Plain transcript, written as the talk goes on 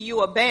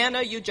You are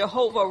Banner, you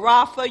Jehovah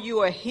Rapha,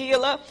 you are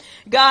Healer.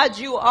 God,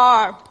 you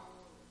are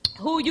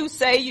who you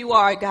say you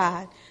are,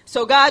 God.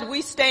 So God,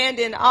 we stand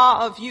in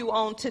awe of you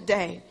on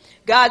today.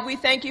 God, we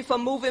thank you for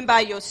moving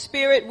by your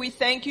Spirit. We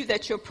thank you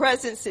that your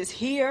presence is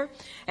here.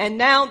 And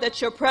now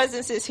that your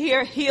presence is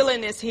here,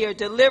 healing is here,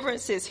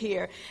 deliverance is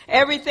here.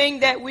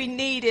 Everything that we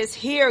need is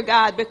here,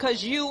 God,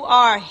 because you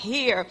are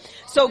here.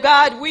 So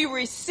God, we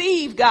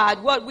receive,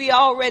 God, what we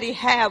already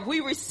have. We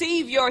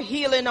receive your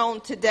healing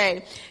on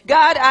today.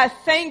 God, I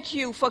thank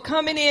you for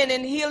coming in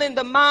and healing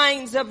the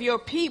minds of your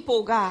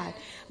people, God.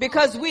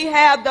 Because we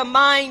have the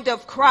mind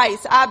of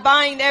Christ. I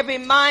bind every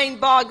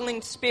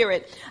mind-boggling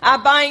spirit. I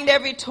bind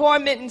every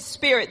tormenting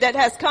spirit that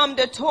has come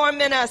to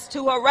torment us,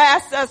 to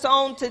harass us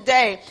on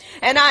today.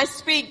 And I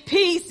speak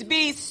peace,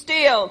 be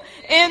still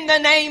in the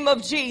name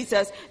of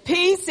Jesus.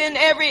 Peace in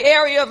every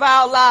area of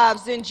our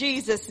lives in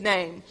Jesus'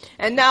 name.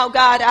 And now,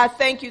 God, I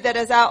thank you that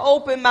as I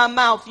open my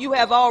mouth, you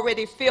have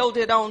already filled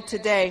it on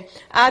today.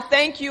 I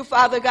thank you,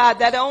 Father God,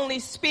 that I only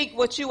speak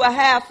what you will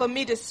have for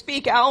me to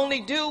speak. I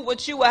only do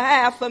what you will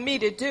have for me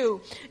to do.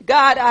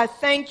 God, I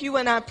thank you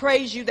and I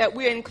praise you that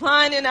we're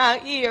inclining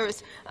our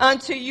ears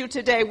unto you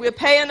today. We're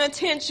paying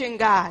attention,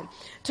 God,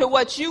 to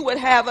what you would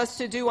have us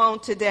to do on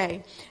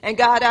today. And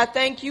God, I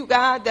thank you,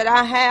 God,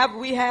 that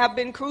we have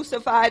been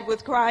crucified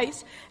with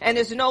Christ, and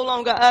it's no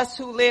longer us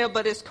who live,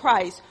 but it's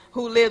Christ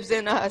who lives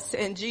in us.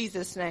 In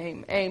Jesus'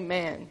 name,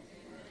 amen.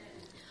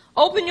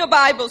 Open your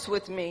Bibles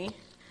with me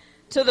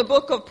to the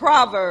book of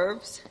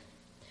Proverbs.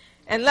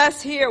 And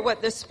let's hear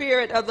what the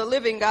Spirit of the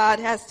living God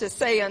has to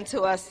say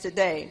unto us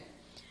today.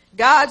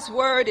 God's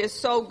word is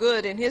so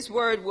good, and his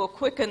word will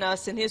quicken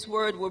us, and his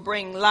word will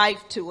bring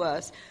life to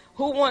us.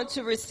 Who want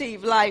to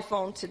receive life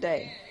on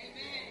today?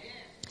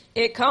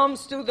 It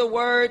comes through the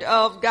word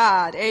of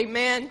God.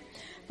 Amen.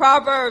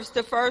 Proverbs,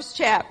 the first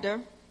chapter,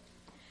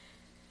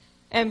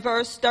 and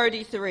verse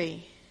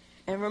 33.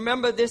 And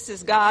remember, this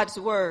is God's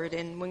word,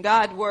 and when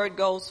God's word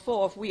goes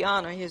forth, we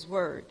honor his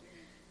word.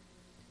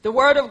 The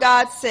word of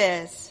God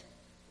says,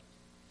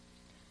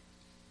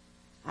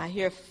 I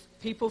hear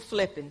people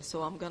flipping,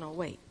 so I'm going to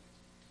wait.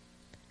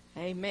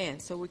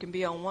 Amen. So we can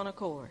be on one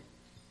accord.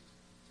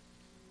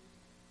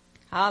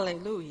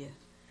 Hallelujah.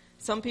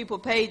 Some people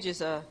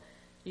pages are,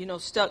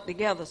 stuck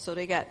together, so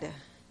they got to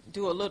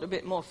do a little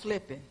bit more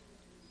flipping.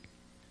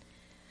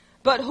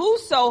 But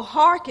whoso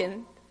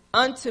hearken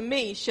unto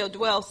me shall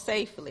dwell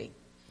safely,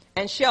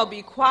 and shall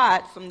be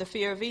quiet from the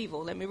fear of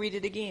evil. Let me read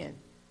it again.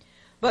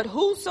 But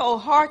whoso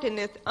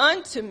hearkeneth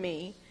unto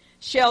me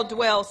shall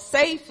dwell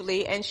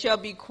safely, and shall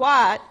be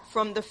quiet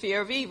from the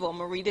fear of evil. I'm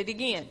going to read it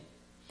again.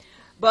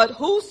 But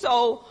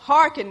whoso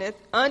hearkeneth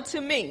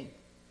unto me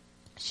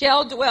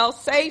shall dwell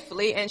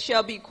safely, and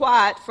shall be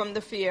quiet from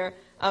the fear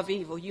of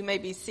evil. You may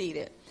be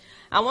seated.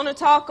 I want to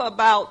talk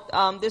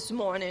about this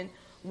morning,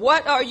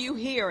 what are you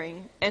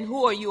hearing and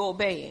who are you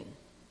obeying?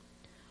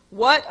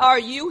 What are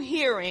you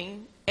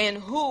hearing and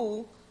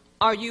who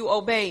are you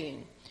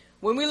obeying?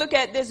 When we look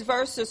at this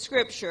verse of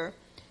scripture,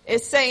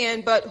 it's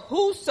saying, but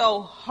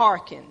whoso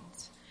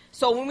hearkens.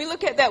 So when we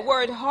look at that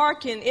word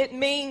hearken, it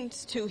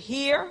means to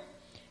hear,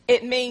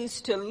 it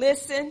means to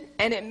listen,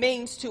 and it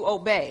means to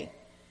obey.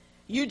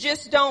 You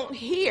just don't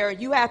hear,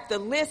 you have to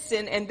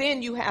listen, and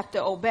then you have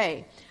to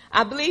obey.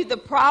 I believe the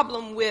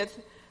problem with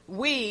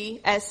we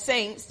as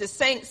saints, the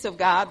saints of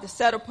God, the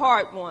set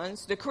apart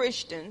ones, the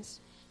Christians,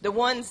 the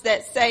ones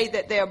that say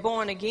that they're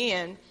born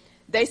again,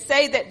 they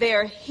say that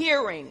they're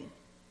hearing.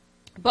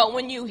 But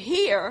when you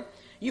hear,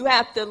 you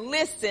have to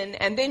listen,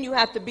 and then you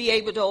have to be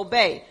able to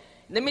obey.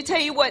 Let me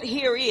tell you what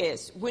hear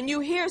is. When you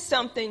hear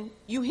something,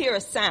 you hear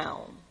a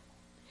sound.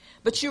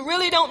 But you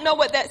really don't know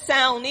what that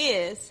sound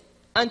is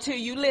until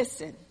you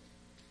listen,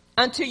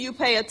 until you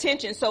pay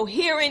attention. So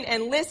hearing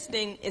and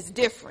listening is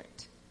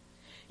different.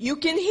 You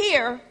can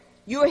hear,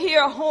 you'll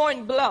hear a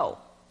horn blow,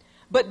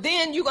 but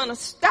then you're going to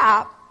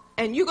stop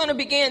and you're going to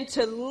begin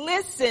to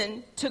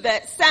listen to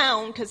that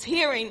sound, because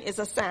hearing is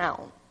a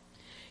sound.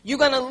 You're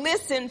going to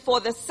listen for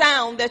the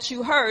sound that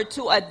you heard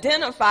to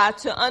identify,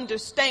 to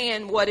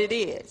understand what it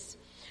is.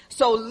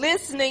 So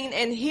listening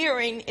and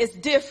hearing is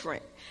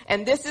different.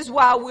 And this is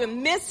why we're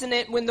missing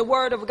it when the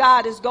word of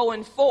God is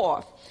going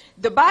forth.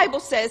 The Bible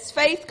says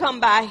faith come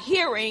by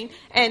hearing,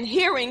 and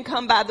hearing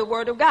come by the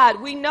word of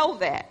God. We know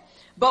that.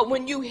 But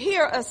when you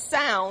hear a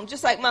sound,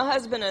 just like my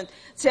husband would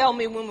tell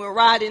me when we're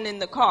riding in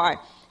the car,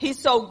 he's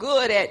so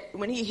good at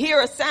when he hear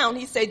a sound,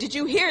 he say, did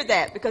you hear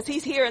that? Because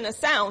he's hearing a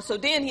sound. So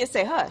then he'll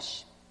say,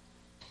 hush.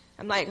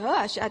 I'm like,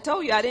 hush, I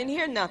told you I didn't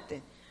hear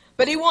nothing.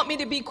 But he want me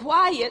to be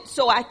quiet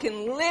so I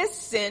can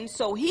listen,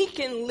 so he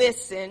can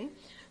listen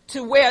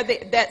to where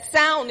that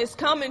sound is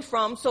coming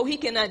from, so he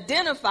can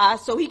identify,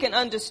 so he can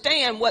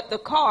understand what the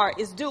car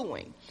is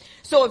doing.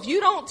 So if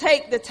you don't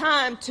take the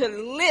time to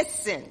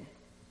listen,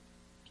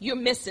 you're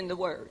missing the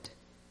word.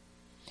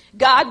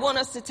 God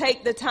wants us to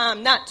take the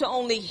time not to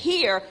only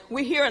hear,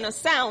 we're hearing a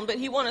sound, but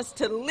he wants us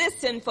to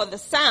listen for the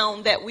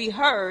sound that we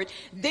heard.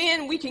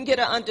 Then we can get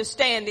an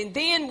understanding.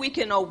 Then we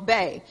can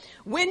obey.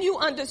 When you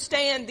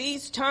understand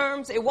these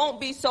terms, it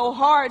won't be so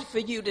hard for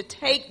you to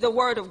take the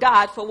word of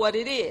God for what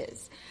it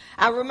is.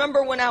 I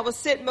remember when I was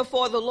sitting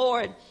before the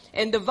Lord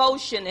in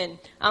devotion, and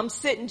I'm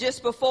sitting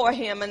just before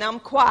him, and I'm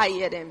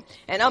quiet, and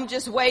I'm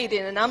just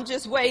waiting, and I'm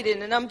just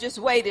waiting, and I'm just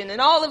waiting.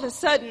 And all of a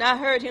sudden I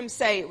heard him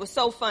say, it was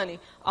so funny,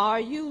 "Are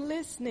you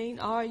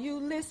listening? Are you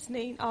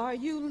listening? Are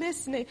you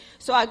listening?"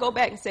 So I go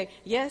back and say,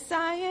 "Yes,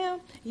 I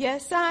am.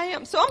 Yes, I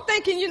am." So I'm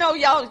thinking,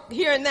 y'all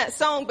hearing that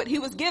song, but he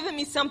was giving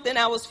me something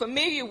I was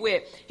familiar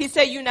with. He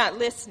said, "You're not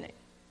listening."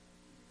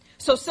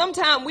 So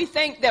sometimes we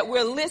think that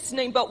we're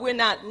listening, but we're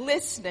not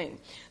listening.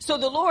 So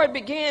the Lord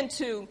began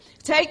to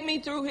take me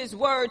through his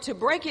word to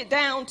break it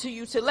down to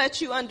you, to let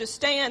you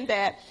understand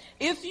that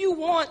if you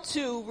want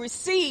to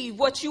receive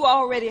what you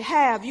already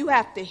have, you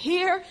have to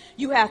hear,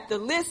 you have to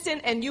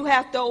listen, and you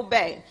have to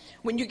obey.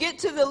 When you get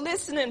to the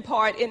listening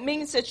part, it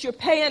means that you're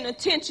paying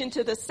attention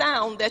to the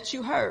sound that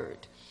you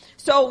heard.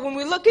 So when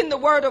we look in the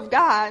word of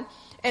God,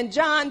 in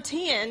John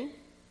 10,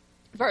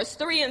 verse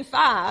 3 and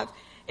 5,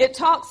 it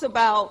talks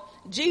about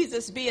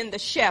Jesus being the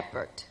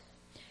shepherd.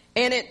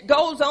 And it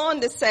goes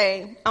on to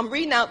say, I'm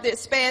reading out the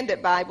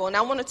Expanded Bible, and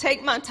I want to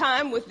take my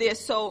time with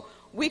this so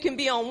we can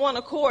be on one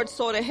accord,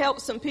 so to help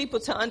some people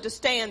to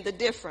understand the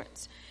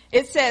difference.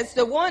 It says,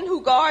 "The one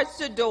who guards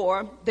the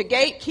door, the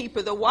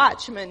gatekeeper, the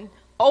watchman,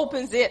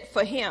 opens it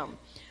for him."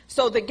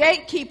 So the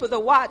gatekeeper,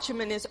 the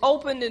watchman, is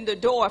opening the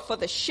door for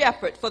the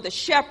shepherd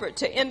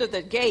to enter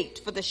the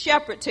gate, for the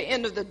shepherd to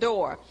enter the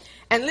door.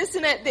 And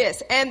listen at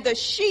this. "And the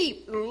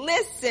sheep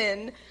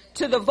listen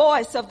to the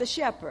voice of the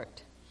shepherd."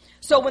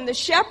 So when the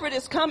shepherd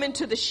is coming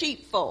to the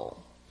sheepfold,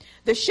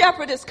 the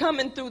shepherd is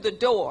coming through the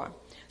door.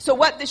 So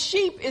what the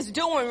sheep is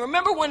doing,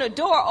 remember when a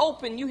door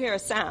opens, you hear a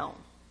sound.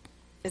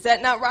 Is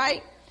that not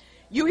right?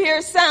 You hear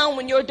a sound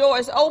when your door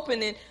is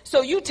opening.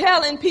 So you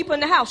telling people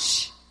in the house,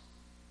 "Shh,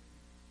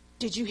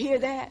 did you hear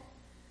that?"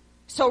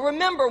 So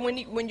remember, when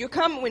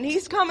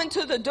he's coming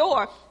to the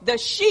door, the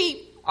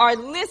sheep are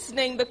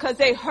listening because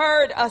they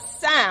heard a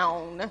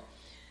sound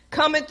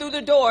coming through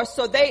the door.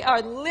 So they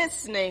are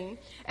listening.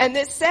 And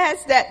it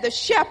says that the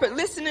shepherd,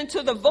 listening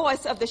to the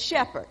voice of the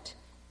shepherd.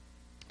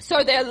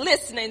 So they're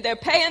listening, they're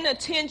paying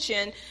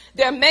attention,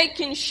 they're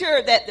making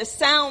sure that the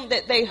sound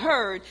that they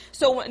heard.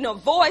 So when a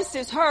voice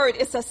is heard,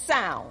 it's a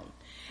sound.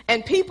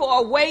 And people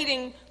are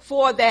waiting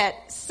for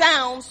that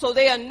sound so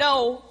they'll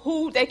know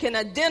who they can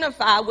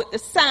identify with the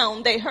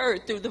sound they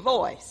heard through the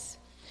voice.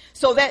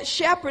 So that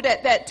shepherd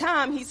at that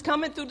time, he's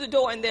coming through the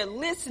door and they're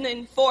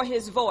listening for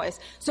his voice.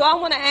 So I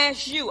want to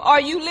ask you,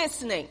 are you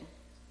listening?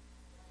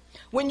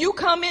 When you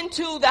come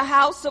into the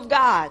house of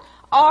God,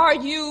 are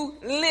you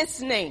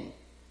listening?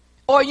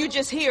 Or are you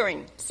just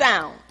hearing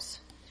sounds?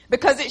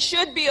 Because it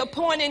should be a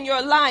point in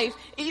your life,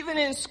 even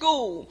in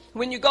school,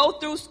 when you go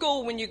through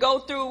school, when you go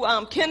through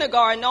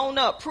kindergarten on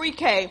up,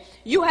 pre-K,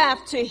 you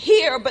have to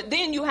hear, but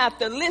then you have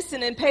to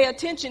listen and pay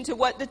attention to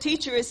what the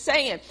teacher is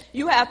saying.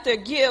 You have to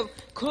give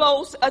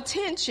close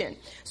attention.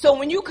 So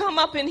when you come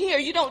up in here,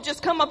 you don't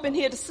just come up in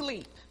here to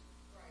sleep.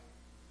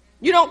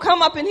 You don't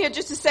come up in here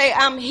just to say,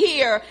 "I'm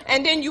here,"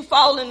 and then you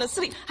fall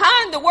asleep.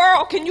 How in the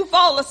world can you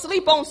fall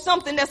asleep on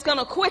something that's going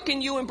to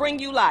quicken you and bring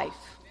you life?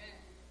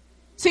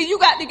 See, you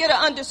got to get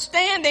an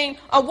understanding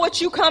of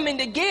what you coming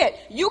to get.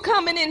 You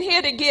coming in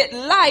here to get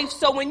life,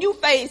 so when you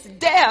face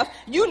death,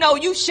 you know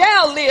you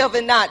shall live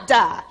and not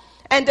die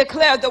and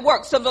declare the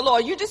works of the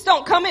Lord. You just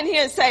don't come in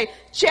here and say,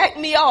 "Check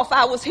me off,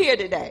 I was here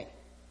today."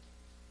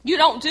 You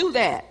don't do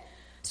that.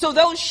 So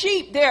those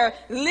sheep, they're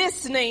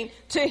listening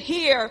to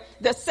hear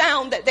the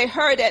sound that they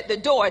heard at the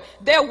door.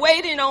 They're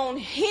waiting on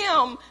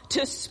him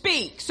to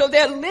speak. So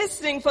they're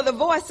listening for the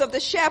voice of the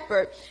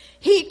shepherd.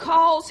 He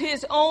calls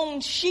his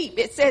own sheep.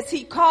 It says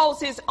he calls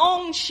his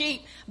own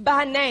sheep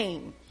by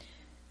name.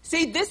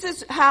 See, this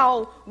is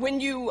how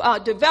when you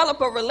develop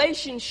a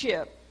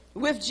relationship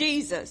with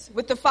Jesus,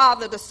 with the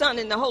Father, the Son,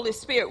 and the Holy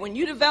Spirit, when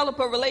you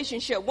develop a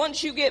relationship,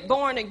 once you get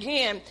born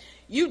again,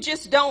 you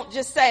just don't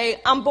just say,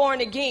 "I'm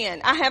born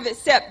again, I have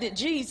accepted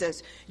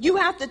Jesus." You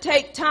have to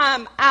take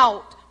time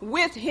out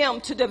with him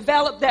to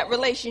develop that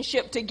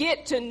relationship, to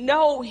get to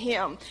know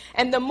him.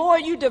 And the more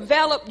you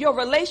develop your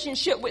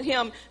relationship with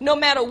him, no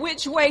matter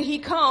which way he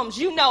comes,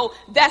 you know,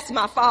 that's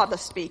my Father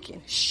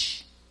speaking.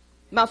 Shh,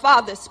 my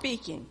Father's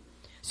speaking.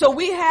 So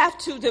we have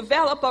to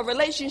develop a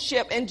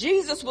relationship, and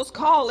Jesus was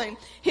calling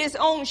his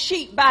own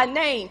sheep by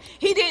name.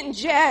 He didn't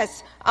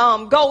just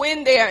go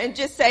in there and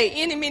just say,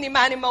 "Any, many,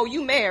 miny, mo,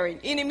 you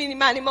married. Any, many,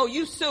 miny, mo,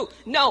 you sue."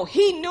 No,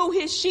 he knew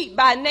his sheep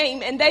by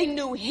name, and they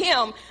knew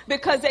him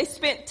because they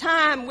spent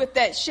time with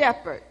that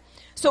shepherd.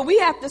 So we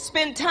have to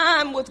spend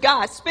time with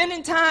God.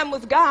 Spending time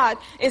with God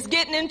is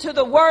getting into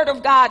the word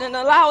of God and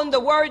allowing the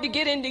word to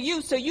get into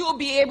you, so you'll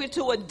be able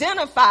to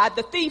identify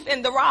the thief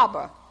and the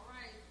robber.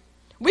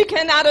 We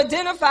cannot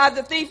identify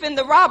the thief and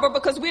the robber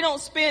because we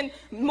don't spend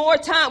more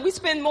time. We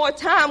spend more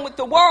time with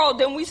the world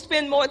than we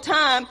spend more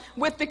time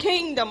with the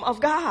kingdom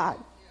of God.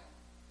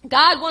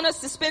 God wants us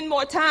to spend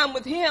more time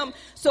with him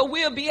so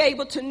we'll be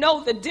able to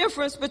know the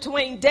difference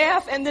between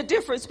death and the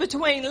difference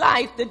between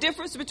life, the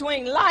difference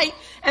between light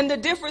and the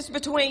difference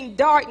between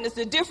darkness,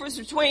 the difference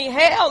between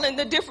hell and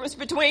the difference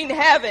between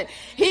heaven.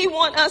 He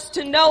wants us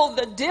to know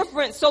the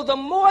difference. So the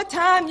more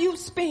time you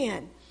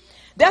spend,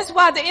 that's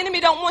why the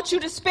enemy don't want you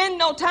to spend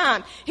no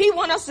time. He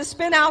wants us to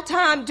spend our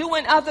time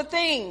doing other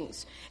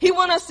things. He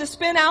wants us to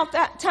spend out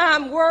that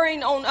time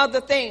worrying on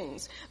other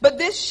things. But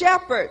this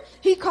shepherd,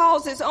 he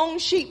calls his own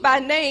sheep by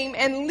name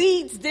and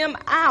leads them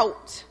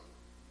out.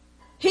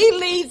 He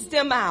leads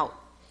them out.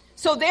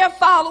 So they're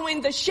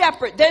following the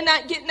shepherd. They're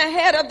not getting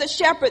ahead of the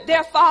shepherd.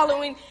 They're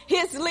following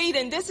his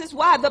leading. This is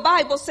why the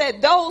Bible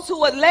said those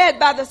who are led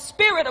by the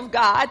Spirit of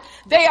God,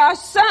 they are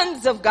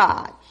sons of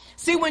God.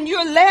 See, when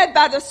you're led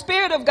by the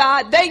Spirit of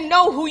God, they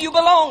know who you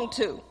belong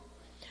to.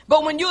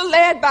 But when you're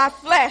led by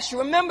flesh,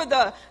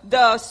 remember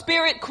the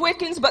spirit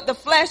quickens, but the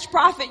flesh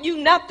profit you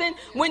nothing.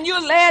 When you're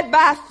led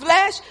by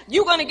flesh,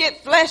 you're going to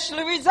get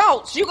fleshly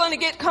results. You're going to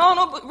get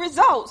carnal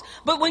results.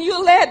 But when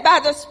you're led by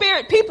the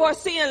Spirit, people are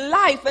seeing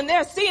life, and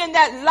they're seeing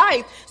that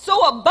life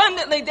so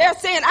abundantly. They're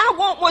saying, I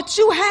want what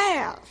you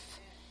have.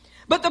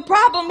 But the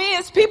problem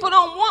is people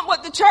don't want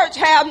what the church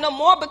have no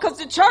more, because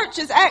the church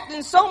is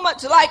acting so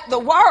much like the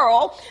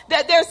world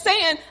that they're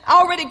saying, I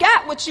already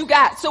got what you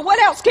got. So what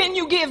else can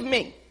you give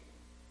me?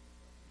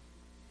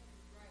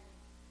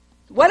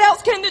 What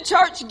else can the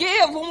church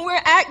give when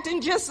we're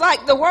acting just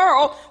like the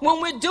world,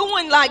 when we're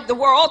doing like the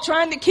world,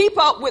 trying to keep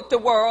up with the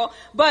world,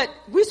 but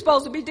we're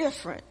supposed to be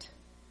different.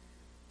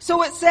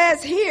 So it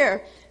says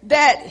here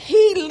that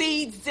he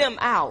leads them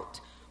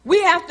out.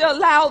 We have to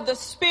allow the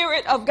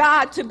Spirit of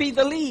God to be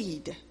the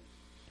lead.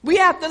 We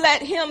have to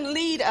let him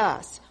lead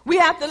us. We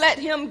have to let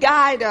him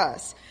guide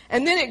us.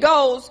 And then it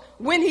goes,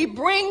 when he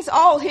brings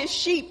all his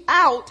sheep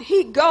out,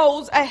 he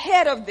goes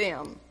ahead of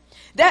them.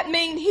 That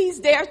means he's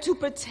there to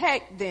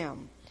protect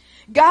them.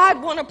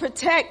 God want to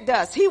protect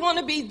us. He want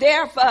to be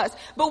there for us.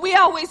 But we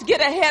always get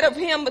ahead of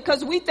him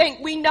because we think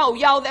we know.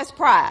 Y'all, that's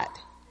pride.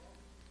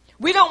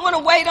 We don't want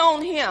to wait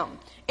on him.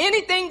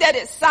 Anything that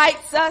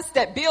excites us,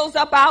 that builds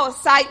up our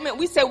excitement,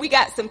 we say we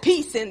got some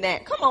peace in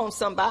that. Come on,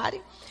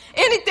 somebody.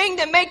 Anything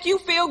that make you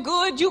feel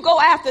good, you go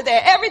after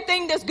that.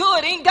 Everything that's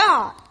good ain't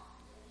God.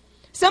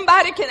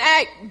 Somebody can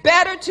act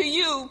better to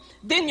you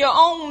than your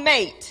own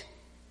mate.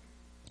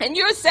 And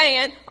you're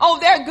saying, oh,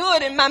 they're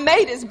good and my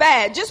mate is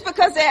bad. Just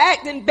because they're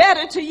acting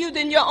better to you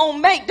than your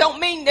own mate don't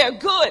mean they're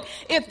good.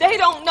 If they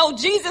don't know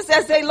Jesus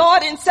as their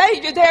Lord and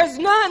Savior, there's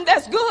none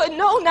that's good.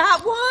 No,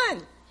 not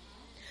one.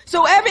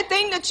 So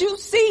everything that you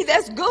see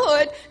that's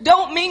good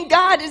don't mean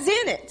God is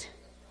in it.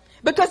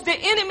 Because the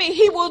enemy,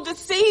 he will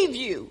deceive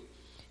you.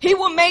 He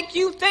will make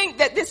you think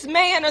that this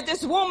man or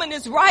this woman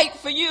is right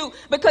for you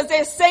because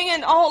they're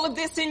saying all of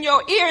this in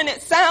your ear and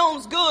it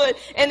sounds good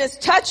and it's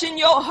touching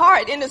your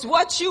heart and it's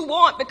what you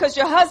want because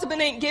your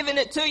husband ain't giving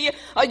it to you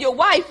or your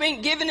wife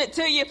ain't giving it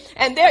to you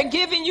and they're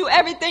giving you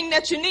everything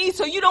that you need,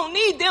 so you don't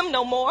need them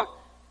no more.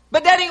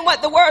 But that ain't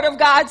what the word of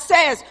God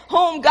says.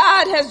 Whom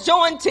God has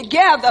joined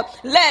together,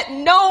 let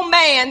no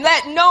man,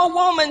 let no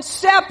woman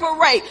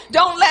separate.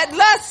 Don't let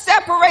lust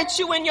separate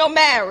you in your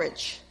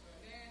marriage.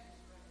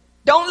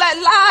 Don't let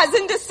lies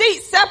and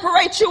deceit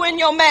separate you in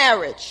your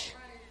marriage.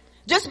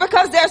 Just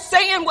because they're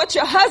saying what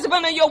your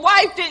husband or your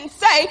wife didn't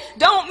say,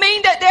 don't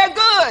mean that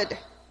they're good.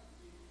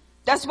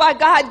 That's why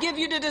God give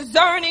you the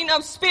discerning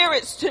of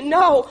spirits to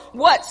know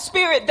what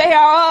spirit they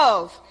are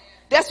of.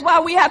 That's why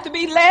we have to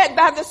be led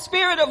by the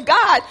Spirit of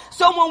God.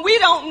 So when we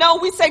don't know,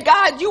 we say,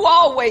 God, you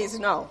always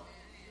know.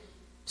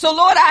 So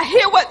Lord, I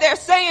hear what they're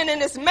saying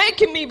and it's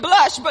making me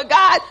blush, but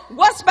God,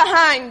 what's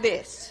behind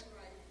this?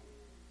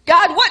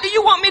 God, what do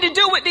you want me to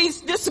do with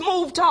this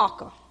smooth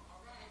talker?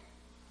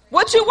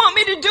 What you want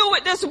me to do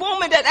with this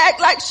woman that act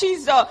like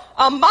she's a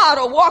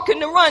model walking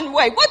the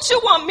runway? What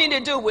you want me to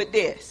do with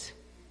this?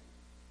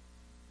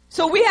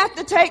 So we have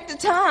to take the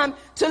time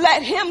to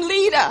let him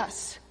lead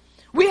us.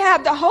 We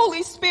have the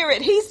Holy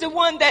Spirit. He's the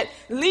one that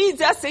leads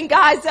us and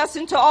guides us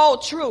into all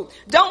truth.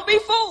 Don't be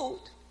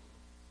fooled.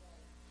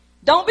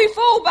 Don't be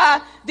fooled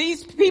by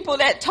these people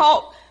that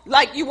talk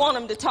like you want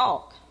them to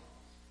talk.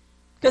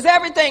 Because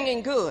everything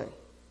ain't good.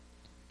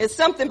 It's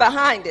something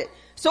behind it.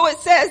 So it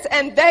says,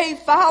 and they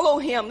follow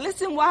him.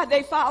 Listen why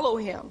they follow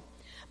him.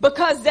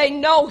 Because they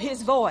know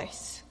his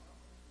voice.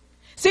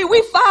 See,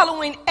 we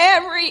following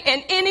every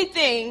and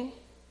anything.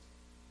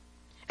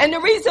 And the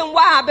reason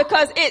why,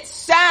 because it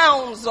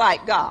sounds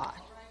like God.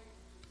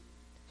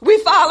 We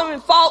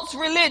following false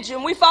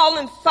religion. We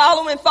following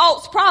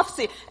false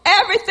prophecy.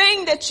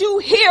 Everything that you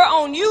hear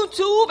on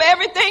YouTube,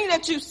 everything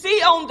that you see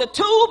on the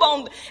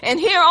tube and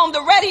hear on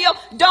the radio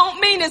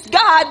don't mean it's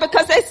God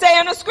because they say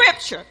in the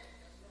scripture.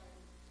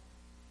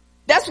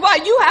 That's why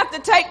you have to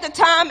take the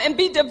time and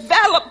be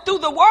developed through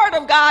the word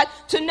of God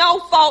to know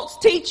false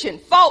teaching,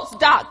 false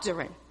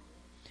doctrine.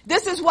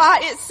 This is why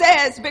it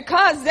says,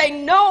 because they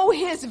know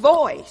his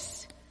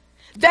voice,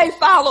 they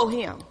follow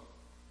him.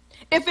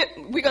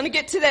 We're going to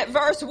get to that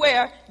verse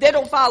where they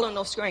don't follow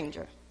no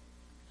stranger.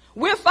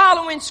 We're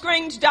following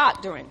strange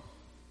doctrine.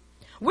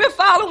 We're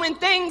following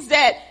things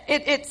that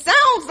it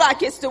sounds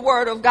like it's the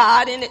word of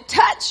God, and it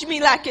touched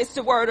me like it's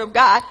the word of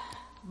God,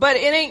 but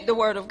it ain't the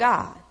word of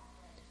God.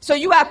 So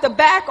you have to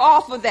back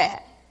off of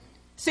that.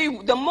 See,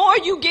 the more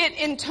you get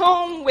in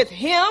tune with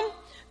him,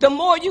 the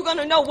more you're going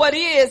to know what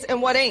is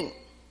and what ain't.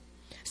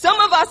 Some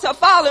of us are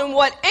following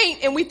what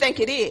ain't and we think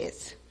it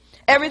is.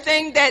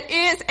 Everything that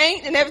is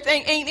ain't and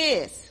everything ain't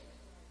is.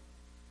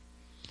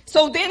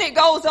 So then it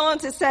goes on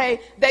to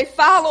say they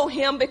follow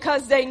him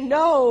because they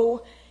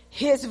know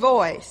his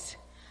voice.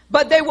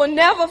 But they will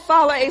never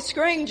follow a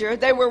stranger.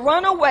 They will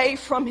run away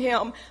from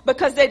him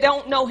because they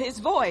don't know his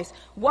voice.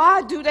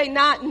 Why do they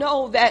not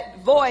know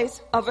that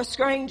voice of a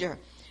stranger?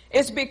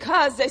 It's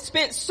because they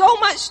spent so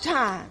much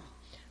time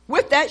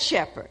with that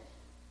shepherd.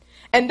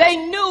 And they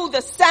knew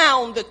the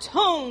sound, the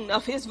tone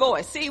of his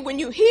voice. See, when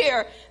you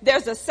hear,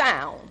 there's a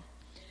sound.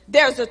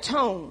 There's a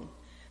tone.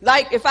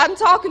 Like if I'm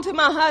talking to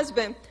my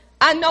husband,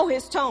 I know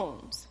his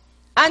tones.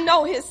 I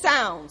know his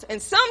sounds.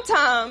 And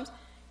sometimes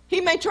he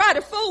may try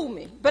to fool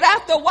me. But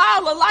after a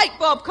while, a light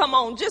bulb come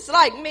on, just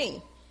like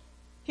me.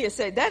 He'll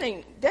say, that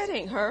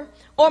ain't her.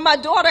 Or my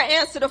daughter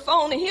answer the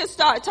phone and he'll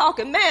start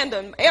talking. Man,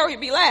 the area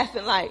be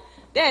laughing like,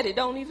 Daddy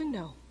don't even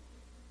know.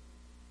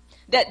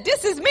 That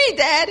this is me,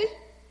 Daddy.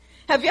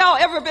 Have y'all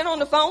ever been on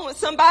the phone with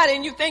somebody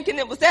and you thinking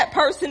it was that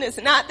person? It's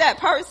not that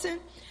person.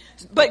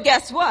 But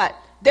guess what?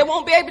 They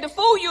won't be able to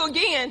fool you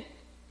again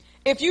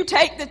if you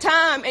take the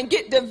time and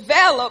get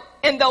developed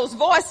in those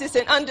voices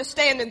and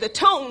understanding the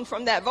tone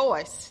from that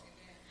voice.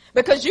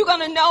 Because you're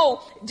going to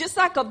know, just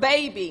like a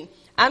baby.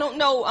 I don't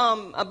know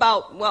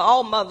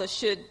all mothers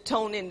should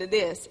tone into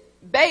this.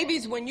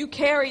 Babies, when you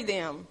carry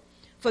them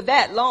for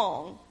that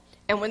long,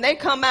 and when they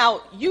come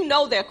out, you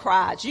know their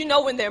cries. You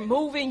know when they're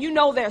moving. You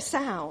know their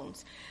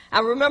sounds. I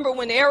remember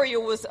when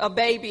Ariel was a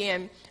baby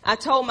and I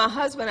told my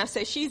husband, I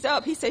said, she's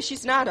up. He said,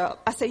 she's not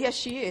up. I said, yes,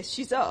 she is.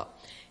 She's up.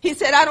 He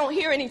said, I don't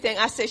hear anything.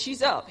 I said,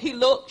 she's up. He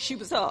looked, she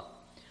was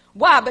up.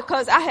 Why?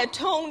 Because I had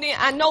toned in.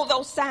 I know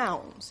those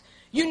sounds.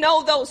 You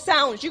know those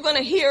sounds. You're going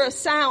to hear a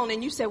sound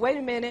and you say, wait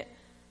a minute.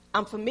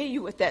 I'm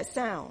familiar with that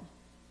sound.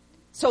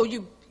 So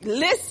you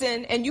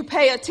listen and you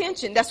pay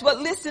attention. That's what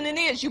listening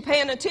is. You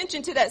paying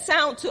attention to that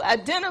sound to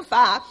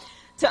identify,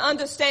 to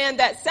understand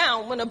that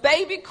sound. When a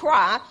baby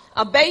cry,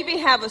 a baby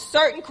have a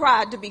certain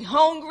cry to be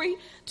hungry,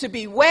 to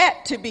be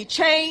wet, to be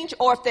changed,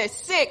 or if they're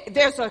sick,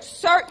 there's a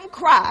certain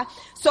cry.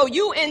 So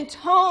you in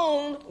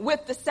tone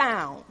with the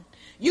sound.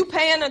 You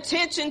paying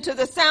attention to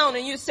the sound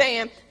and you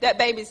saying that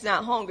baby's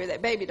not hungry,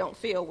 that baby don't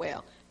feel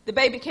well. The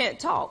baby can't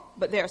talk,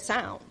 but there are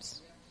sounds.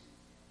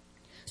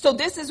 So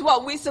this is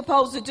what we're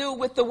supposed to do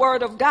with the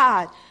word of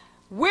God.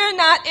 We're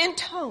not in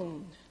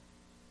tone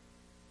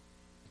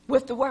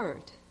with the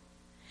word.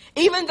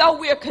 Even though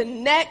we're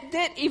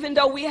connected, even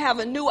though we have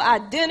a new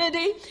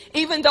identity,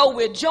 even though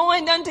we're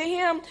joined unto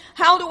him,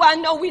 how do I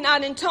know we're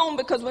not in tone?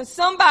 Because when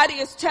somebody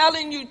is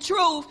telling you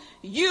truth,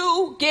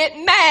 you get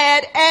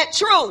mad at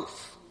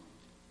truth.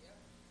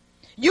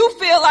 You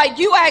feel like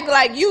you act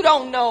like you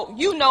don't know,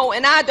 you know,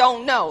 and I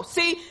don't know.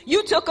 See,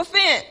 you took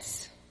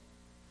offense.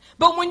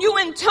 But when you're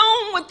in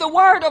tune with the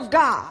word of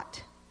God,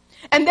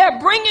 and they're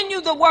bringing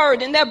you the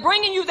word, and they're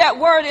bringing you that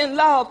word in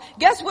love,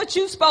 guess what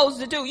you're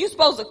supposed to do? You're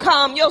supposed to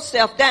calm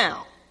yourself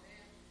down.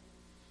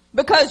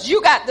 Because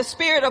you got the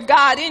Spirit of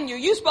God in you.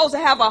 You're supposed to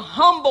have a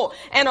humble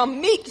and a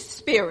meek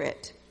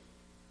spirit.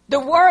 The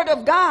word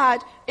of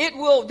God,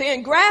 the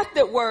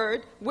engrafted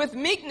word with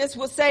meekness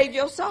will save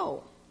your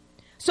soul.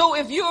 So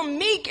if you're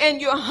meek and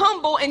you're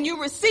humble and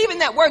you're receiving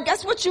that word,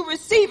 guess what you're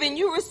receiving?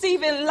 You're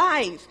receiving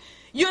life.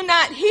 You're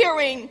not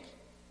hearing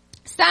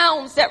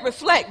sounds that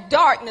reflect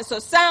darkness or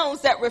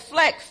sounds that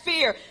reflect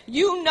fear.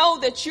 You know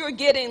that you're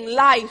getting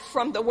life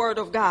from the word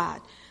of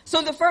God.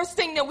 So the first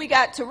thing that we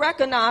got to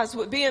recognize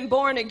with being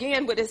born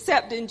again, with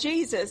accepting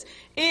Jesus,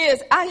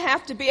 is I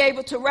have to be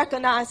able to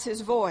recognize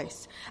his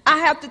voice. I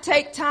have to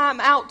take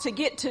time out to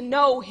get to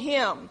know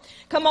him.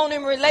 Come on,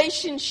 in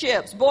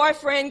relationships,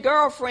 boyfriend,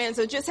 girlfriends,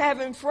 or just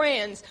having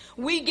friends,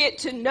 we get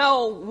to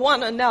know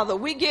one another.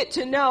 We get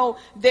to know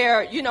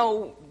their,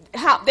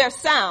 how their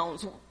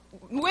sounds.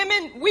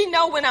 Women, we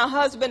know when our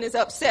husband is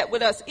upset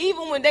with us,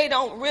 even when they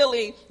don't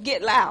really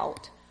get loud.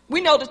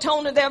 We know the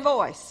tone of their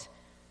voice.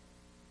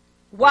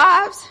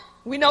 Wives,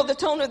 we know the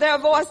tone of their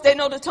voice. They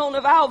know the tone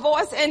of our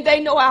voice, and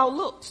they know our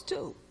looks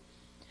too.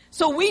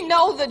 So we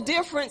know the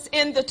difference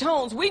in the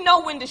tones. We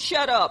know when to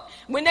shut up.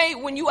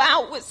 When you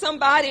out with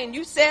somebody and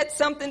you said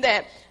something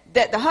that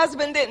the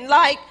husband didn't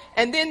like,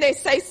 and then they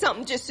say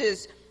something just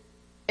as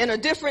in a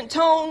different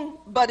tone,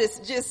 but it's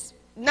just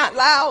not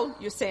loud,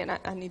 you're saying,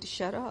 I need to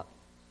shut up.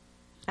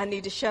 I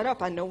need to shut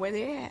up. I know where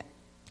they're at.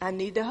 I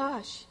need to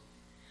hush.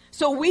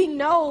 So we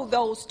know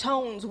those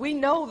tones. We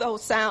know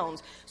those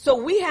sounds.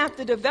 So we have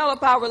to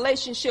develop our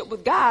relationship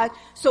with God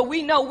so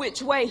we know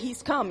which way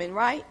he's coming,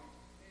 right?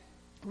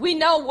 We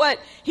know what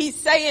he's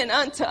saying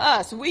unto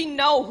us. We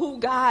know who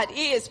God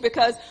is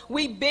because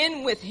we've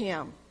been with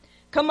him.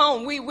 Come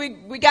on,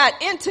 we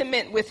got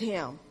intimate with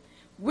him.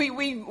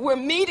 We're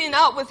meeting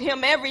up with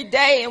him every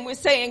day and we're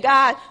saying,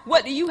 God,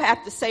 what do you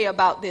have to say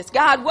about this?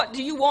 God, what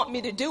do you want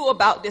me to do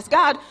about this?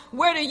 God,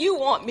 where do you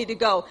want me to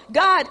go?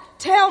 God,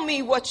 tell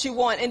me what you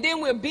want. And then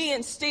we're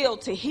being still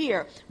to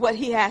hear what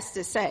he has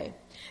to say.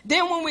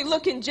 Then when we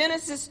look in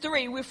Genesis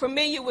 3, we're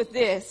familiar with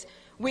this.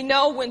 We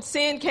know when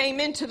sin came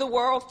into the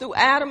world through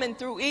Adam and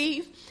through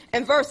Eve.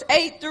 And verse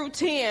 8 through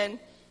 10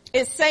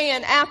 is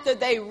saying after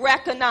they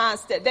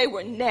recognized that they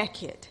were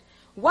naked.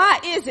 Why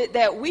is it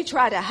that we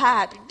try to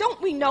hide?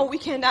 Don't we know we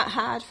cannot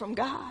hide from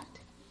God?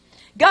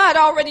 God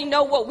already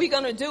know what we're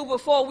going to do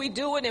before we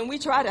do it, and we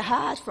try to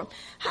hide from.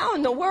 How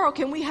in the world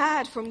can we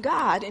hide from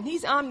God? And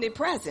he's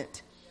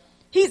omnipresent.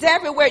 He's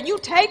everywhere. You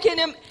taking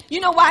him. You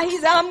know why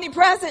he's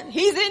omnipresent?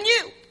 He's in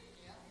you.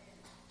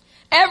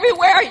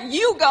 Everywhere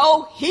you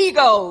go, he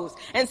goes.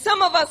 And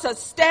some of us are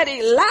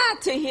steady lie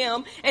to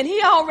him, and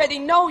he already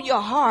know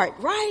your heart,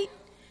 right?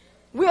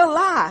 We'll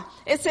lie.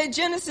 It said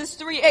Genesis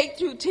 3, 8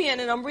 through 10,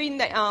 and I'm reading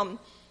the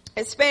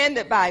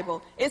expanded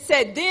Bible. It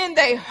said, then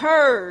they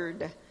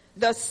heard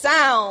the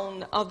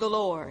sound of the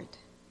Lord.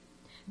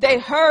 They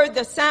heard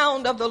the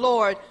sound of the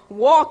Lord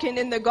walking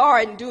in the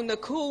garden during the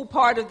cool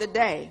part of the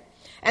day.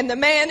 And the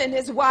man and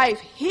his wife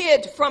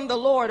hid from the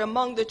Lord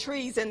among the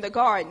trees in the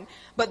garden.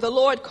 But the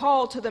Lord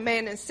called to the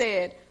man and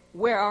said,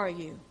 where are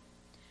you?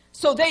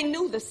 So they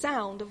knew the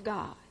sound of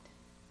God.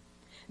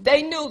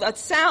 They knew that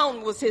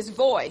sound was his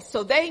voice.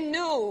 So they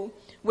knew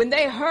when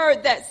they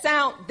heard that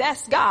sound,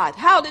 that's God.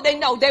 How did they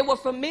know? They were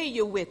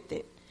familiar with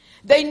it.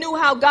 They knew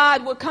how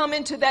God would come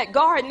into that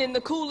garden in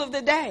the cool of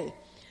the day.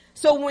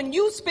 So when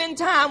you spend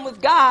time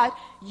with God,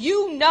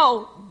 you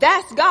know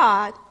that's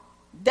God.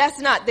 That's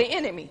not the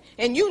enemy.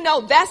 And you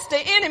know that's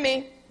the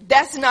enemy.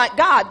 That's not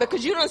God,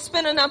 because you don't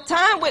spend enough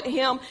time with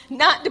him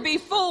not to be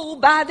fooled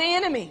by the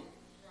enemy.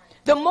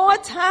 The more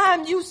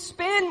time you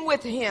spend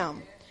with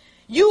him,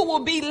 you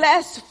will be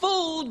less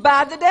fooled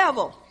by the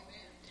devil.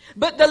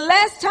 But the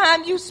less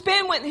time you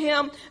spend with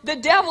him, the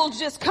devil's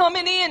just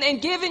coming in and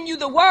giving you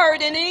the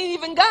word, and it ain't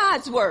even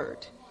God's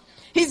word.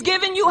 He's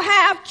giving you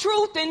half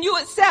truth, and you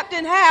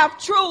accepting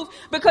half truth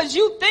because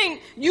you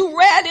think you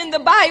read in the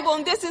Bible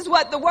and this is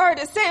what the word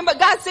is saying. But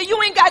God said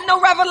you ain't got no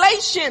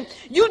revelation.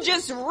 You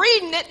just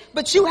reading it,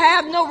 but you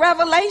have no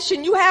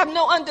revelation. You have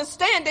no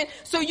understanding.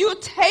 So you're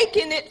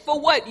taking it for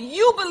what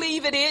you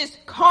believe it is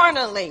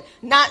carnally,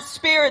 not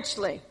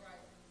spiritually.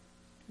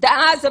 The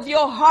eyes of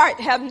your heart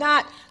have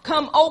not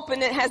come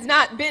open. It has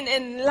not been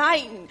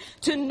enlightened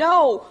to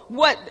know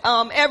what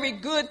every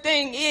good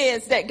thing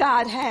is that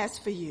God has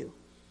for you.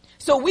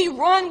 So we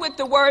run with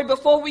the word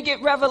before we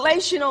get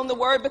revelation on the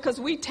word, because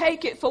we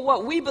take it for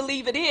what we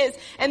believe it is.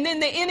 And then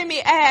the enemy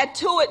add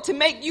to it to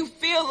make you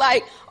feel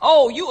like,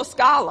 oh, you a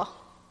scholar.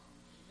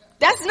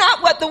 That's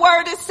not what the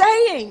word is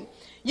saying.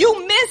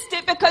 You missed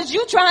it because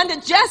you're trying to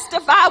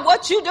justify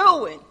what you're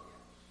doing.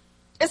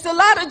 It's a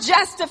lot of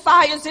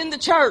justifiers in the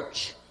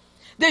church.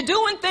 They're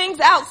doing things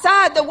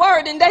outside the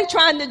word, and they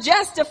trying to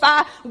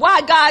justify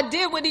why God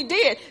did what he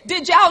did.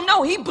 Did y'all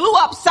know he blew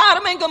up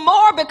Sodom and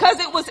Gomorrah because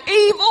it was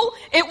evil?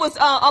 It was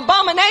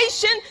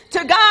abomination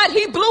to God.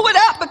 He blew it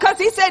up because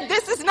he said,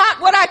 this is not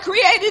what I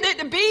created it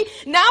to be.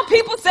 Now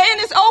people saying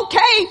it's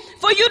okay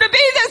for you to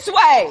be this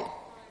way.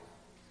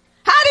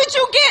 How did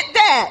you get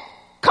that?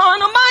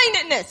 Carnal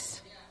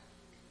mindedness.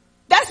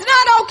 That's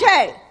not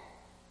okay.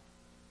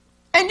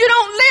 And you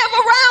don't live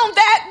around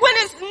that when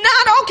it's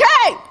not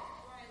okay.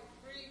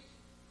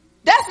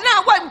 That's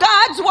not what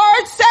God's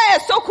word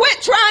says. So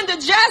quit trying to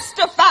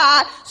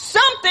justify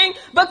something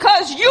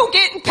because you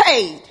getting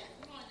paid.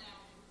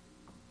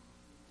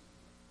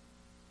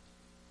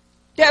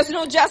 There's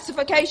no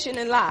justification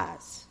in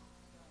lies.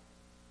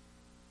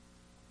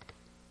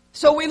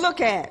 So we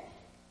look at,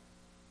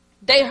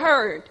 they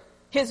heard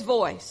his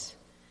voice,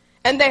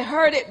 and they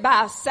heard it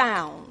by a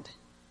sound.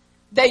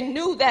 They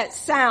knew that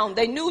sound.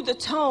 They knew the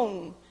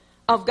tone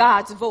of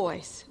God's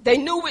voice. They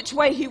knew which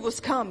way he was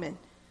coming.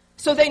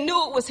 So they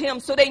knew it was him.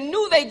 So they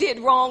knew they did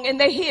wrong, and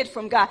they hid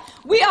from God.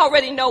 We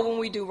already know when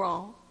we do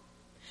wrong.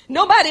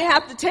 Nobody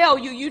have to tell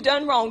you you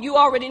done wrong. You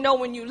already know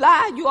when you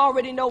lie. You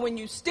already know when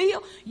you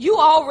steal. You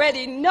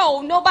already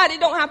know. Nobody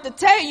don't have to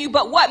tell you.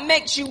 But what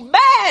makes you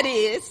mad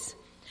is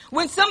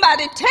when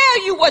somebody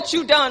tell you what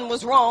you done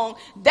was wrong.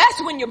 That's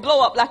when you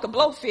blow up like a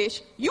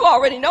blowfish. You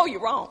already know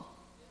you're wrong.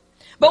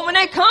 But when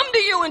they come to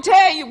you and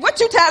tell you, what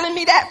you telling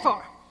me that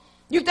for?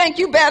 You think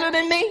you better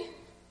than me?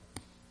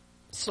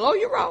 Slow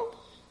your roll.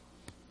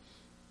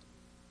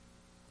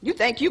 You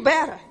think you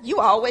better. You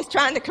always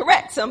trying to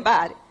correct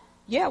somebody.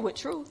 Yeah, with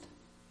truth.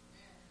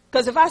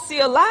 Because if I see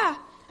a lie,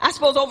 I'm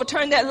supposed to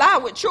overturn that lie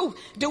with truth.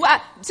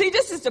 See,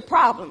 this is the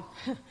problem.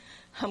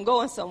 I'm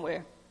going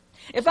somewhere.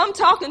 If I'm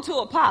talking to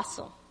an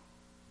apostle,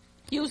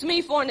 use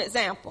me for an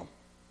example,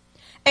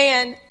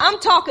 and I'm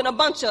talking a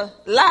bunch of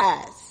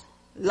lies.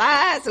 An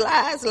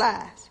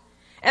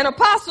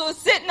apostle is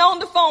sitting on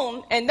the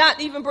phone and not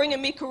even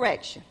bringing me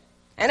correction.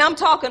 And I'm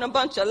talking a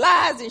bunch of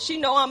lies, and she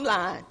know I'm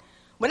lying.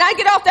 When I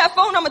get off that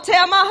phone, I'm going to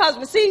tell my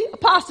husband, see,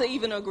 apostle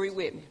even agree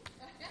with me.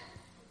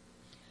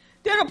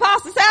 Then the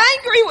apostle said, I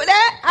agree with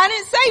that. I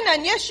didn't say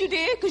nothing. Yes, you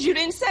did, because you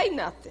didn't say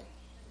nothing.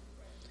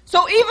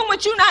 So even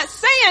with you not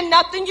saying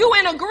nothing, you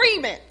in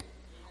agreement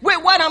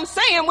with what I'm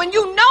saying. When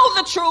you know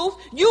the truth,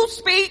 you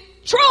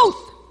speak truth.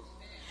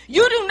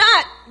 You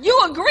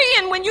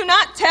agreeing when you're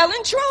not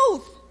telling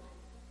truth.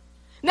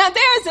 Now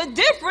there's a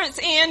difference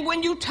in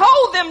when you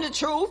told them the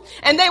truth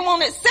and they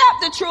won't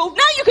accept the truth.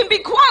 Now you can be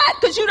quiet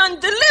because you done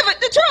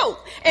delivered the truth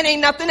and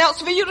ain't nothing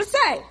else for you to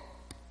say.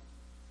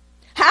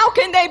 How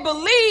can they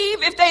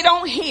believe if they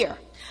don't hear?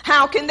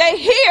 How can they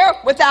hear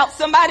without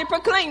somebody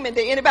proclaiming?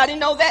 Did anybody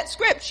know that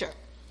scripture?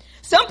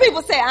 Some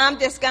people say, I'm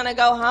just going to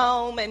go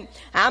home and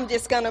I'm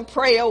just going to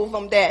pray over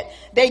them that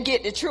they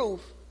get the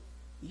truth.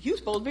 You're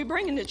supposed to be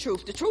bringing the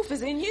truth. The truth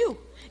is in you.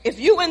 If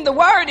you in the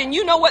word and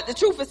you know what the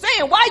truth is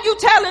saying, why are you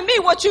telling me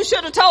what you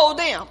should have told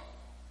them?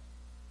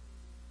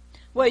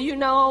 Well, you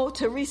know,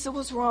 Teresa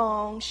was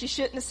wrong. She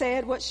shouldn't have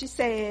said what she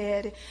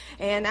said.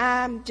 And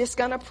I'm just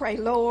going to pray,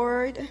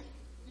 Lord,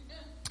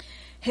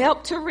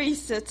 help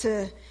Teresa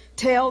to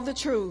tell the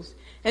truth.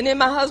 And then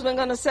my husband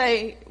going to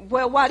say,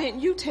 well, why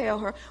didn't you tell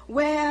her?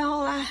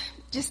 Well, I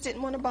just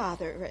didn't want to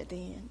bother her right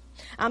then.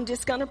 I'm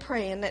just going to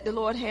pray and let the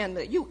Lord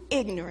handle it. You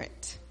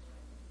ignorant.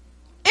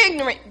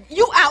 Ignorant.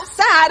 You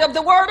outside of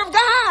the word of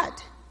God.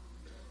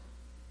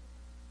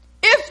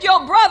 If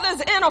your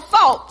brother's in a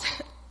fault,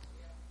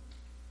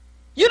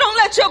 you don't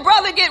let your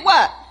brother get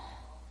what?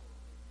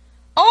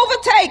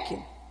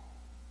 Overtaken.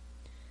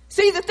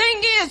 See, the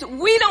thing is,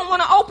 we don't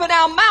want to open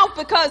our mouth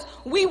because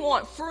we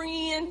want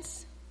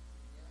friends.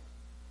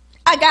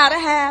 I gotta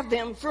have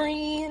them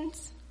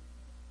friends.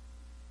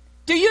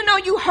 Do you know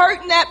you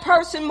hurting that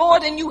person more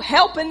than you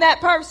helping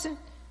that person?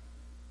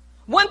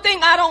 One thing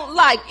I don't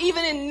like,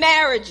 even in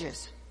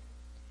marriages,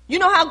 you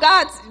know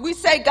how we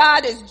say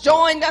God has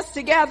joined us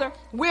together.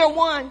 We're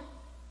one.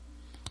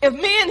 If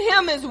me and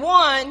him is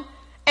one,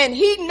 and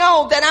he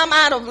know that I'm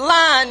out of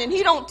line, and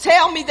he don't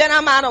tell me that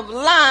I'm out of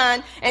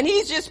line, and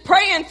he's just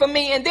praying for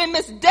me, and then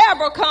Miss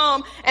Deborah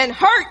come and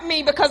hurt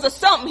me because of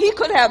something he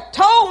could have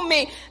told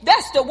me,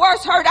 that's the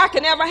worst hurt I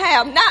can ever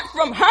have. Not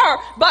from her,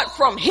 but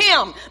from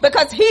him,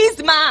 because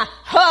he's my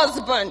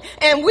husband,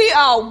 and we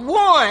are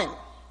one.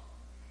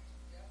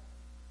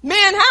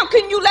 Man, how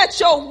can you let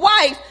your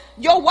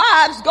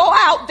wives go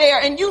out there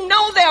and you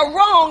know they're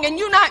wrong and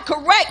you're not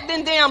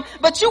correcting them,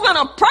 but you're going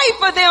to pray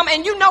for them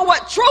and you know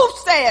what truth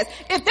says.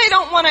 If they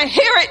don't want to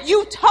hear it,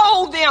 you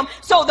told them,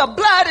 so the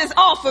blood is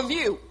off of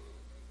you.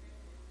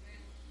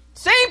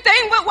 Same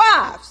thing with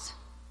wives.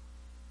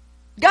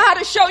 God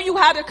will show you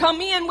how to come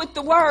in with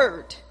the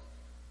word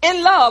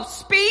in love.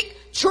 Speak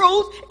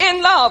truth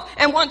in love.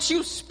 And once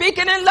you speak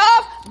it in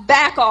love,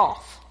 back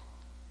off.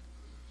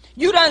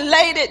 You done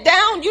laid it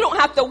down. You don't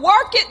have to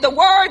work it. The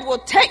word will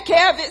take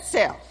care of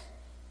itself.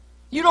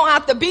 You don't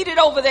have to beat it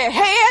over their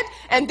head.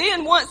 And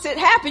then once it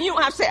happens, you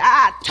don't have to say,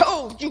 I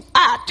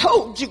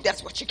told you.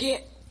 That's what you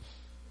get.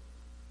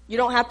 You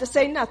don't have to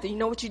say nothing. You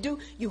know what you do?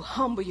 You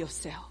humble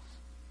yourself.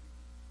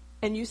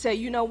 And you say,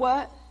 you know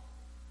what?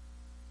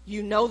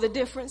 You know the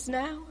difference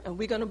now. And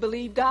we're going to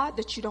believe God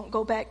that you don't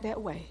go back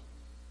that way.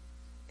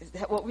 Is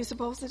that what we're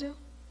supposed to do?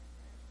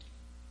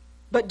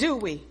 But do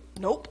we?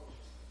 Nope.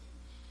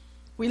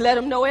 We let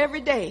them know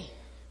every day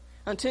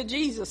until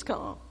Jesus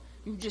comes.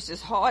 You just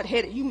as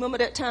hard-headed. You remember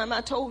that time I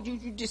told you,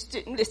 you just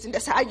didn't listen.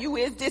 That's how you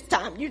is this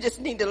time. You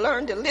just need to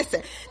learn to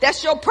listen.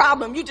 That's your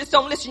problem. You just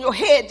don't listen. Your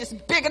head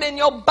just bigger than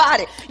your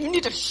body. You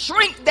need to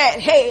shrink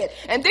that head.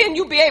 And then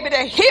you'll be able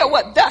to hear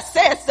what thus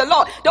says the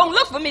Lord. Don't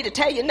look for me to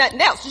tell you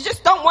nothing else. You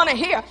just don't want to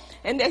hear.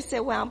 And they say,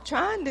 well, I'm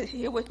trying to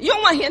hear what. You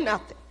don't want to hear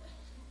nothing.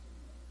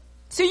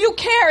 So you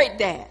carried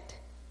that.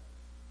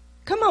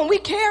 Come on, we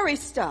carry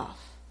stuff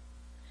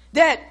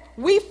that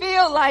we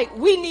feel like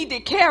we need to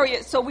carry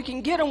it so we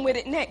can get them with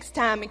it next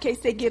time in case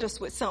they get us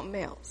with something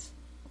else.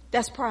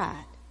 That's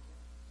pride.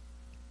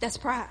 That's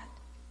pride.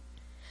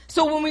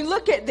 So when we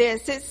look at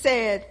this, it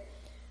said,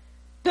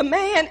 the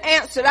man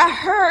answered, I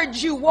heard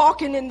you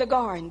walking in the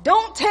garden.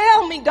 Don't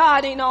tell me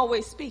God ain't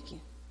always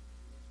speaking.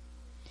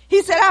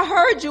 He said, I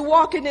heard you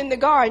walking in the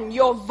garden.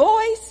 Your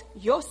voice,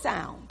 your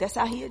sound. That's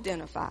how he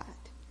identified.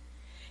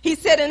 He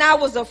said, and I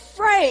was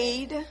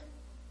afraid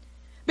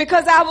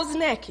because I was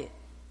naked.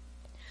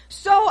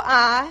 So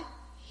I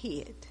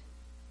hid.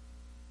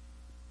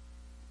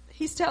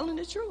 He's telling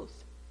the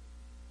truth.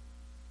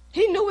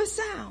 He knew his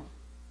sound.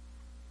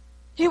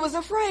 He was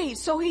afraid,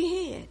 so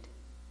he hid.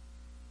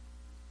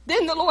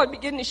 Then the Lord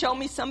began to show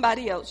me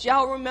somebody else.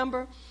 Y'all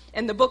remember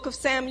in the book of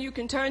Samuel, you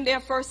can turn there,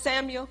 1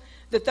 Samuel,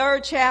 the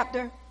 3rd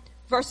chapter,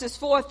 verses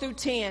 4 through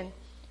 10.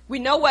 We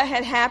know what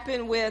had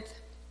happened with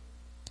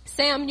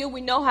Samuel. We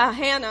know how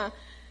Hannah,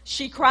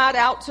 she cried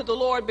out to the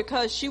Lord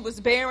because she was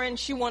barren.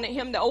 She wanted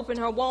him to open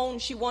her womb.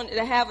 She wanted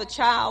to have a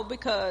child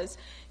because,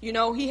 you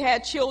know, he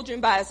had children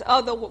by his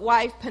other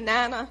wife,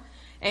 Peninnah.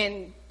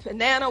 And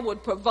Peninnah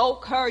would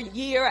provoke her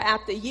year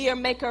after year,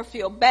 make her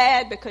feel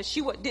bad because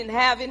she didn't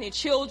have any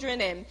children.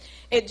 And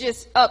it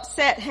just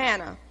upset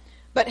Hannah.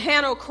 But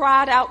Hannah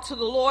cried out to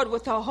the Lord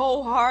with her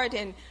whole heart.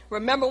 And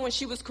remember when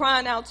she was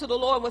crying out to the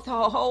Lord with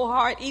her whole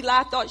heart,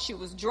 Eli thought she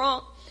was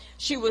drunk.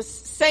 she was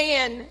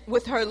saying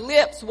with her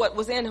lips what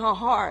was in her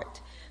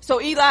heart.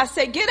 So Eli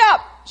said, get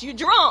up, you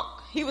drunk.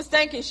 He was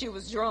thinking she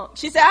was drunk.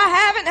 She said, I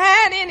haven't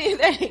had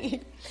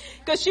anything.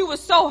 Because she was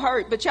so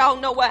hurt. But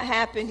y'all know what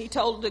happened. He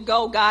told her to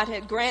go. God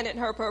had granted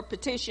her her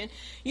petition.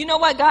 You know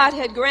why God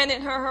had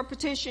granted her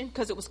petition?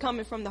 Because it was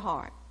coming from the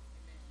heart.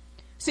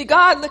 See,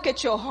 God look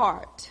at your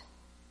heart.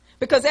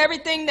 Because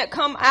everything that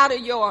come out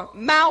of your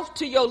mouth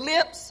to your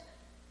lips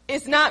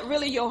is not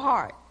really your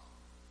heart.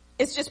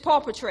 It's just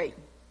perpetrating.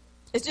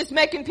 It's just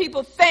making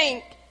people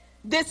think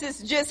this is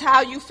just how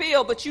you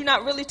feel, but you're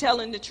not really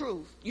telling the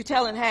truth. You're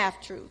telling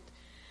half truth.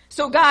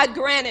 So God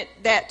granted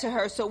that to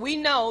her. So we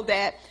know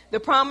that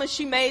the promise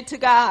she made to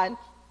God,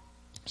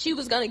 she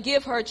was going to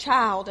give her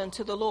child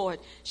unto the Lord.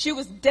 She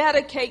was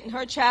dedicating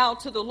her child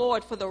to the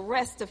Lord for the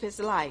rest of his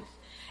life.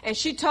 And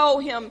she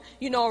told him,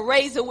 you know, a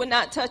razor would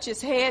not touch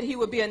his head. He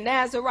would be a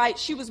Nazarite.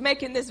 She was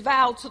making this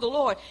vow to the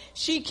Lord.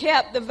 She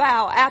kept the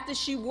vow. After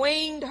she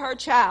weaned her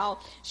child,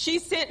 she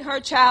sent her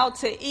child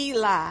to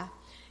Eli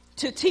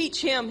to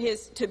teach him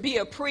to be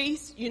a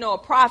priest, you know, a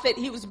prophet.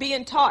 He was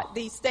being taught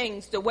these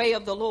things, the way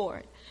of the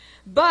Lord.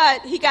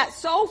 But he got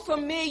so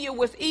familiar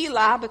with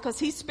Eli because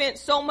he spent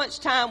so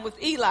much time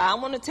with Eli. I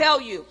want to tell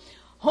you,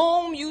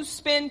 whom you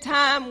spend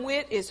time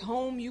with is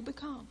whom you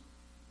become.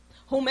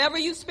 Whomever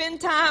you spend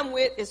time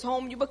with is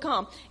whom you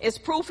become. It's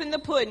proof in the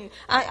pudding.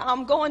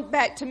 I'm going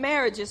back to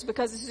marriages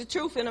because it's the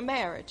truth in a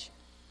marriage.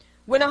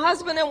 When a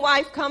husband and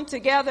wife come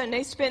together and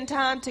they spend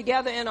time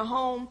together in a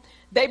home,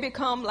 they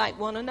become like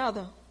one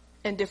another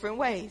in different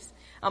ways.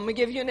 I'm going to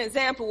give you an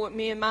example with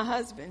me and my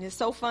husband. It's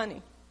so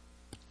funny.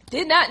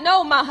 Did not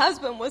know my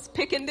husband was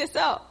picking this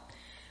up.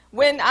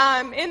 When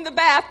I'm in the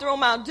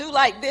bathroom, I'll do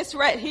like this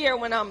right here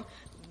when I'm,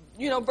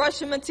 you know,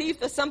 brushing my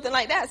teeth or something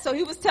like that. So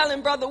he was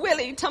telling Brother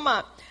Willie, come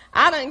on,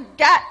 I done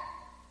got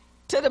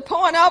to the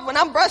point of when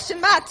I'm brushing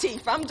my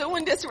teeth, I'm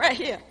doing this right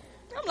here.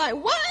 I'm like,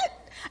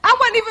 what? I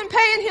wasn't even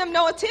paying him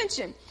no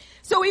attention.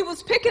 So he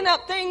was picking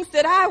up things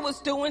that I was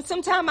doing.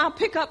 Sometimes I'll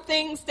pick up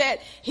things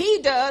that he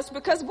does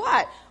because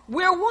what?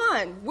 We're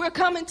one. We're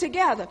coming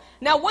together.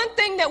 Now, one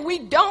thing that we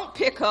don't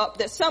pick up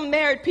that some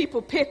married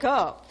people pick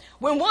up,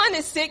 when one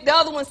is sick, the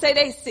other one say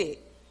they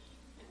sick.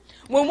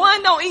 When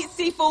one don't eat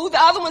seafood, the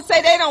other one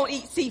say they don't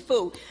eat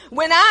seafood.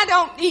 When I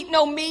don't eat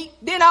no meat,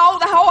 then the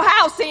whole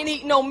house ain't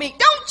eating no meat.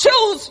 Don't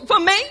choose for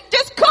me.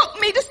 Just cook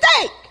me the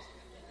steak.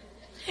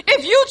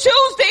 If you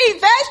choose to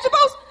eat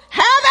vegetables,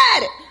 have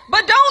at it.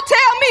 But don't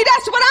tell me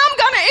that's what I'm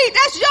going to eat.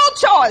 That's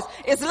your choice.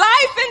 It's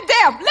life and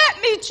death.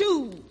 Let me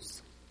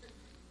choose.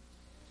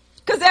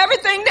 Because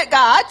everything that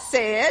God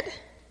said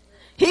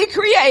he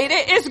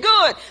created is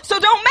good. So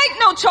don't make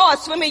no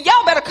choice for me.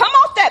 Y'all better come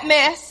off that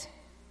mess.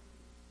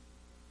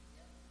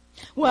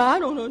 Well, I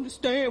don't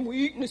understand. We're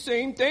eating the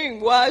same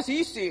thing. Why is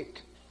he sick?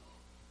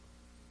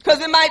 Because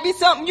it might be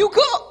something you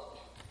cook.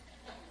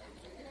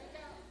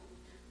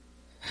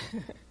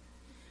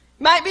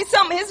 Might be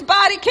something his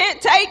body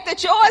can't take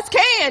that yours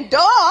can.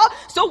 Duh.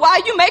 So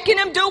why are you making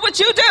him do what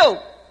you do?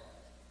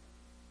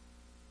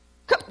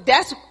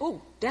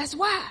 That's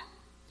why.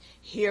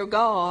 Hear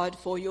God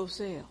for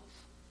yourself.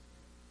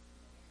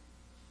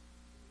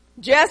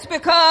 Just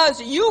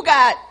because you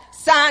got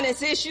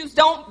sinus issues,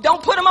 don't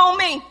put them on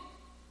me.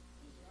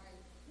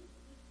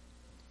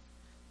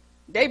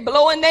 They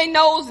blowing their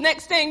nose.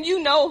 Next thing you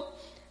know,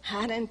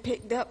 I done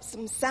picked up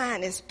some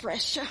sinus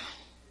pressure.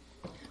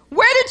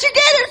 Where did you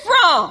get it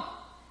from?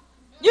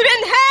 You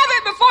didn't have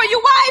it before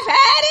your wife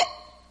had it.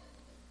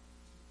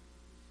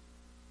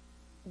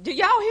 Do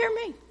y'all hear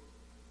me?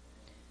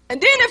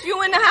 And then if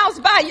you're in the house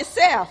by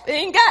yourself, it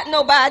ain't got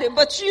nobody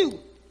but you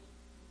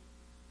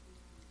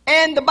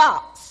and the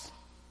box.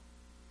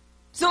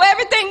 So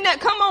everything that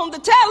come on the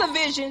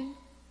television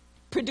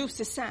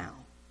produces sound.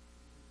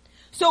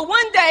 So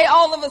one day,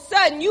 all of a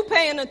sudden, you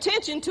paying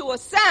attention to a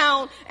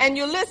sound and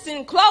you're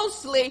listening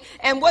closely,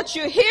 and what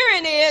you're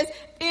hearing is,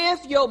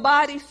 if your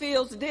body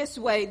feels this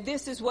way,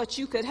 this is what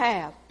you could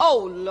have.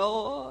 Oh,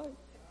 Lord.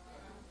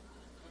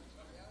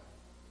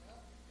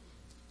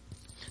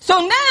 So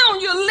now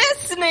you're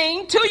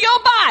listening to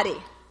your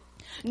body.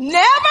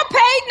 Never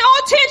paid no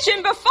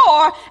attention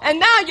before, and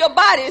now your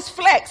body is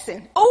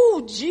flexing.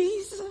 Oh,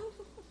 Jesus.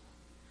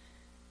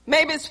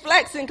 Maybe it's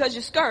flexing because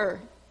you're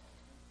scared.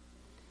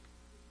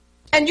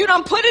 And you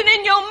done put it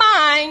in your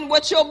mind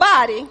what your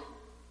body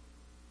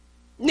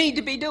need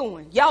to be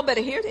doing. Y'all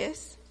better hear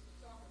this.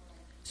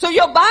 So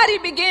your body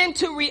began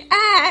to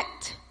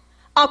react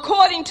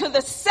according to the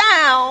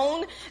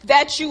sound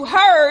that you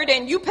heard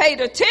and you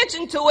paid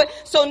attention to it.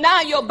 So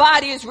now your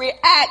body is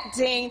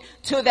reacting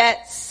to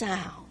that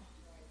sound.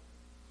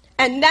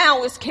 And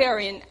now it's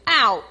carrying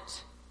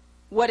out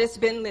what it's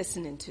been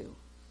listening to.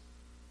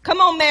 Come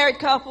on, married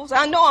couples.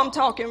 I know I'm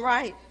talking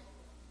right.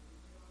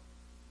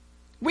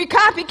 We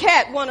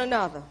copycat one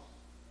another.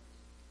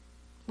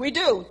 We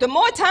do. The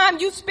more time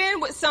you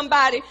spend with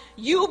somebody,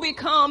 you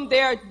become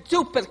their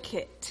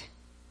duplicate.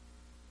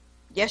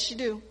 Yes, you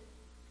do.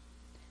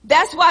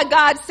 That's why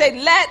God said,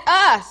 let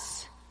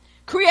us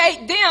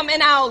create them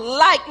in our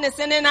likeness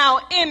and in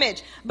our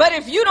image. But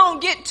if you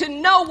don't get to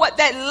know what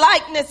that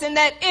likeness and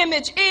that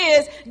image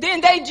is, then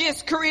they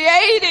just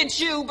created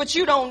you, but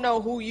you don't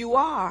know who you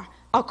are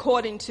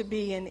according to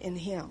being in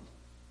him.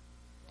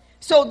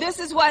 So this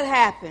is what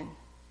happened.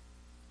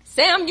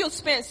 Samuel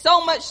spent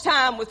so much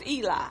time with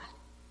Eli.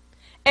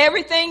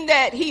 Everything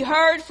that he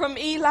heard from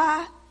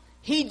Eli,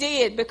 he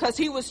did because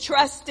he was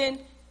trusting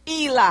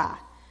Eli.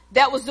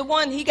 That was the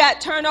one he got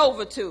turned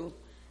over to.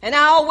 And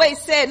I always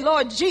said,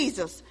 Lord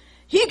Jesus,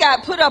 he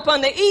got put up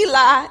under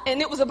Eli and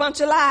it was a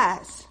bunch of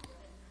lies.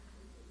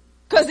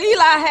 Because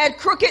Eli had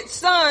crooked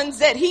sons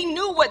that he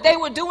knew what they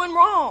were doing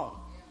wrong.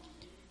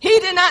 He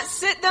did not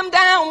sit them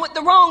down with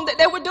the wrong that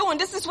they were doing.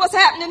 This is what's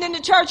happening in the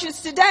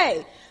churches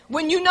today.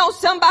 When you know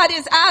somebody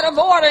is out of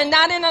order and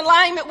not in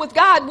alignment with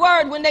God's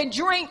word, when they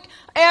drink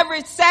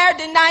every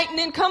Saturday night and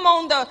then come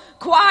on the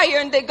choir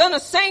and they're going to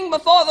sing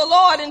before the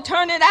Lord and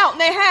turn it out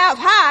and they have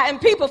high and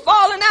people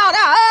falling out.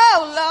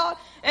 Oh, Lord.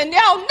 And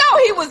y'all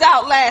know he was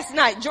out last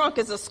night drunk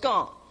as a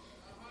skunk.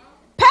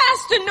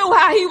 Pastor knew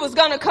how he was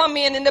going to come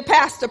in and the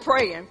pastor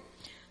praying.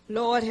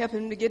 Lord, help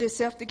him to get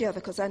himself together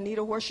because I need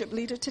a worship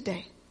leader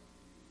today.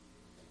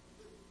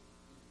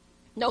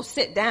 No,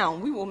 sit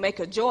down. We will make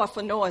a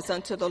joyful noise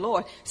unto the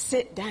Lord.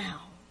 Sit down.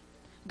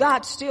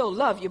 God still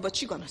love you,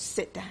 but you're going to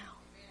sit down.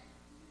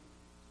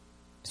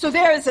 So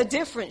there is a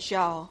difference,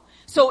 y'all.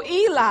 So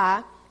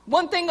Eli,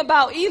 one thing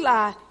about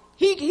Eli,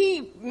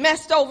 he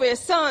messed over his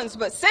sons,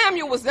 but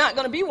Samuel was not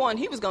going to be one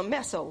he was going to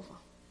mess over.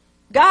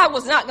 God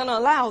was not going to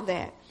allow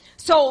that.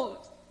 So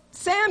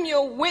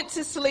Samuel went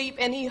to sleep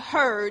and he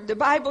heard, the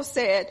Bible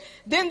said,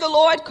 then the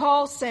Lord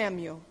called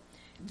Samuel.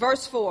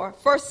 Verse 4,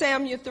 1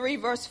 Samuel 3,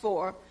 verse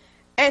 4.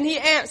 And he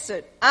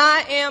answered,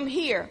 I am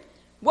here.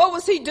 What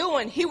was he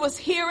doing? He was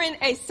hearing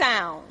a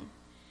sound.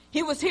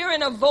 He was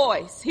hearing a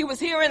voice. He was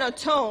hearing a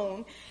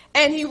tone.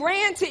 And he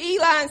ran to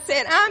Eli and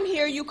said, I'm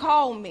here, you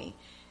called me.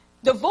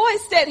 The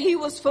voice that he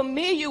was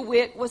familiar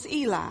with was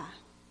Eli.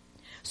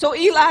 So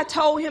Eli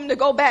told him to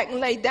go back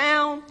and lay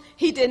down.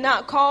 He did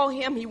not call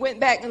him. He went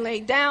back and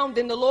laid down.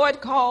 Then the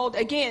Lord called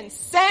again,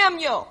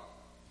 Samuel.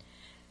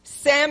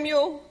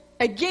 Samuel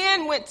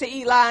again went to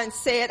Eli and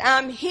said,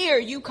 I'm here,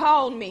 you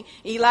called me.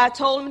 Eli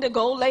told him to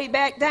go lay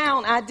back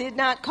down. I did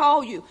not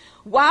call you.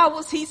 Why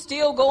was he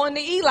still going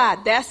to Eli?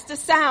 That's the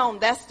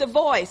sound. That's the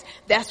voice.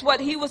 That's what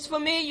he was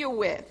familiar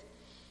with.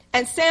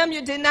 And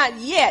Samuel did not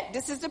yet,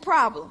 this is the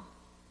problem.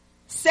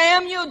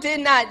 Samuel did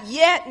not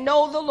yet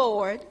know the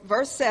Lord,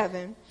 verse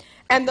 7,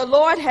 and the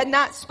Lord had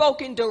not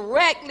spoken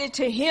directly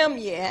to him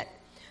yet.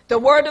 The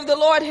word of the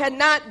Lord had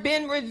not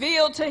been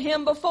revealed to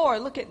him before.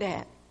 Look at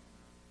that.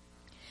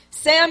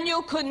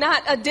 Samuel could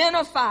not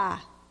identify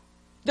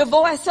the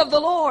voice of the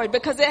Lord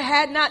because it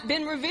had not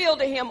been revealed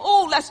to him.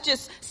 Oh, let's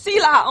just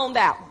Selah on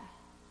that one.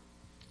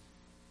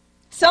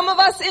 Some of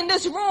us in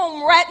this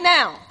room right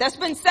now that's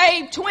been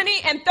saved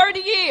 20 and 30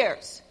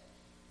 years,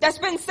 that's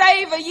been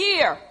saved a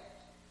year,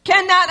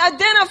 cannot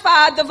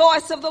identify the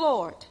voice of the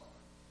Lord.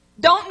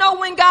 Don't know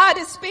when God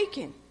is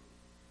speaking.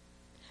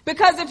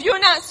 Because if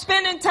you're not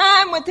spending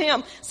time with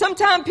him,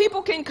 sometimes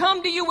people can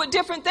come to you with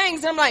different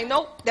things. And I'm like,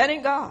 nope, that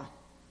ain't God.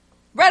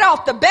 Right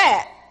off the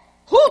bat,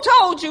 who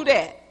told you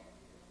that?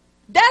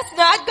 That's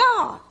not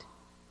God.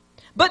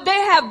 But they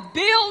have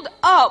built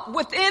up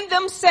within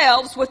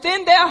themselves,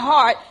 within their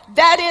heart,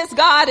 that is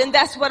God and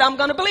that's what I'm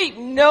going to believe.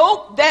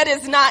 Nope, that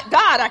is not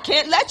God. I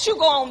can't let you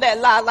go on that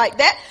lie like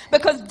that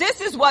because this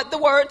is what the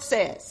word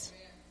says.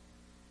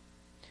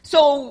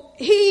 So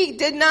he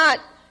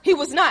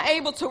was not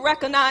able to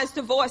recognize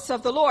the voice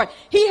of the Lord.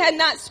 He had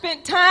not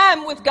spent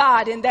time with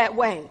God in that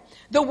way.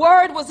 The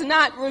word was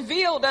not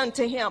revealed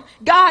unto him.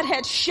 God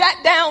had shut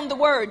down the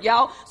word,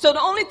 y'all. So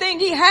the only thing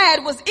he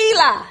had was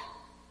Eli.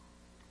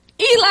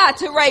 Eli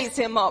to raise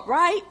him up,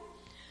 right?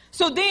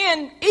 So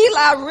then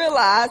Eli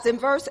realized in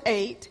verse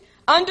 8,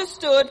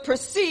 understood,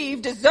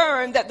 perceived,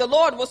 discerned that the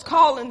Lord was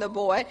calling the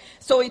boy.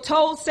 So he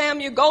told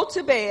Samuel, go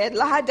to bed,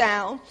 lie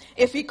down.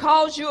 If he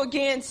calls you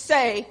again,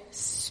 say,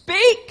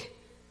 speak,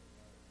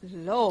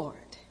 Lord.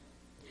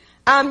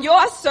 I'm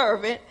your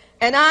servant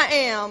and I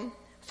am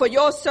for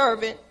your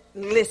servant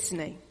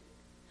listening.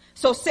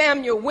 So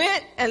Samuel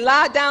went and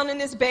lied down in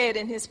his bed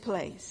in his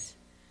place.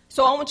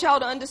 So I want y'all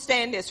to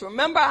understand this.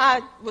 Remember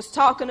I was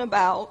talking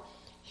about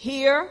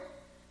hear,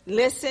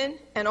 listen,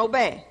 and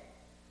obey.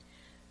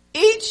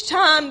 Each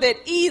time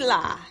that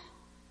Eli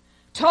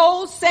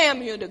told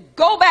Samuel to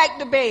go back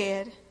to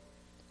bed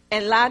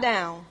and lie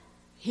down,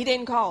 he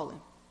didn't call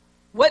him.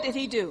 What did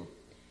he do?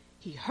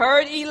 He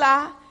heard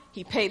Eli.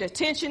 He paid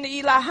attention to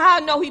Eli. How I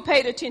know he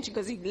paid attention?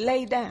 Because he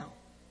laid down.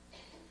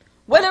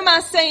 What am I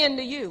saying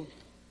to you?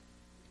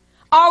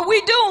 Are we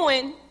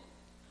doing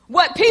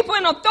what people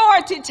in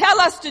authority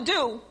tell us to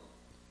do?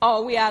 Or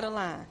are we out of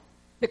line?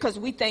 Because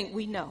we think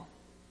we know.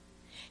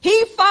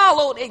 He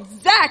followed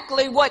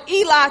exactly what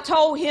Eli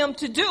told him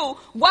to do.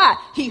 Why?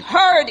 He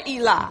heard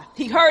Eli.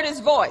 He heard his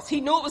voice.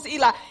 He knew it was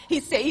Eli.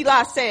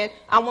 Eli said,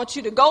 I want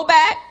you to go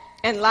back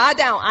and lie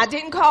down. I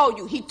didn't call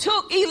you. He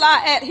took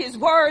Eli at his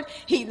word.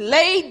 He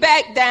laid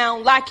back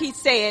down like he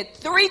said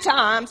 3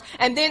 times.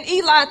 And then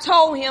Eli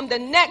told him, the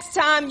next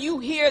time you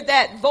hear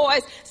that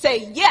voice,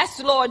 say,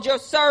 yes, Lord, your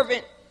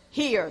servant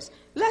hears.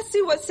 Let's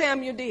see what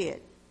Samuel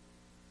did.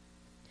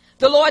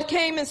 The Lord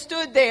came and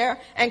stood there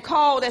and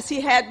called as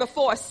he had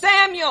before.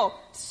 Samuel,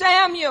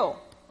 Samuel.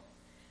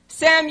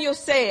 Samuel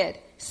said,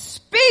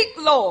 speak,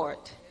 Lord.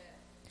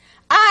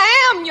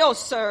 I am your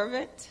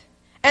servant,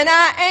 and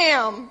I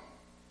am.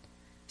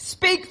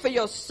 Speak, for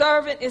your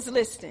servant is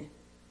listening.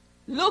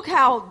 Look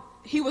how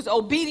he was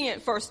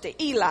obedient first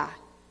to Eli,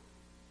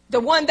 the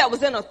one that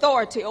was in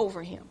authority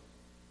over him.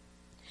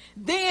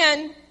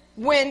 Then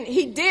when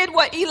he did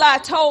what Eli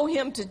told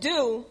him to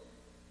do,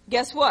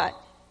 guess what?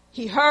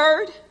 He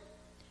heard,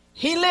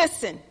 he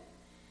listened,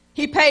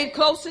 he paid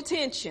close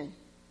attention,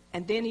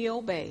 and then he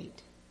obeyed.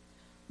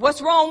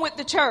 What's wrong with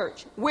the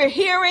church? We're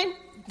hearing,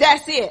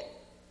 that's it.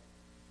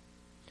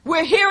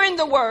 We're hearing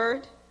the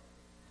word.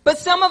 But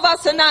some of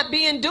us are not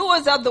being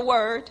doers of the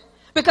word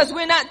because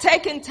we're not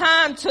taking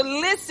time to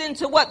listen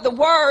to what the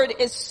word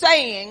is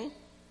saying,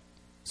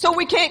 so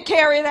we can't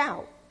carry it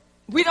out.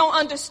 We don't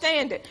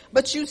understand it.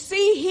 But you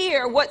see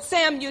here what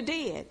Samuel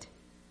did.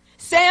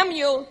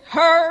 Samuel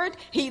heard,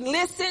 he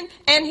listened,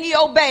 and he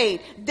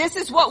obeyed. This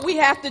is what we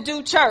have to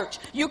do, church.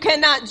 You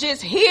cannot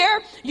just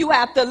hear. You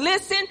have to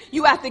listen.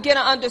 You have to get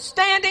an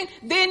understanding.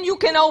 Then you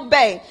can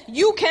obey.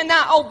 You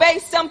cannot obey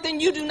something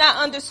you do not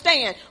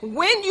understand.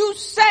 When you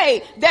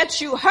say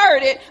that you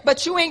heard it,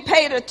 but you ain't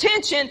paid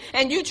attention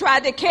and you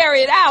tried to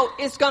carry it out,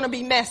 it's going to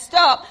be messed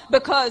up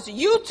because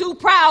you too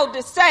proud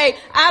to say,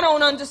 I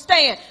don't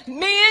understand.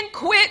 Men,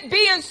 quit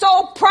being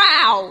so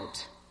proud.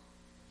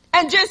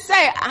 And just say,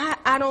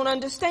 I don't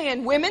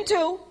understand. Women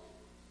too.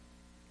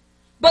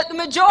 But the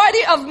majority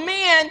of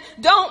men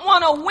don't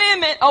want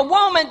a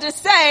woman to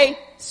say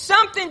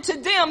something to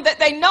them that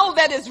they know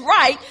that is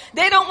right.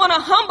 They don't want to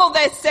humble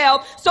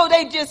themselves, so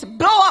they just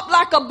blow up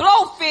like a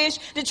blowfish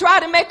to try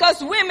to make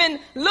us women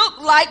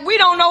look like we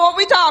don't know what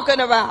we're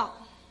talking about.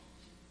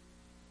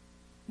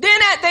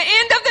 Then at the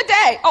end of the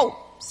day,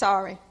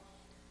 sorry.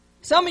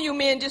 Some of you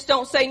men just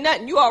don't say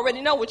nothing. You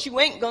already know what you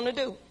ain't going to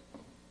do.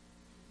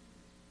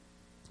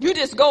 You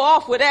just go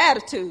off with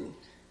attitude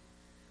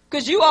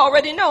because you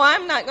already know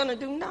I'm not going to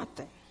do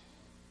nothing.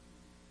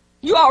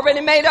 You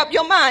already made up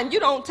your mind. You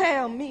don't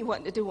tell me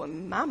what to do with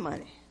my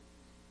money.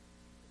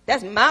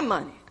 That's my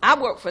money. I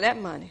work for that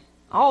money.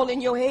 All in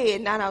your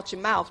head, not out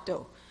your mouth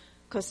though.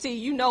 Because see,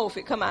 you know if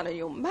it come out of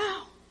your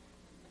mouth,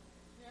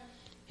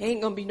 ain't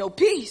going to be no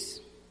peace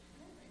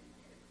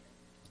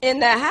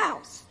in that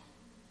house.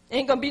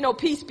 Ain't going to be no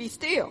peace, be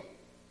still.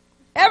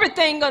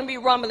 Everything going to be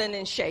rumbling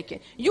and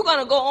shaking. You're going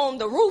to go on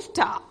the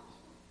rooftop.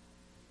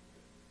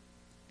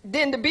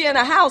 Then to be in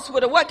a house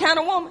with a what kind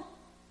of woman?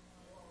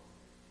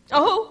 A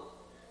who?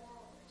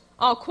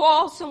 A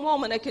quarrelsome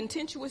woman, a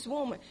contentious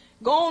woman.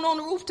 Go on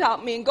the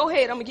rooftop, man. Go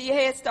ahead. I'm going to give you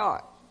a head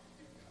start.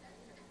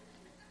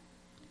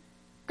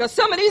 Because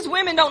some of these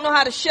women don't know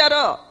how to shut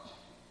up.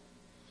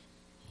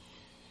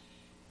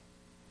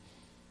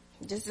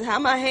 This is how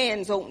my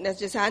hands open. That's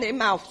just how their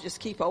mouth just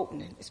keep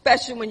opening.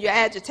 Especially when you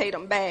agitate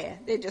them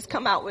bad. They just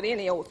come out with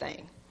any old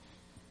thing.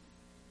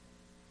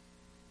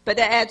 But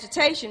the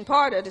agitation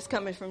part of it is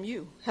coming from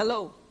you.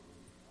 Hello.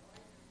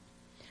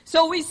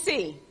 So we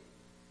see.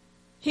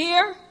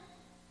 Hear,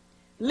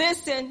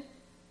 listen,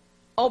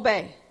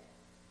 obey.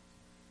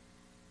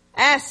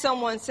 Ask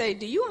someone, say,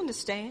 do you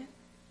understand?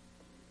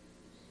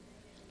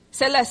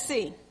 Say, let's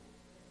see.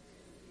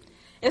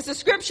 It's a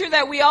scripture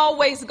that we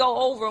always go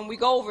over, and we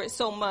go over it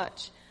so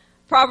much.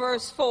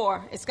 Proverbs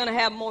 4. It's going to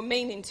have more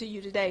meaning to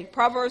you today.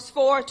 Proverbs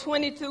 4,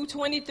 20 through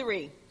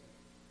 23.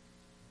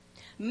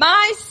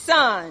 My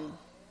son,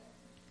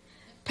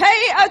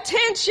 pay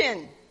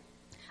attention.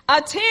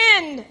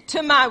 Attend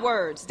to my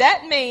words.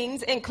 That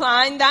means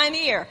incline thine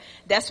ear.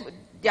 That's what,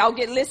 y'all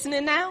get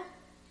listening now?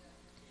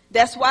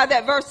 That's why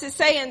that verse is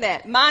saying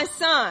that. My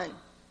son,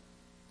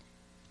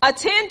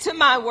 attend to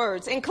my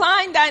words.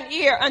 Incline thine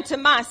ear unto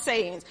my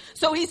sayings.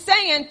 So he's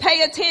saying,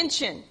 pay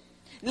attention.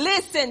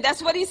 Listen.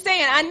 That's what he's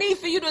saying. I need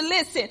for you to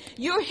listen.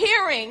 You're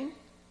hearing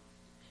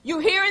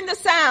the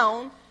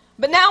sound,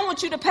 but now I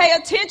want you to pay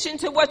attention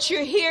to what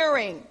you're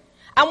hearing.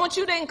 I want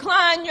you to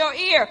incline your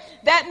ear.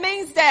 That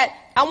means that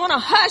I want to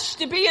hush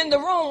to be in the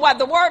room while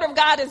the word of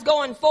God is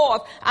going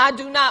forth. I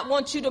do not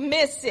want you to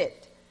miss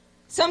it.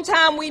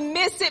 Sometimes we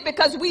miss it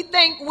because we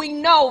think we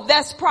know.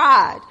 That's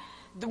pride.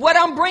 What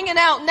I'm bringing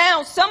out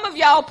now, some of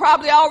y'all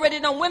probably already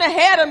done went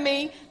ahead of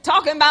me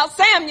talking about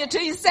Samuel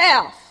to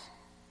yourself.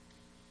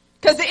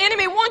 Because the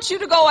enemy wants you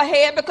to go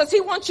ahead because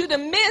he wants you to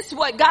miss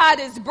what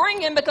God is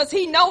bringing because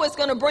he knows it's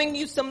going to bring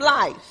you some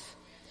life.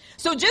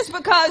 So just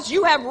because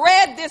you have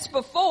read this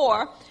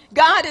before,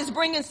 God is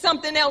bringing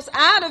something else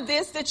out of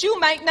this that you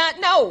might not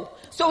know.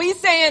 So he's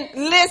saying,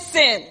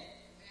 listen.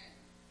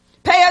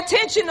 Pay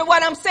attention to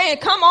what I'm saying.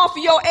 Come off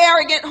of your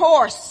arrogant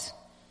horse.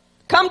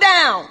 Come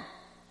down.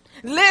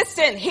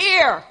 Listen,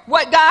 hear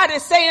what God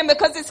is saying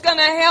because it's going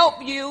to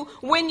help you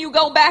when you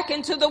go back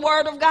into the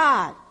word of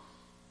God.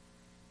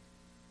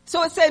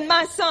 So it said,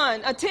 my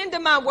son, attend to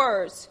my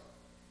words.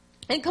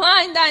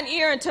 Incline thine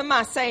ear unto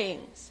my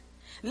sayings.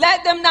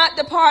 Let them not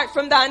depart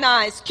from thine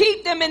eyes.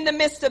 Keep them in the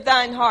midst of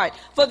thine heart.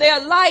 For they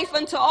are life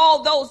unto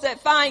all those that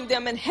find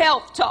them, and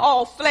health to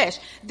all flesh.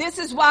 This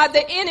is why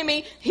the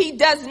enemy, he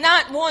does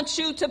not want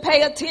you to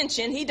pay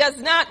attention. He does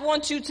not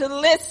want you to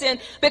listen,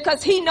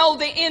 because he knows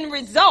the end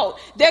result.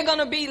 They're going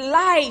to be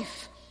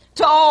life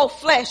to all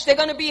flesh. They're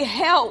going to be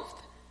health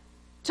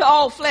to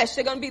all flesh.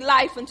 They're going to be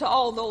life unto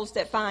all those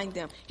that find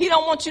them. He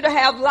don't want you to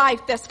have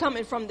life that's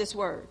coming from this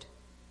word.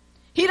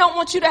 He don't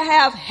want you to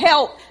have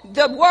help.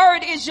 The word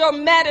is your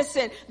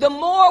medicine. The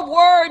more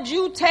word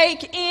you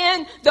take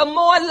in, the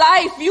more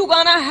life you're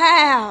going to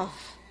have.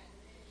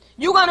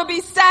 You're going to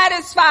be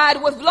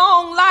satisfied with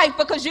long life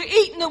because you're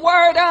eating the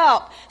word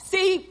up.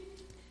 See,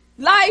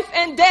 life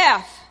and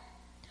death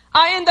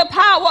are in the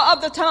power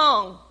of the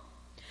tongue.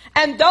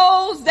 And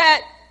those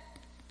that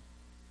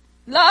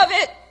love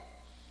it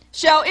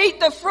shall eat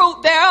the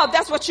fruit thereof.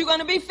 That's what you're going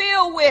to be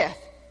filled with.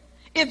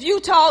 If you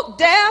talk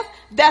death,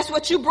 that's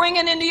what you're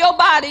bringing into your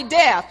body,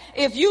 death.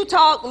 If you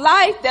talk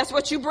life, that's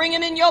what you're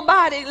bringing in your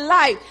body,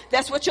 life.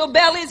 That's what your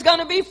belly is going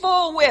to be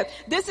full with.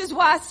 This is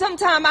why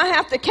sometimes I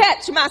have to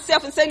catch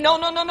myself and say, no.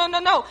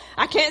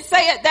 I can't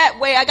say it that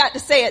way. I got to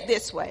say it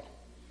this way.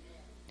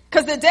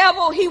 Because the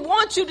devil, he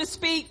wants you to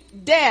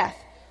speak death.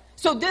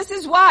 So this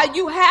is why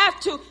you have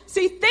to,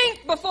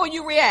 think before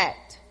you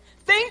react.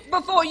 Think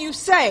before you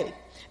say.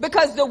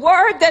 Because the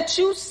word that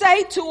you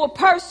say to a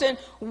person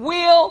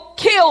will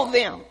kill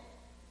them.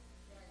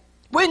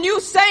 When you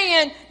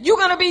saying you're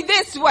going to be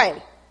this way,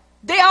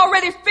 they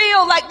already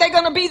feel like they're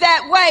going to be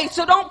that way.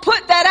 So don't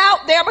put that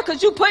out there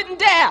because you're putting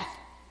death.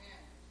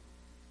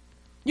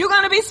 You're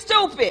going to be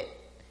stupid.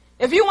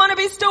 If you want to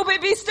be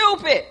stupid, be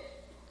stupid.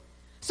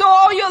 So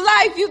all your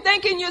life you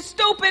thinking you're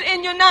stupid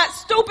and you're not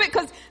stupid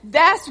because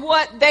that's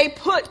what they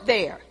put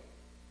there.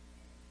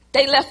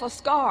 They left a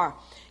scar.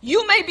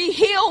 You may be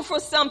healed for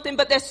something,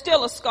 but there's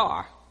still a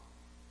scar.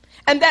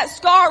 And that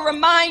scar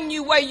remind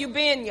you where you've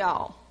been,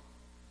 y'all.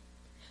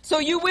 So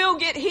you will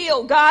get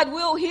healed. God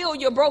will heal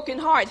your broken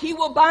heart. He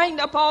will bind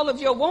up all of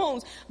your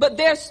wounds, but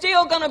there's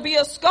still going to be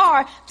a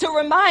scar to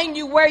remind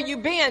you where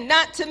you've been.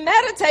 Not to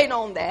meditate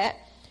on that,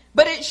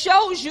 but it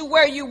shows you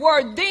where you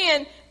were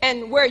then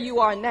and where you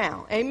are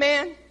now.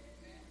 Amen.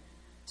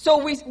 So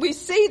we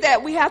see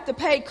that we have to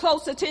pay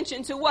close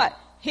attention to what?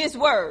 His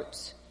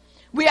words.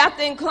 We have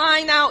to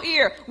incline our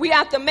ear. We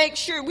have to make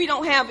sure we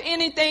don't have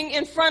anything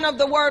in front of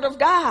the word of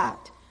God.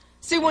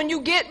 See, when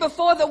you get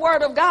before the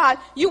word of God,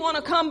 you want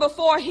to come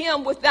before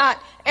him without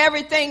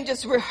everything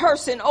just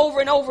rehearsing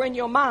over and over in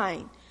your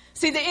mind.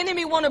 See, the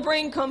enemy want to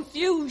bring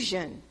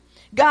confusion.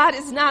 God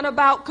is not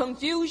about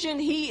confusion.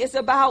 He is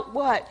about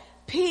what?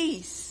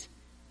 Peace.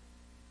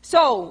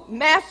 So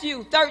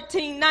Matthew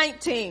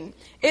 13:19,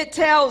 it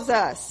tells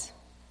us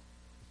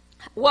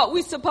what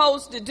we're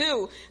supposed to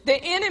do. The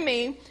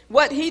enemy,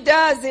 what he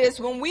does is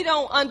when we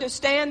don't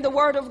understand the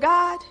word of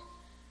God,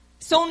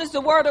 soon as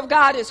the word of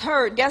God is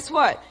heard, guess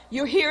what?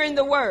 You're hearing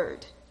the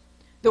word.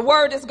 The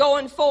word is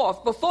going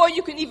forth. Before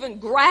you can even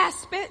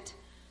grasp it,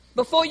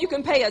 before you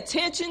can pay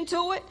attention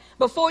to it,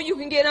 before you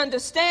can get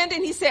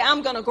understanding, he said,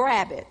 I'm going to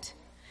grab it.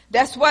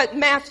 That's what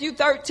Matthew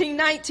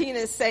 13:19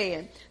 is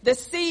saying. The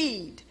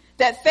seed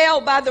that fell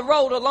by the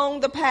road along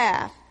the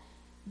path.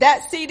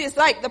 That seed is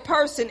like the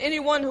person,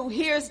 anyone who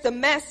hears the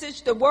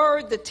message, the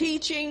word, the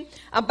teaching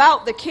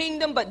about the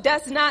kingdom, but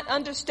does not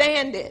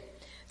understand it.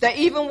 The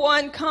evil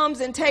one comes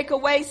and take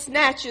away,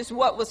 snatches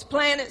what was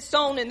planted,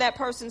 sown in that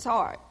person's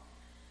heart.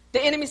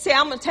 The enemy say,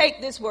 I'm going to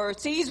take this word.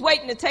 See, he's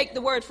waiting to take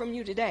the word from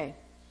you today.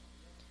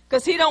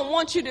 Because he don't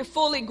want you to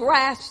fully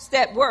grasp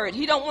that word.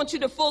 He don't want you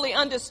to fully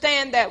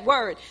understand that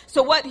word.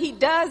 So what he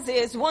does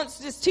is, once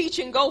this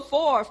teaching go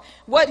forth,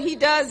 what he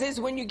does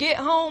is when you get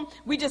home,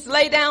 we just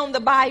lay down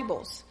the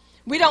Bibles.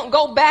 We don't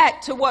go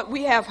back to what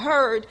we have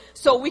heard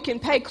so we can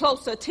pay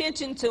close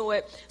attention to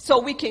it,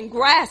 so we can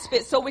grasp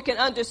it, so we can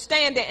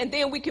understand it, and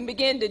then we can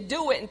begin to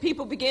do it, and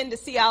people begin to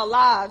see our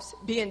lives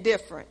being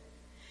different.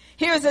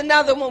 Here's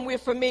another one we're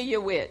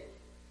familiar with.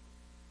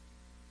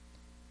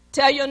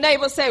 Tell your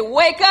neighbor, say,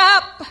 wake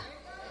up.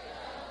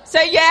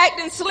 Say, you're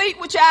acting asleep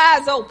with your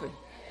eyes open.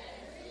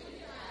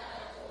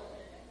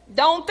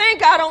 Don't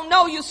think I don't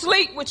know you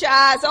sleep with your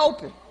eyes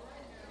open.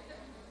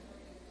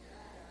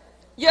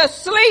 You're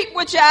asleep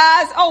with your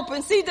eyes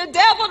open. See, the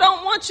devil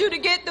don't want you to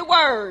get the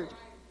word.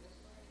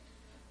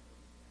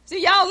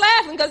 See, y'all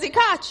laughing because he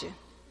caught you.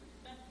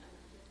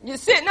 You're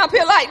sitting up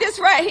here like this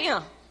right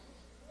here.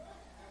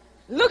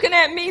 Looking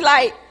at me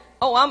like,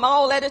 oh, I'm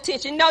all at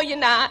attention. No, you're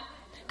not.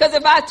 Because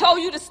if I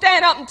told you to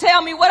stand up and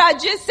tell me what I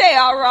just said,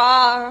 all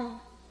right.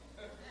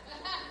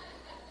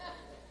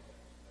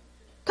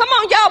 Come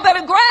on, y'all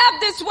better grab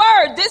this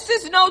word. This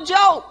is no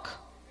joke.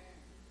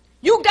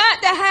 You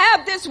got to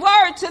have this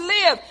word to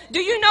live. Do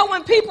you know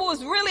when people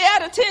is really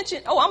at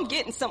attention? Oh, I'm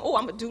getting some. Oh,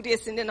 I'm going to do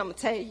this and then I'm going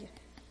to tell you.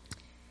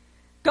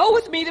 Go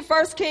with me to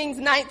 1 Kings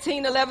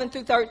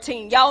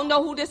 19:11-13. Y'all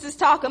know who this is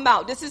talking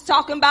about. This is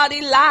talking about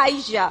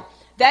Elijah,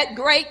 that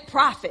great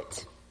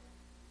prophet.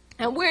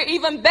 And we're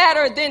even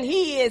better than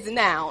he is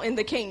now in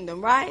the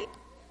kingdom, right?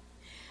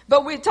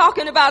 But we're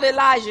talking about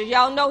Elijah.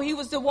 Y'all know he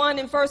was the one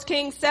in 1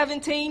 Kings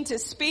 17 to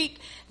speak.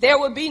 There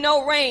would be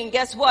no rain.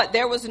 Guess what?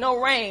 There was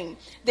no rain.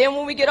 Then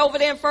when we get over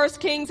there in 1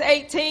 Kings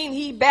 18,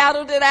 he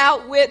battled it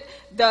out with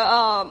the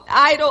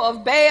idol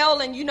of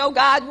Baal. And you know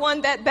God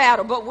won that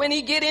battle. But when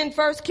he get in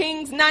 1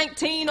 Kings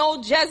 19,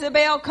 old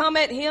Jezebel come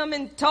at him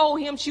and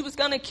told him she was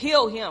going to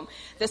kill him.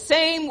 The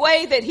same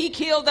way that he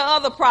killed the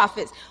other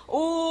prophets.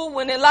 Ooh,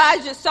 when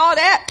Elijah saw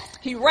that,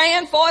 he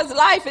ran for his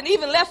life and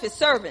even left his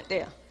servant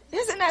there.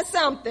 Isn't that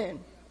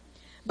something?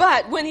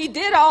 But when he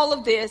did all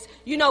of this,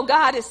 you know,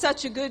 God is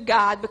such a good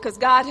God because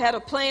God had a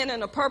plan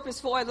and a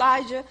purpose for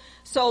Elijah.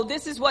 So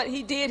this is what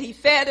he did. He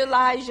fed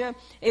Elijah.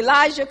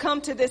 Elijah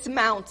come to this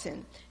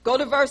mountain. Go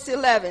to verse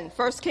 11,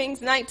 1 Kings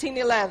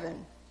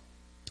 19:11.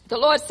 The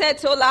Lord said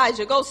to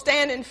Elijah, go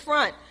stand in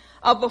front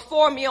of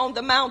before me on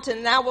the mountain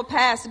and I will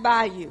pass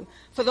by you.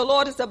 For the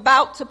Lord is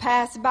about to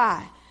pass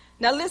by.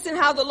 Now listen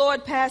how the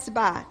Lord passed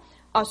by.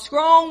 A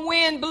strong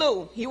wind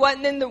blew. He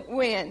wasn't in the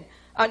wind.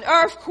 An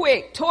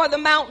earthquake tore the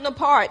mountain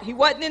apart. He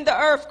wasn't in the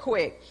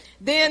earthquake.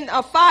 Then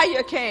a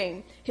fire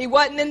came. He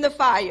wasn't in the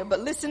fire. But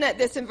listen at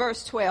this in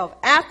verse 12.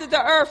 After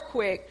the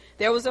earthquake,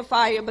 there was a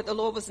fire, but the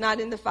Lord was not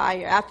in the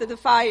fire. After the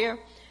fire,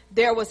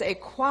 there was a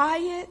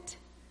quiet,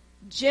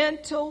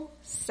 gentle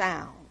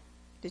sound.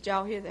 Did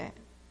y'all hear that?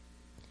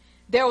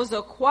 There was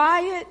a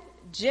quiet,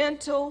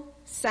 gentle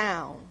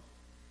sound.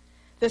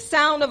 The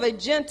sound of a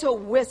gentle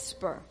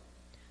whisper.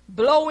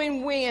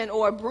 Blowing wind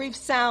or a brief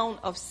sound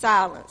of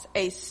silence.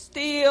 A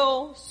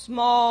still,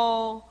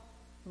 small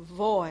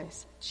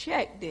voice.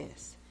 Check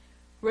this.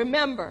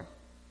 Remember,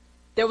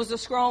 there was a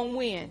strong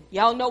wind.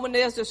 Y'all know when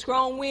there's a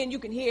strong wind, you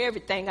can hear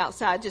everything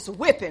outside just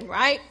whipping,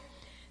 right?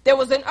 There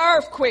was an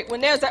earthquake.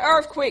 When there's an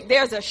earthquake,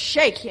 there's a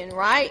shaking,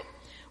 right?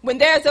 When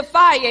there's a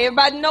fire,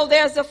 everybody know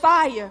there's a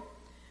fire.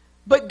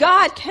 But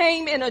God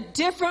came in a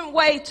different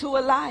way to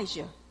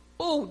Elijah.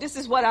 Ooh, this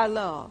is what I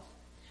love.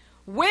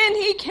 When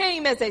he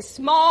came as a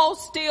small,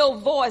 still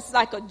voice,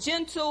 like a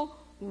gentle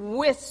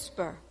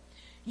whisper,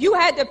 you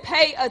had to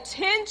pay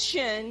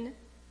attention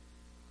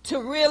to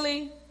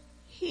really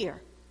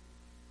hear.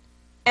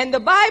 And the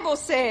Bible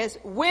says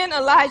when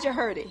Elijah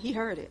heard it, he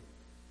heard it.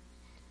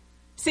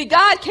 See,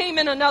 God came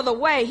in another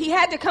way. He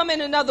had to come in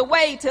another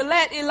way to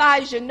let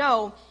Elijah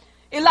know,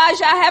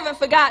 Elijah, I haven't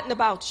forgotten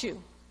about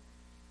you.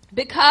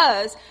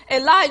 Because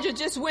Elijah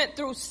just went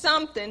through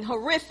something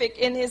horrific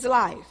in his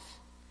life.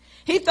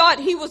 He thought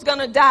he was going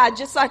to die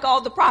just like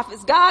all the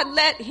prophets. God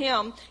let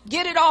him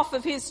get it off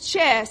of his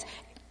chest.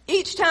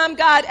 Each time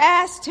God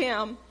asked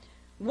him,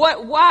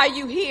 why are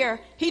you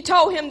here? He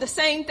told him the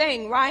same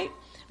thing, right?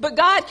 But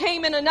God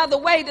came in another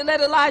way to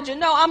let Elijah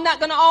know, I'm not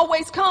going to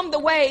always come the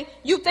way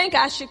you think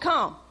I should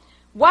come.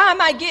 Why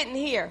am I getting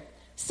here?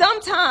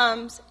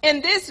 Sometimes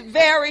in this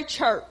very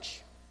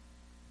church,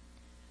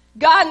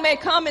 God may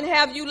come and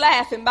have you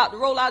laughing about to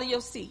roll out of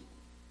your seat.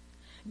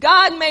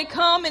 God may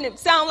come and it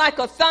sound like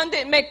a thunder.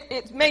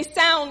 It may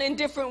sound in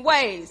different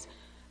ways.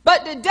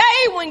 But the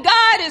day when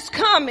God is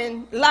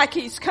coming like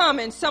he's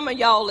coming, some of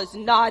y'all is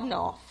nodding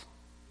off.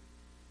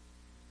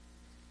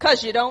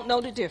 Because you don't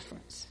know the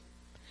difference.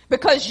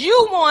 Because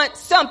you want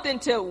something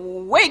to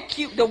wake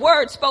you. The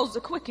word's supposed to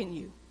quicken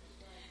you.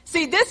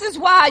 See, this is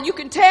why you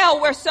can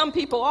tell where some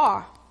people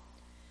are.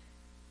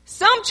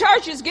 Some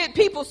churches get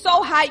people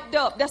so hyped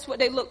up. That's what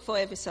they look for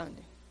every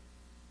Sunday.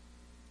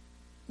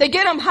 They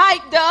get them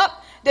hyped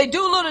up. They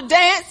do little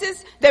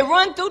dances. They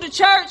run through the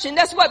church, and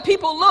that's what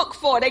people look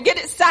for. They get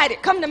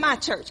excited. Come to my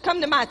church.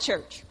 Come to my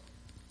church.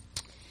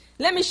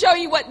 Let me show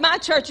you what my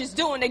church is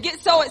doing. They get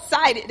so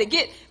excited. They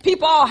get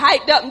people all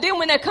hyped up. And then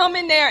when they come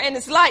in there and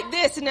it's like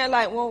this, and they're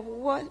like, well,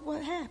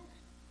 what happened?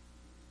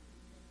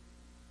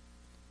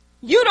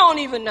 You don't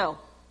even know.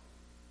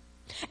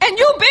 And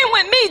you've been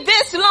with me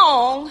this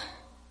long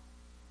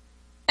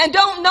and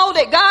don't know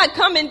that God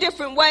come in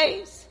different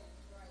ways.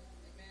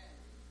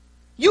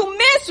 You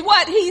miss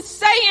what he's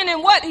saying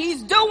and what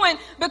he's doing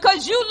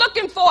because you're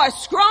looking for a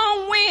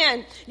strong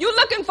wind. You're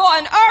looking for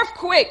an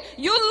earthquake.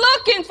 You're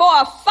looking for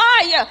a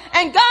fire.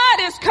 And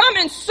God is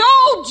coming so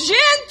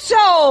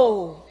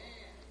gentle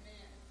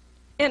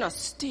in a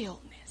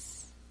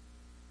stillness.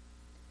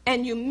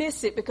 And you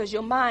miss it because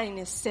your mind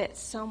is set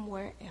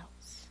somewhere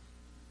else.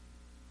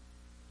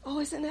 Oh,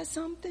 isn't that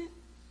something?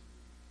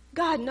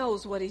 God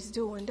knows what he's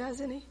doing,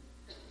 doesn't he?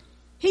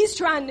 He's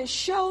trying to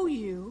show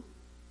you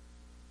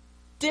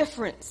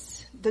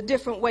difference, the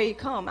different way you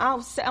come.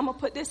 I'm going to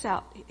put this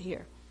out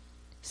here.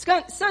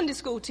 Sunday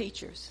school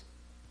teachers.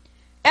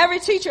 Every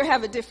teacher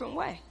have a different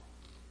way.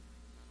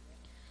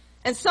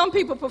 And some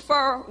people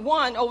prefer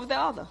one over the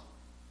other.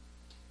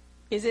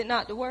 Is it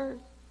not the word?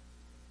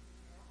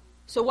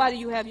 So why do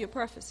you have your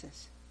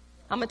preferences?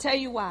 I'm going to tell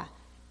you why.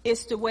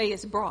 It's the way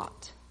it's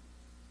brought.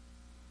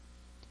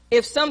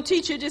 If some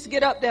teacher just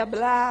get up there,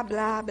 blah,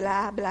 blah,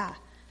 blah, blah.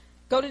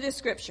 Go to this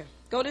scripture.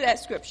 Go to that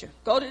scripture.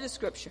 Go to the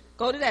scripture.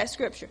 Go to that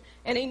scripture.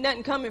 And ain't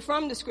nothing coming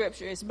from the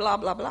scripture. It's blah,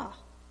 blah, blah.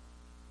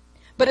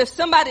 But if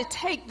somebody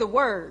take the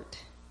word,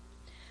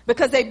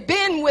 because they've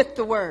been with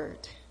the word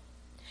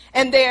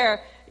and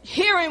they're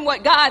hearing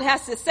what God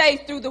has to say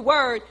through the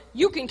word,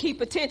 you can keep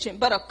attention.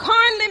 But a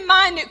carnally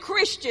minded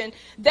Christian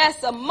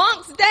that's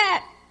amongst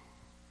that,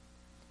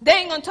 they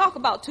ain't going to talk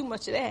about too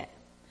much of that.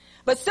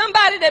 But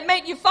somebody that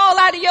make you fall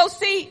out of your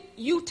seat,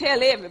 you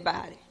tell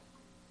everybody.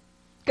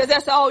 Because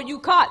that's all you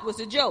caught was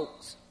the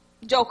jokes.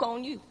 Joke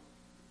on you.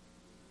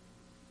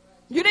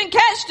 You didn't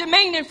catch the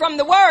meaning from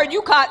the word,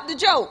 you caught the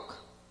joke.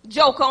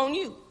 Joke on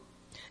you.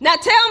 Now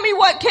tell me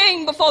what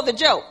came before the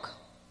joke.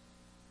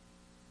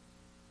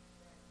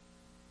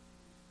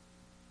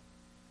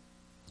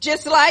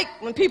 Just like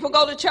when people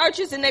go to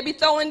churches and they be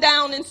throwing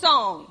down in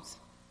songs.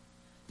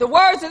 The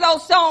words of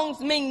those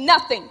songs mean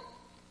nothing.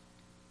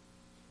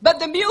 But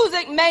the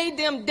music made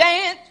them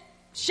dance,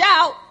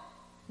 shout,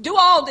 do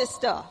all this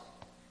stuff.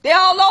 They're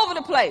all over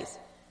the place.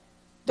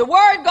 The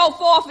word go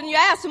forth and you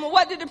ask them, well,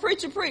 what did the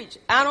preacher preach?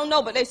 I don't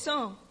know, but they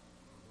sung.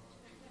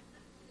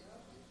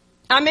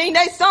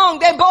 They sung,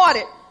 they bought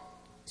it.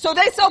 So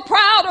they so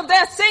proud of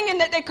their singing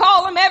that they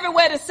call them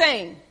everywhere to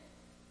sing.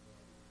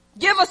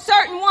 Give a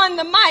certain one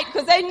the mic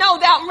because they know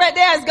that right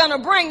there is going to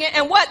bring it.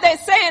 And what they're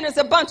saying is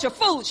a bunch of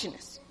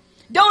foolishness.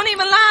 Don't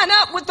even line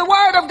up with the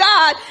word of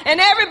God. And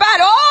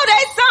everybody, oh,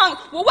 they sung.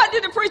 Well, what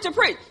did the preacher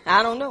preach?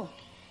 I don't know.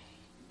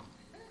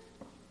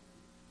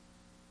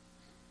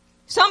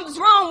 Something's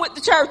wrong with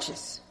the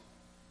churches.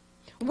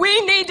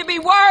 We need to be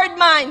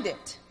word-minded,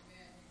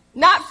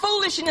 not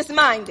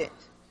foolishness-minded.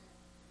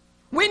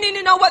 We need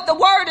to know what the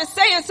word is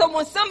saying. So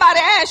when somebody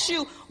asks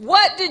you,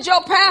 what did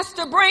your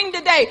pastor bring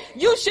today?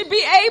 You should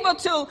be able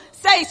to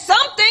say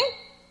something.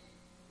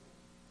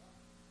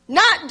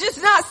 Not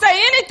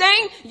say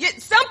anything.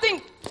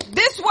 Something,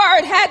 this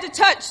word had to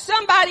touch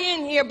somebody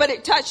in here, but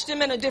it touched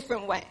them in a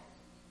different way.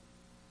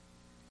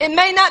 It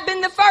may not have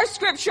been the first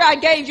scripture I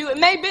gave you. It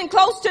may have been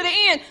close to the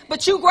end,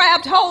 but you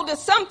grabbed hold of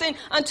something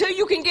until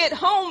you can get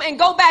home and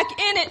go back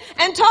in it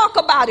and talk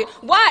about it.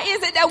 Why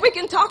is it that we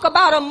can talk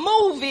about a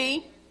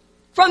movie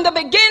from the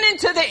beginning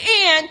to the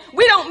end?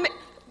 We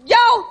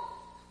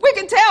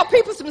can tell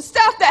people some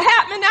stuff that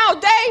happened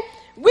nowadays.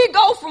 We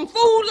go from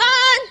Food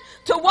Line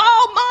to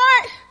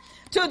Walmart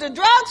to the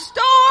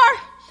drugstore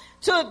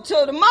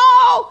to the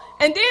mall,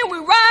 and then we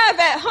arrive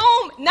at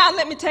home. Now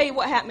let me tell you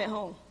what happened at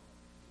home.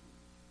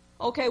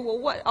 Okay, well,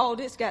 what all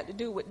this got to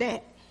do with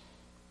that?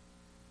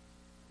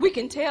 We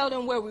can tell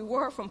them where we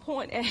were from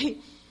point A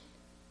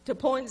to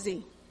point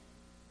Z.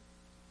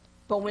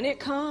 But when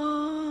it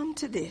comes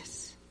to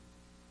this,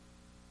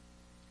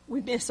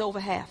 we miss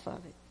over half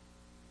of it.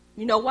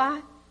 You know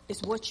why?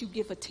 It's what you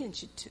give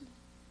attention to.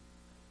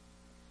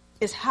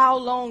 It's how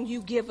long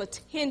you give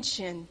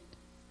attention.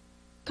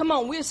 Come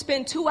on, we'll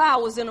spend 2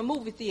 hours in a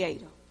movie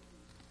theater.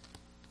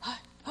 Hush,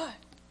 hush,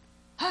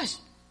 hush.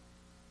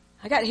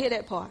 I got to hear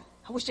that part.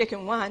 I wish they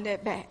can wind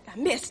that back. I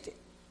missed it.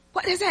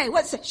 What is that?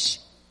 What's that? Shh.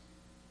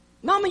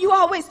 Mama, you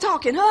always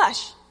talking.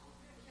 Hush.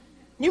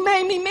 You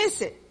made me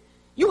miss it.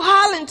 You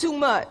hollering too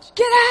much.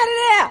 Get out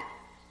of there.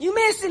 You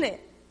missing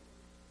it.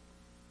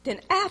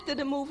 Then after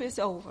the movie is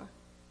over,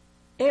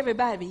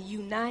 everybody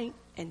unite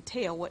and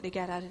tell what they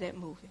got out of that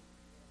movie.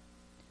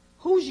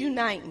 Who's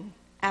uniting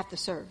after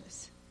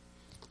service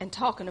and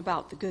talking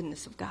about the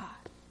goodness of God?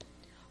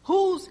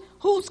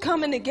 Who's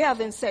coming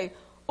together and say,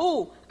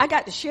 oh, I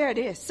got to share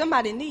this.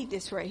 Somebody need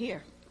this right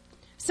here.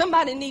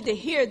 Somebody need to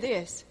hear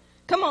this.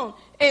 Come on.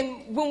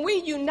 And when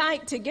we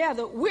unite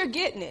together, we're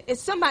getting it.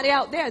 It's somebody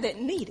out there that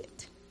need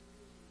it.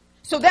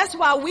 So that's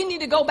why we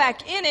need to go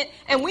back in it,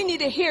 and we need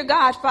to hear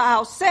God for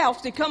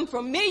ourselves to come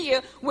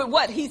familiar with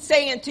what he's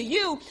saying to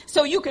you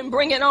so you can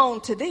bring it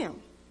on to them.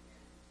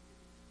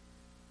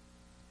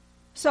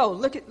 So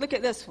look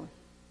at this one.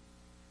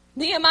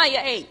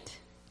 Nehemiah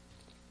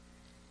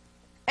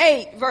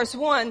 8 verse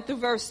 1 through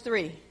verse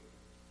 3.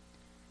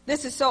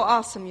 This is so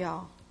awesome,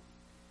 y'all.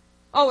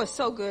 Oh, it's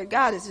so good.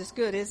 God is just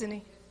good, isn't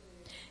he?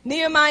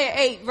 Nehemiah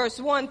 8, verse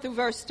 1 through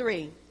verse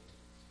 3.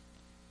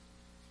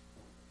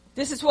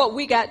 This is what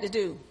we got to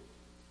do.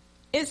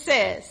 It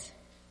says,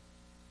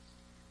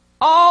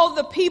 all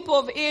the people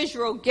of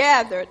Israel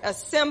gathered,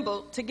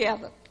 assembled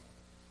together.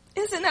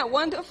 Isn't that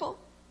wonderful?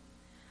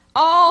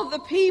 All the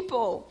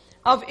people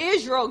of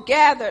Israel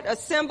gathered,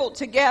 assembled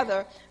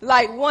together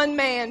like one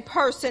man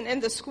person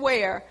in the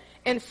square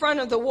in front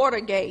of the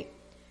water gate.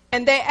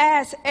 And they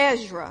asked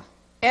Ezra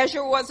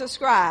was a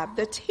scribe,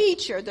 the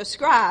teacher, the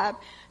scribe,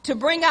 to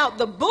bring out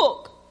the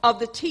book of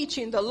the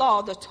teaching, the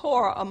law, the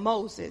Torah of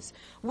Moses,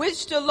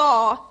 which the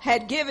law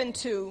had given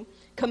to,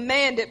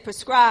 commanded,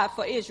 prescribed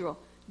for Israel.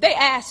 They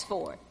asked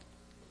for it.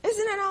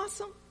 Isn't that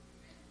awesome?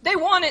 They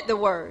wanted the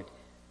word.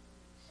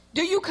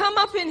 Do you come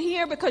up in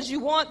here because you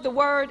want the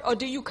word, or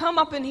do you come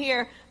up in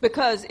here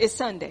because it's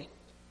Sunday?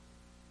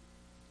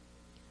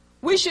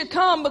 We should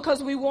come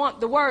because we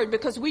want the word,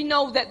 because we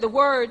know that the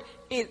word,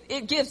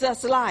 it gives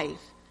us life.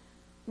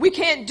 We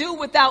can't do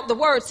without the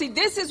word. See,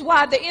 this is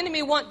why the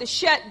enemy wants to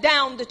shut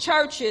down the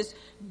churches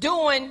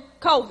during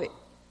COVID.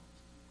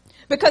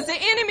 Because the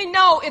enemy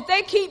know if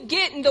they keep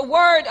getting the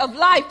word of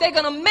life, they're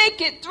going to make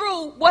it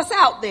through what's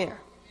out there.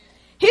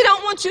 He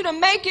don't want you to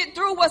make it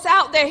through what's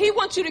out there. He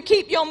wants you to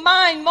keep your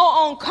mind more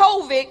on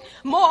COVID,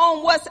 more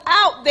on what's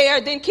out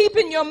there than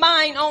keeping your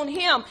mind on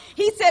him.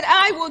 He said,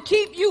 I will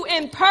keep you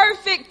in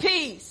perfect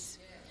peace,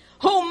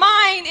 whose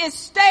mind is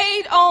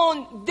stayed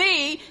on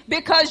thee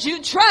because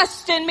you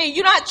trust in me.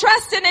 You're not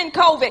trusting in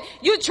COVID.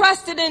 You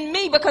trusted in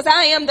me because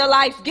I am the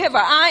life giver.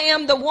 I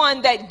am the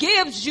one that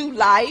gives you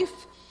life.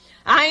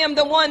 I am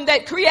the one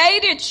that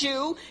created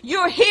you.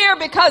 You're here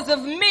because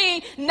of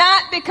me,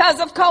 not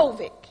because of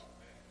COVID.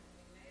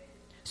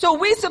 So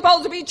we're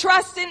supposed to be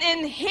trusting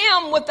in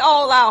him with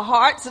all our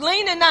hearts,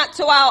 leaning not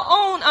to our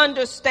own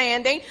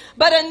understanding,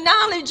 but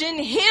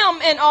acknowledging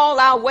him in all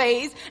our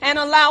ways and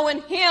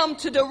allowing him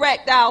to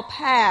direct our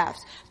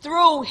paths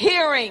through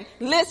hearing,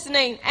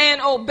 listening,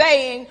 and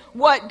obeying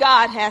what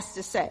God has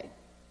to say.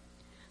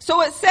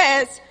 So it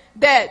says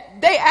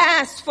that they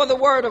asked for the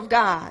word of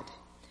God.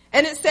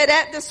 And it said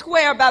at the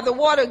square by the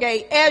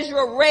Watergate,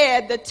 Ezra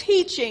read the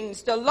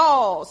teachings, the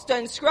laws, the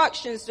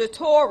instructions, the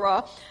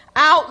Torah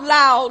out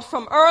loud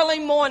from early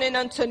morning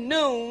until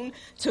noon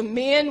to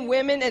men,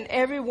 women, and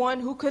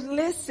everyone who could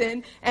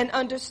listen and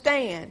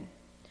understand.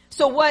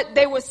 So what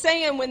they were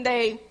saying when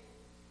they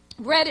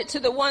read it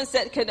to the ones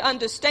that could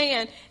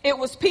understand, it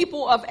was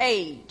people of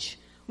age.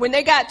 When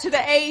they got to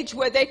the age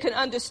where they could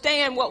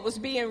understand what was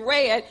being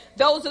read,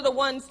 those are the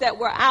ones that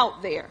were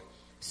out there.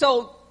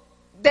 So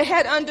they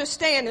had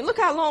understanding. Look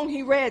how long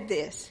he read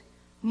this.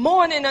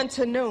 Morning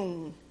unto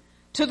noon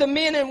to the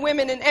men and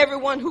women and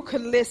everyone who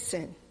could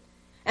listen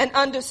and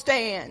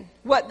understand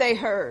what they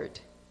heard.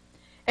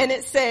 And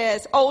it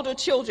says, older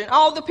children,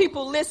 all the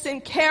people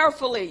listened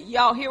carefully.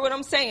 Y'all hear what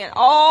I'm saying?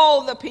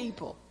 All the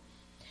people.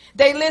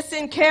 They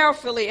listened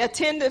carefully,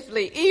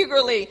 attentively,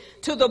 eagerly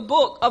to the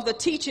book of the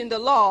teaching, the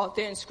law,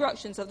 the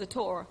instructions of the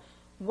Torah.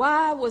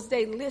 Why was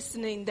they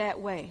listening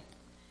that way?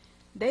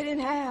 They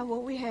didn't have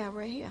what we have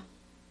right here.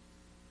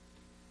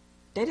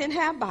 They didn't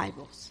have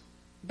Bibles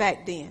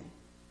back then.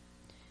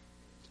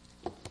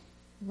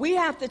 We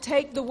have to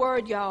take the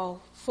word,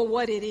 y'all, for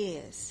what it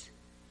is.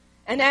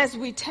 And as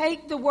we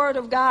take the word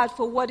of God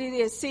for what it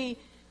is, see,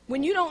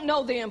 when you don't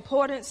know the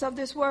importance of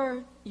this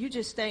word, you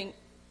just think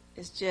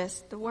it's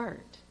just the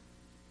word.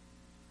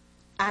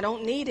 I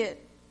don't need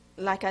it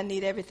like I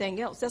need everything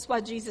else. That's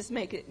why Jesus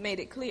made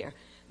it clear.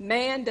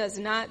 Man does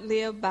not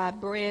live by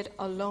bread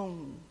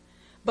alone,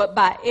 but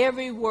by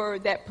every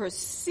word that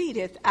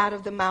proceedeth out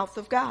of the mouth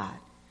of God.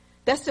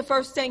 That's the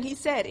first thing he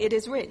said. It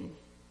is written.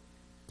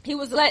 He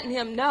was letting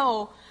him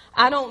know,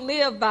 I don't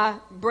live by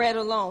bread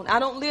alone. I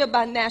don't live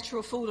by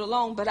natural food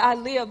alone, but I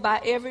live by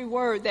every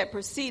word that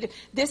proceedeth.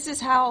 This is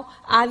how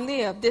I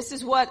live. This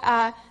is what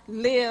I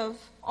live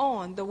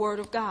on, the word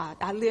of God.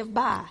 I live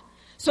by.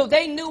 So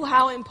they knew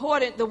how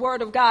important the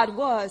word of God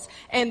was,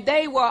 and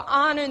they were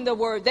honoring the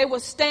word. They were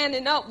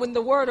standing up when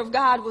the word of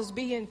God was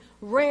being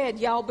read,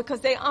 y'all,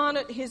 because they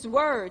honored his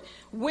word.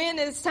 When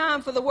it's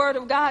time for the word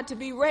of God to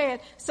be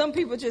read, some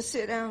people just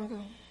sit down and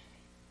go,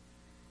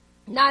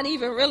 not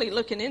even really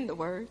looking in the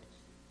word.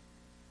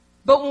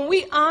 But when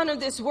we honor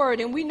this word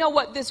and we know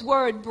what this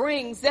word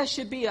brings, there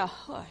should be a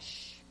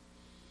hush.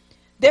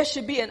 There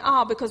should be an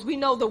awe because we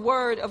know the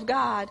word of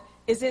God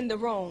is in the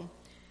room.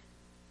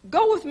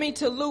 Go with me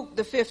to Luke,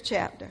 the 5th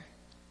chapter.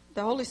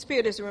 The Holy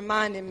Spirit is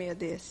reminding me of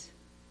this.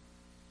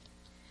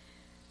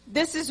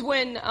 This is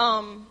when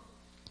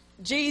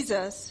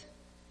Jesus,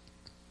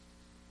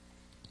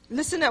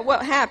 listen at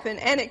what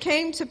happened. And it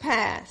came to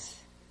pass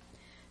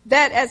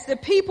that as the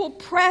people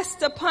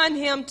pressed upon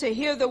him to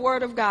hear the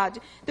word of God,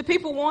 the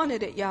people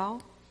wanted it,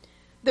 y'all.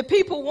 The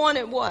people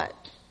wanted what?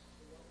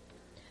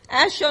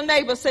 Ask your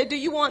neighbor, say, do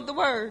you want the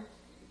word?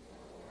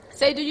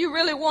 Say, do you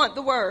really want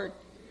the word?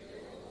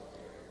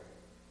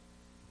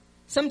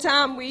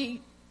 Sometimes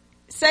we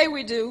say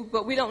we do,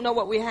 but we don't know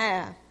what we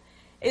have.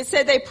 It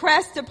said they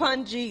pressed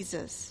upon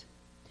Jesus.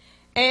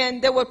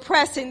 And they were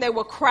pressing, they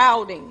were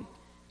crowding.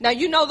 Now,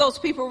 you know those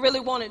people really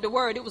wanted the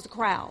word. It was a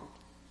crowd.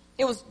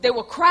 They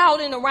were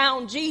crowding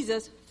around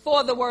Jesus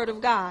for the word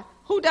of God.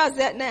 Who does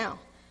that now?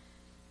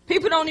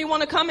 People don't even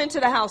want to come into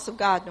the house of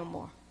God no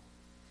more.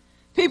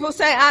 People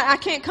say, I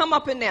can't come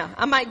up in there.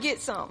 I might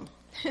get something.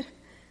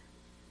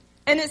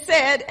 And it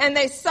said, and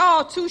they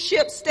saw 2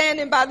 ships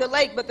standing by the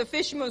lake, but the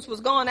fishermen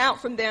was gone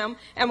out from them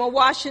and were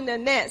washing their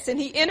nets. And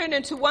he entered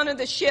into one of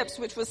the ships,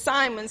 which was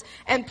Simon's,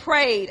 and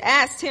prayed,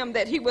 asked him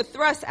that he would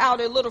thrust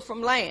out a little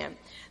from land.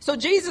 So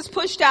Jesus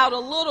pushed out a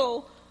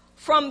little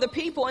from the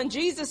people, and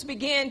Jesus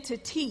began to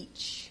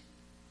teach.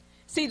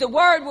 See, the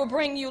word will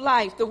bring you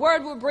life. The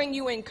word will bring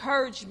you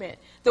encouragement.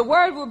 The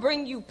word will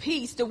bring you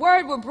peace. The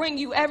word will bring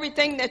you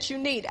everything that you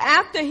need.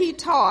 After he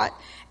taught,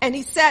 and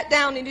he sat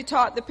down and he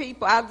taught the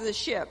people out of the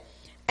ship.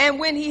 And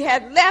when he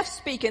had left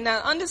speaking, now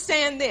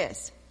understand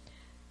this.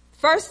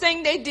 First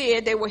thing they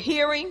did, they were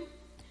hearing.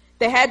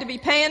 They had to be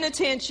paying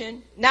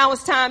attention. Now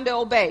it's time to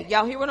obey.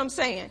 Y'all hear what I'm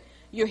saying?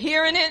 You're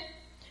hearing it.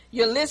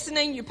 You're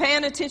listening. You're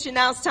paying attention.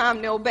 Now it's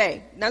time to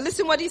obey. Now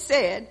listen what he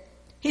said.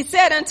 He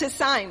said unto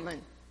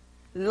Simon,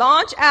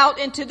 launch out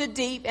into the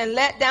deep and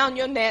let down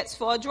your nets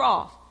for a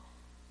draught.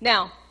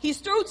 Now, he's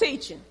through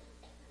teaching.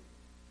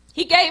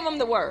 He gave him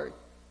the word.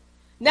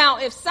 Now,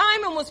 if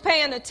Simon was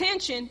paying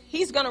attention,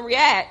 he's going to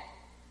react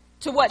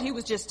to what he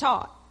was just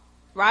taught,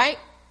 right?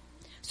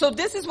 So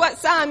this is what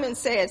Simon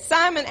said.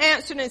 Simon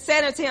answered and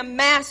said unto him,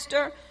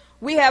 Master,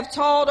 we have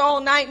toiled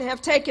all night and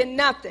have taken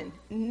nothing.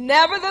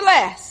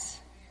 Nevertheless,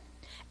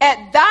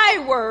 at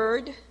thy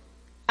word,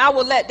 I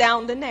will let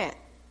down the net.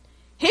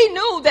 He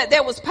knew that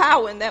there was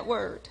power in that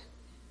word.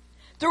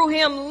 Through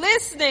him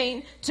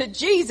listening to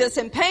Jesus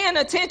and paying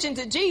attention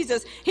to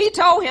Jesus, he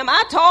told him,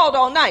 I toiled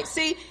all night.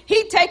 See,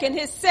 he taken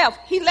himself.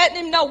 He letting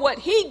him know what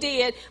he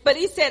did, but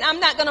he said, I'm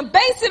not going to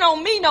base it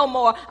on me no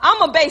more. I'm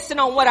going to base it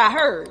on what I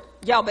heard.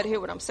 Y'all better hear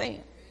what I'm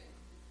saying.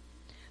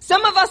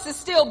 Some of us is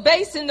still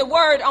basing the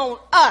word on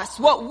us,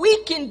 what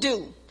we can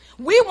do.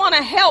 We want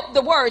to help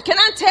the word. Can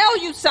I tell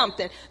you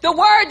something? The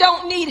word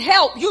don't need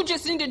help. You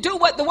just need to do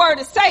what the word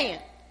is saying.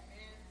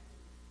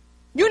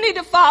 You need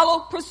to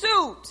follow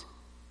pursuit.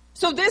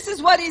 So this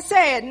is what he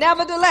said.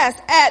 Nevertheless,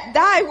 at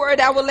thy word,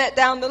 I will let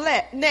down the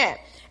net.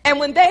 And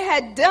when they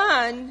had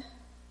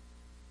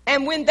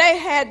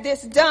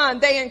this done,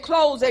 they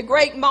enclosed a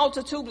great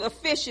multitude of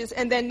fishes,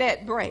 and their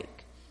net brake.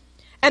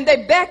 And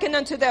they beckoned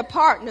unto their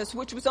partners,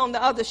 which was on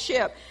the other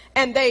ship,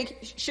 and they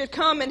should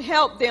come and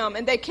help them.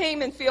 And they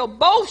came and filled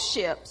both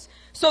ships.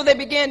 So they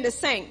began to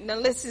sink.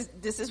 Now this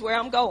is where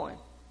I'm going.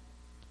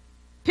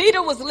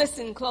 Peter was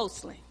listening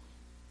closely.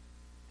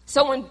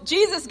 So when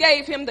Jesus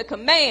gave him the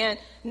command,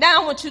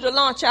 now I want you to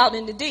launch out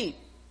in the deep.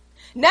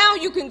 Now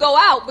you can go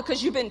out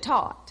because you've been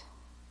taught.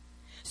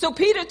 So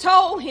Peter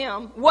told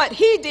him what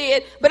he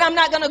did, but I'm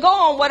not going to go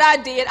on what I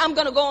did. I'm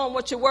going to go on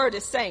what your word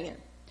is saying.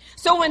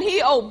 So when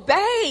he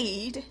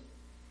obeyed,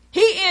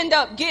 he ended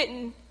up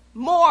getting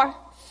more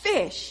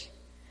fish.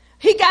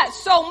 He got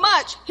so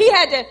much, he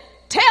had to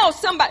tell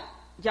somebody.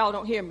 Y'all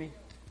don't hear me.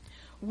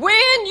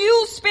 When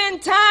you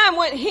spend time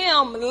with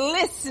him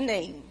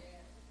listening,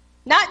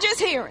 not just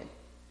hearing,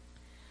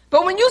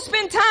 but when you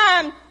spend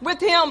time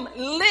with him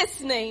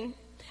listening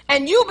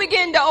and you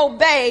begin to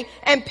obey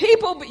and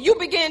you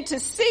begin to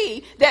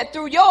see that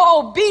through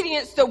your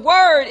obedience, the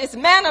word is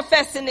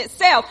manifesting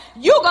itself,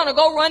 you're going to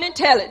go run and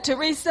tell it,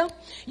 Teresa.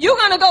 You're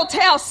going to go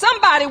tell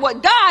somebody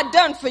what God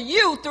done for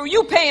you through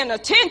you paying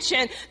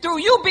attention, through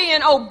you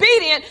being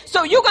obedient.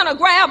 So you're going to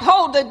grab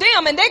hold of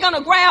them and they're going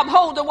to grab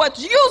hold of what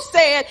you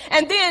said,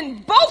 and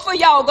then both of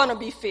y'all going to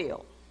be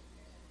filled.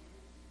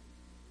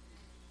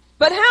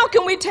 But how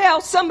can we tell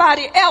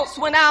somebody else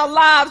when our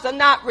lives are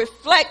not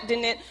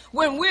reflecting it,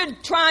 when we're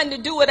trying to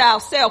do it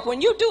ourselves? When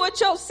you do it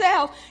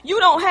yourself, you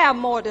don't have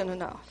more than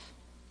enough.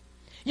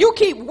 You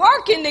keep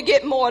working to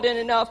get more than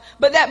enough,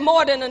 but that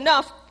more than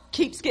enough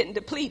keeps getting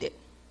depleted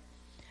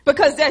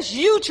because that's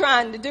you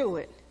trying to do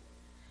it.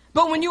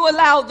 But when you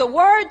allow the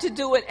word to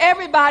do it,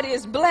 everybody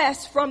is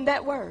blessed from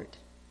that word.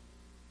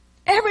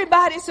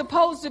 Everybody's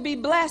supposed to be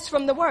blessed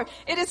from the word.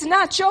 It is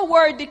not your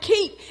word to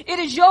keep. It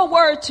is your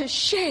word to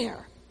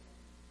share.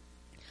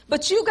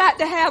 But you got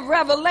to have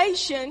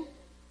revelation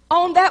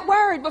on that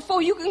word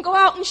before you can go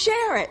out and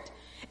share it.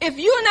 If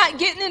you're not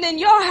getting it in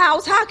your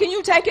house, how can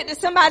you take it to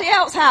somebody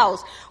else's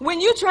house?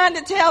 When you're trying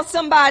to tell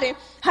somebody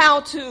how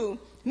to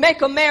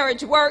make a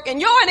marriage work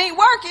and yours ain't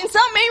working,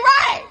 something ain't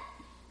right.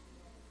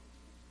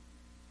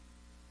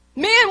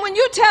 Men, when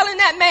you're telling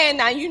that man,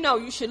 now you know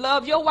you should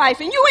love your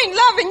wife and you ain't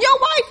loving your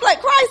wife like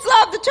Christ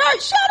loved the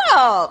church, shut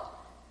up.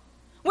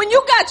 When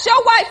you got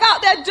your wife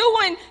out there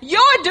doing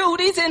your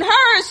duties and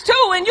hers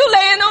too, and you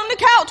laying on the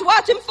couch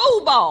watching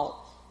football.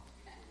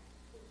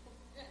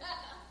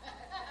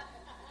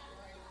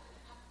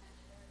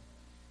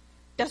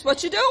 That's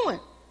what you're doing.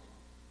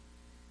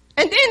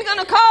 And then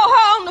gonna call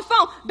her on the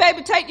phone.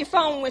 Baby, take your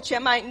phone with you. I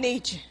might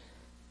need you.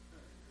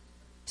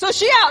 So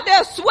she out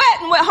there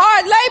sweating with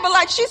hard labor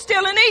like she's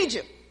still in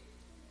Egypt.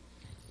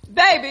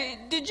 Baby,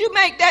 did you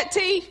make that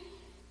tea?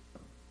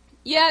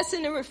 Yeah, it's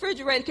in the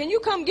refrigerator. Can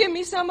you come give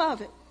me some of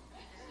it?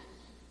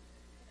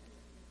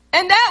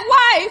 And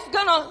that wife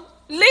gonna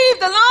leave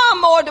the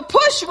lawnmower to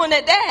push one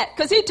at that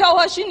because he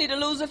told her she need to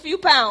lose a few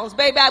pounds.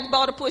 Baby, I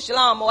bought a push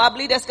lawnmower. I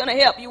believe that's gonna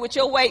help you with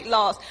your weight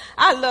loss.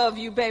 I love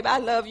you, baby. I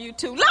love you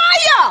too.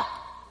 Liar!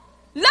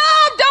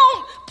 Love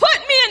don't put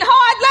me in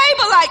hard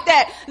labor like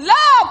that.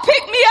 Love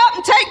pick me up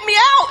and take me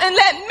out and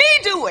let me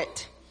do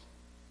it.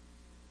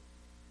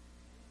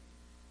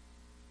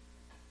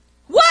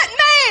 What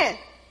man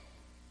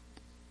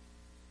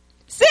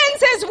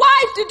sends his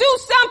wife to do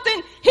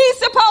something he's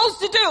supposed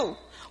to do?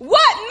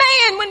 What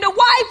man, when the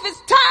wife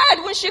is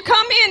tired, when she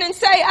come in and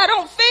say, I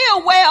don't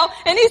feel well,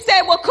 and he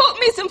said, well, cook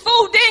me some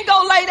food, then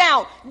go lay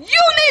down. You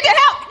need to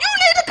help. You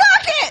need to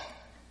cook it.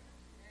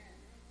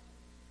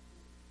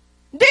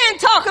 Then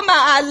talking about,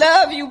 I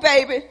love you,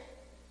 baby.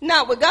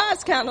 Not with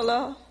God's kind of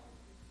love.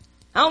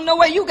 I don't know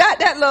where you got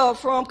that love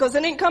from because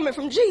it ain't coming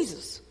from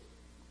Jesus.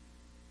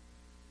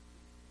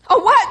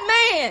 Or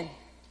what man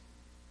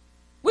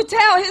would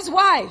tell his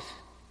wife,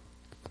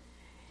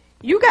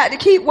 you got to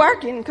keep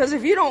working because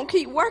if you don't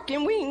keep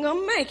working, we ain't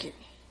going to make it.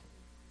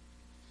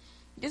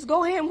 Just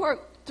go ahead and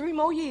work 3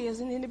 more years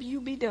and then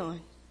you be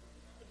done.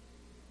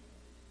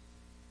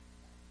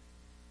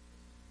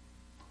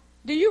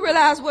 Do you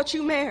realize what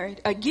you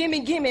married? A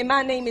gimme,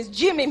 my name is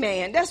Jimmy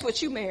man. That's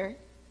what you married.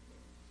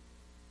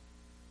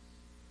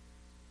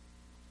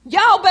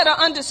 Y'all better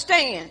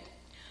understand.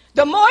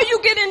 The more you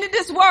get into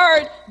this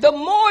word, the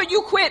more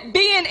you quit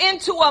being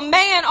into a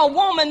man or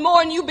woman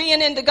more than you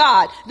being into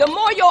God. The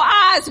more your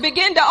eyes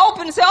begin to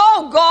open and say,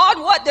 oh God,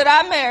 what did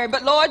I marry?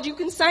 But Lord, you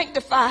can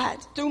sanctify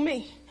it through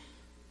me.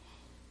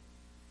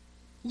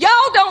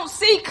 Y'all don't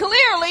see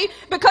clearly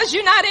because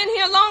you're not in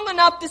here long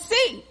enough to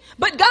see.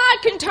 But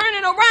God can turn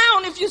it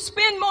around if you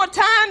spend more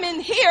time in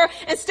here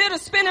instead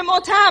of spending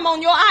more time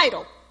on your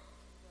idol.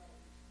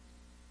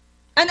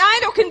 An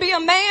idol can be a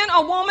man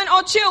or woman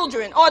or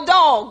children or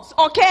dogs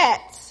or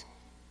cats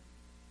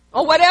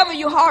or whatever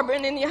you're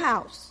harboring in your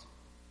house.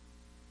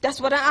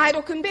 That's what an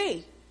idol can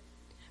be.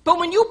 But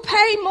when you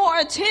pay more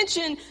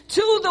attention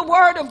to the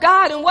word of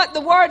God and what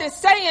the word is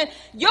saying,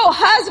 your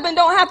husband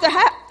don't have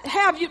to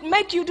have you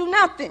make you do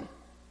nothing.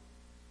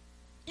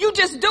 You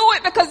just do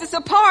it because it's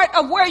a part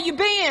of where you've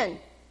been.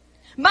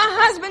 My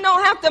husband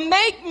don't have to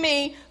make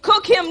me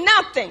cook him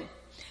nothing.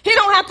 He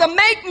don't have to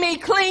make me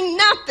clean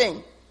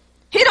nothing.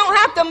 He don't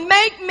have to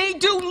make me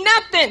do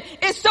nothing.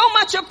 It's so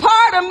much a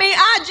part of me,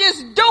 I just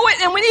do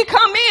it. And when he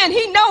come in,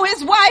 he know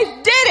his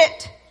wife did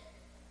it.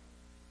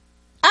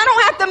 I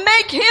don't have to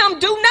make him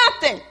do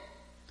nothing.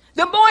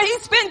 The more he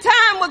spend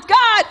time with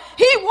God,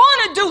 he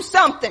want to do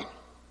something.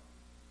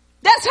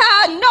 That's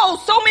how I know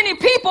so many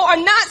people are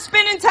not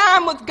spending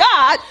time with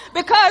God,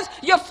 because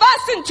you're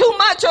fussing too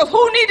much of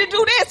who need to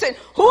do this and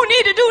who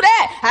need to do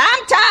that.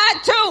 I'm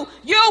tired too.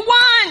 You're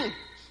one.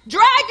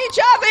 Drag each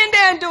other in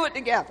there and do it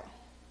together.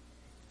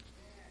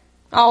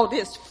 All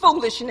this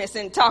foolishness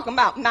and talking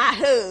about my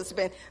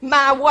husband,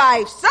 my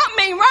wife.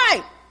 Something ain't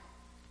right.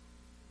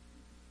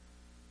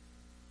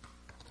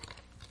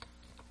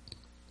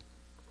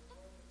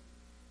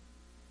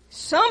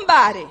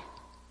 Somebody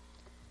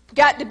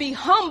got to be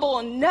humble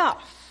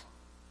enough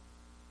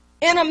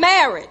in a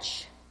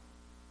marriage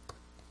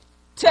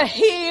to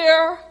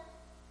hear,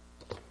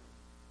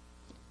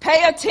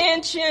 pay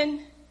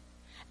attention,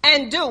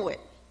 and do it.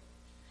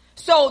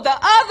 So the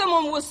other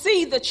one will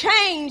see the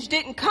change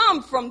didn't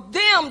come from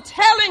them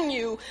telling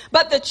you,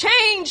 but the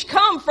change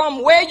come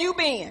from where you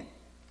been.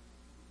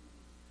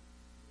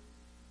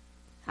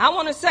 I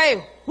want to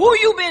say, who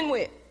you been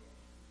with?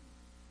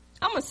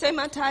 I'm going to say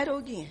my title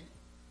again.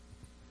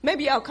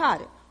 Maybe y'all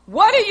caught it.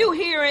 What are you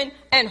hearing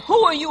and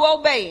who are you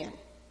obeying?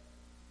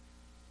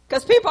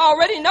 Because people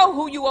already know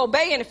who you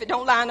obeying if it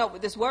don't line up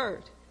with this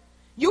word.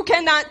 You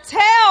cannot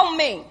tell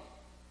me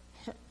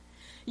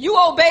you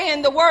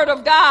obeying the word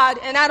of God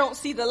and I don't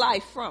see the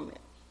life from it.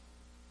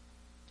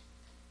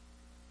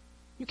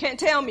 You can't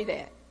tell me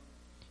that.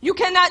 You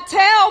cannot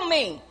tell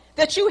me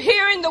that you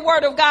hearing the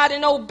word of God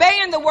and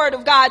obeying the word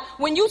of God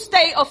when you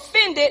stay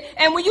offended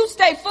and when you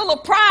stay full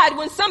of pride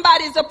when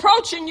somebody's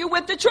approaching you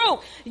with the truth.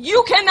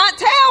 You cannot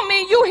tell me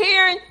you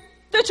hearing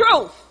the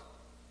truth.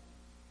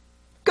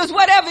 Because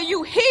whatever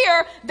you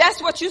hear, that's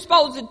what you're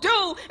supposed to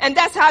do, and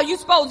that's how you're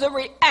supposed to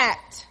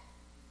react.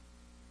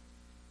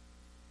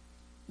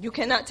 You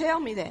cannot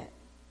tell me that.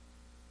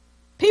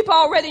 People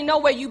already know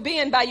where you've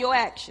been by your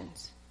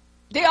actions.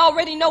 They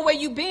already know where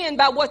you've been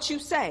by what you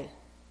say.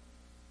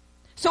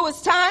 So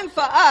it's time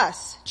for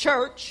us,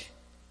 church,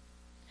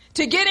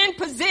 to get in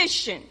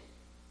position,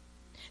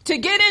 to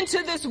get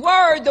into this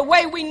word the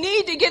way we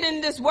need to get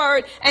in this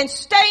word and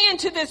stay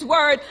into this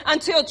word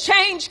until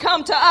change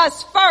come to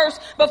us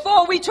first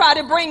before we try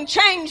to bring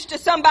change to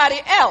somebody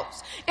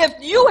else. If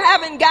you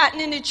haven't gotten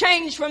any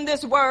change from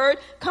this word,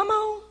 come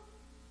on.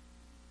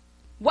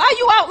 Why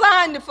you out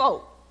lying to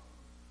folk?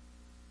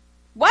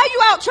 Why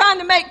you out trying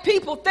to make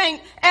people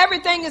think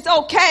everything is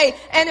okay?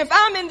 And if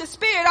I'm in the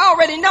spirit, I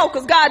already know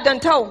because God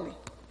done told me.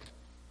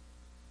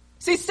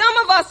 See, some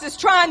of us is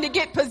trying to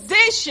get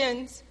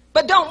positions,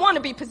 but don't want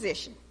to be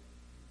positioned.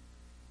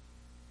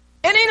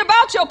 It ain't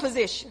about your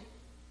position.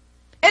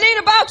 It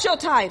ain't about your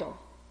title.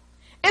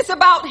 It's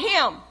about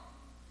him.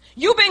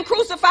 You've been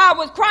crucified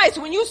with Christ.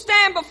 When you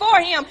stand before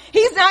him,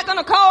 he's not going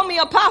to call me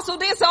apostle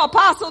this or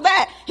apostle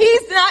that.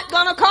 He's not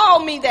going to call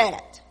me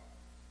that.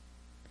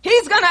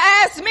 He's going to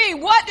ask me,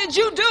 what did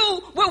you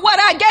do with what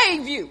I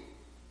gave you?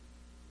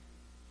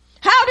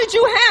 How did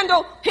you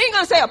handle? He ain't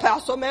going to say,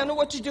 Apostle Amanda,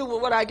 what you do with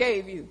what I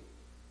gave you?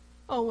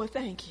 Oh, well,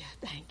 thank you.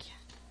 Thank you.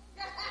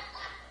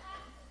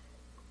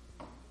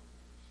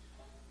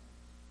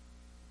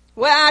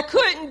 Well, I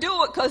couldn't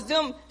do it because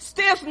them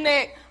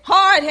stiff-necked,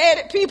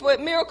 hard-headed people at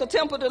Miracle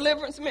Temple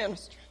Deliverance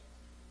Ministry.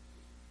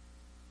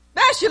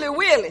 Especially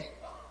Willie.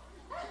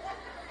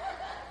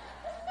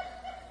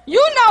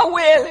 You know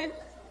Willie.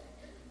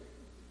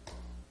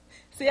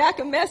 See, I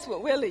can mess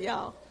with Willie,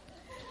 y'all.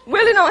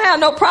 Willie don't have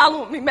no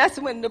problem with me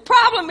messing with him. The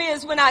problem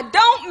is when I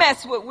don't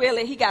mess with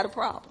Willie, he got a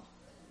problem.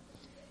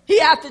 He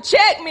have to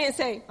check me and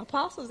say,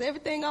 Apostle, is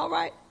everything all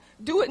right?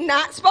 Do it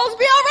not supposed to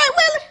be all right,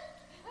 Willie?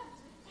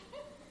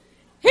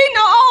 He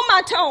know all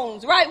my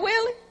tones, right,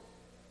 Willie?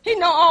 He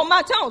know all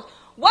my tones.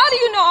 Why do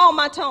you know all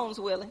my tones,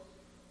 Willie?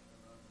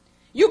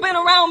 You've been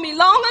around me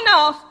long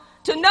enough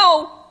to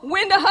know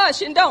when to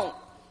hush and don't.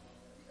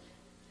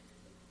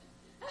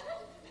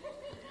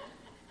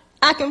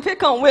 I can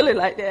pick on Willie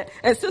like that.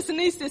 And Sister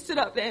Niece just sit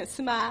up there and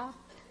smile.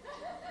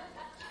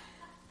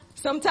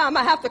 Sometimes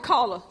I have to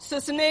call her,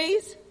 Sister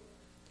Niece,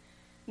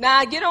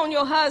 now get on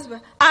your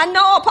husband. I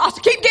know,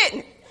 Apostle, keep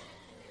getting it.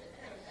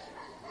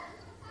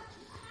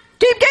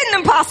 Keep getting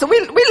them, Apostle. We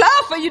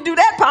love for you to do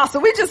that, Apostle.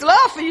 We just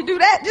love for you to do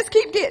that. Just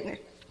keep getting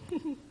it.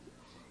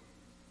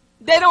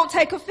 They don't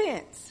take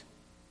offense.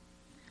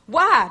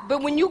 Why?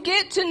 But when you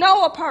get to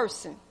know a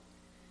person,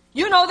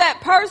 you know that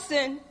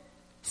person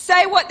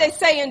say what they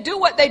say and do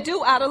what they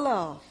do out of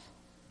love.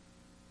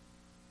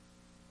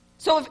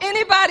 So if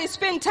anybody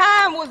spend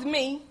time with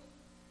me,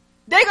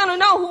 they're going to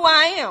know who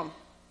I am.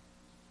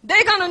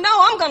 They're going to know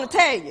I'm going to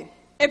tell you.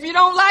 If you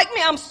don't like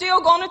me, I'm still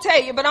going to tell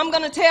you, but I'm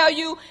going to tell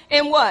you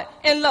in what?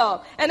 In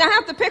love. And I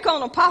have to pick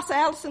on Apostle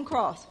Allison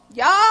Cross.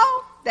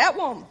 Y'all, that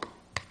woman,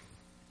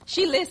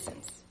 she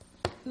listens.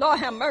 Lord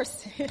have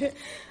mercy. I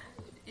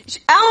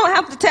don't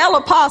have to tell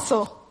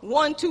Apostle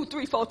 1, 2,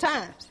 3, 4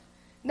 times.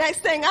 Next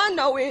thing I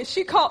know is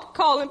she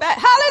calling back,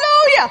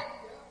 hallelujah.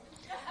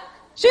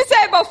 She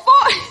said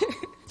before,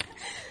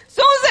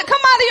 soon as it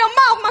come out of your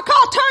mouth, my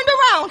car turned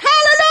around.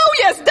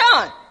 Hallelujah, it's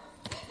done.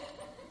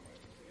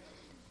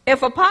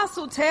 If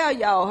Apostle tell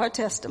y'all her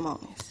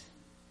testimonies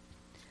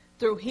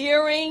through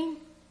hearing,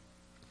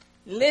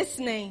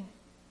 listening,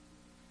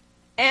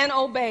 and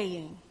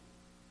obeying,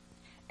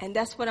 and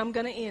that's what I'm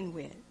going to end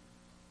with.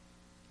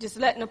 Just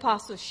letting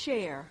Apostle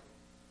share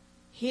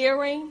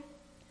hearing,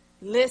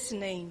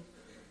 listening,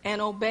 and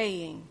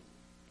obeying,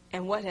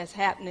 and what has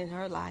happened in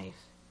her life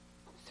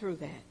through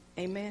that.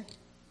 Amen.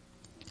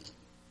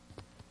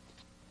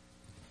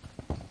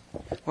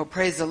 Well,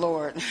 praise the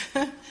Lord.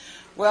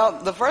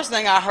 Well, the first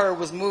thing I heard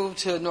was move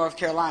to North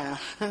Carolina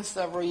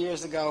several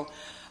years ago.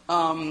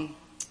 I'm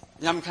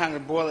kind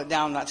of boil it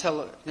down, not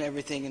tell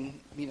everything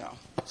and,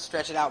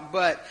 stretch it out.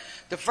 But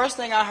the first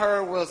thing I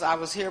heard was I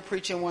was here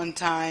preaching one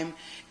time,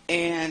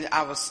 and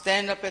I was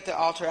standing up at the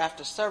altar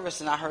after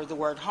service, and I heard the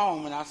word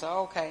home. And I said,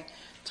 okay.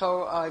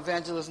 Told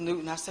Evangelist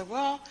Newton, I said,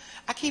 well,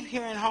 I keep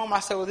hearing home. I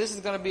said, well, this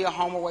is going to be a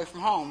home away from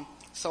home.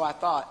 So I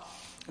thought.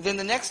 Then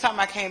the next time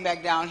I came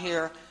back down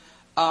here,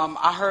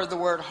 I heard the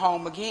word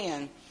home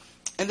again.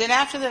 And then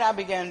after that, I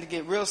began to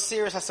get real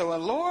serious. I said, well,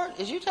 Lord,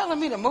 is you telling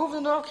me to move to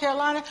North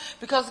Carolina?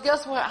 Because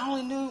guess what? I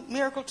only knew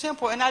Miracle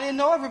Temple, and I didn't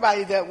know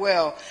everybody that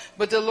well.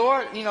 But the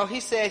Lord, he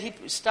said he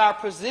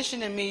started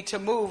positioning me to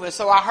move. And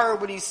so I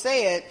heard what he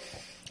said.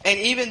 And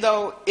even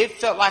though it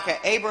felt like an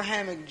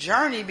Abrahamic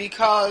journey,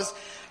 because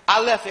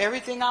I left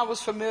everything I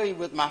was familiar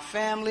with, my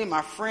family,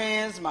 my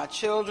friends, my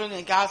children,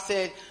 and God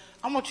said,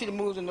 I want you to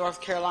move to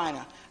North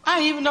Carolina. I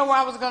didn't even know where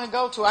I was going to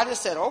go to. I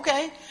just said,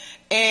 okay.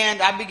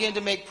 And I began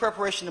to make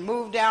preparation to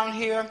move down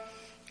here.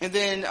 And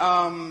then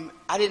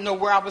I didn't know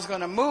where I was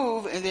going to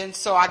move. And then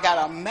so I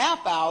got a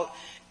map out,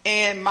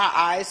 and my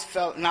eyes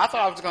felt, and I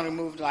thought I was going to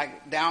move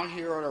like down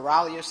here or to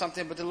Raleigh or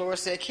something, but the Lord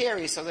said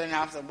Cary. So then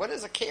I said, what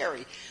is a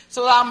Cary?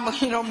 So I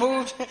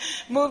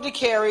moved to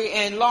Cary,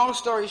 and long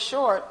story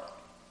short,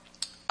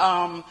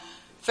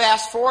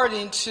 fast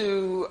forwarding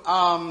to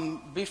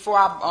before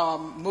I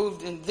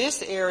moved in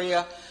this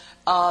area,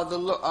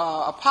 the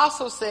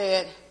apostle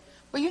said,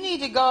 well, you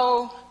need to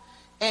go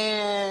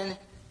and...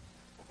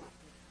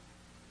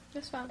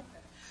 That's fine.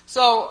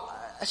 So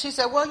she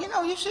said, well,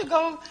 you should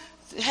go.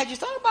 Had you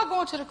thought about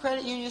going to the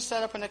credit union,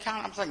 set up an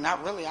account? I was like,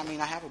 not really. I mean,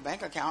 I have a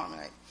bank account.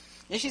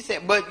 And she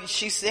said, but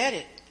she said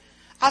it.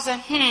 I said,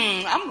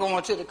 I'm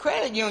going to the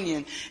credit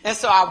union. And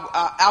so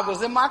I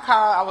was in my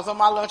car. I was on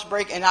my lunch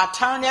break, and I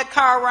turned that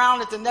car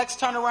around. At the next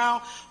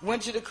turnaround,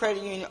 went to the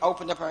credit union,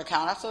 opened up her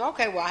account. I said,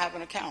 okay, well, I have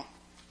an account.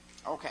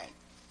 Okay.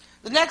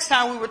 The next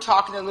time we were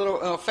talking a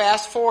little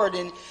fast forward,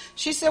 and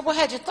she said, well,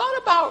 had you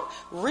thought about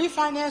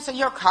refinancing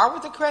your car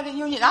with the credit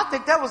union? I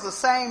think that was the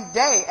same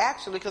day,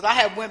 actually, because I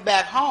had went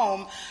back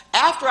home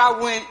after I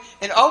went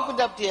and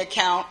opened up the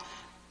account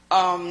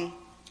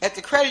at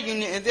the credit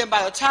union. And then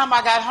by the time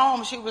I got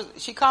home,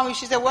 she called me.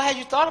 She said, well, had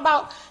you thought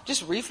about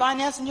just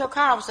refinancing your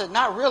car? I said,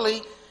 not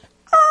really.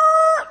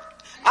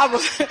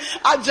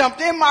 I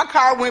jumped in my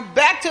car, went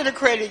back to the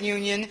credit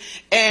union,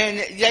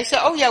 and they said,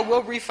 oh, yeah,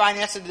 we'll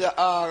refinance it.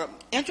 The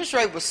interest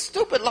rate was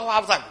stupid low. I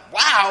was like,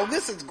 wow,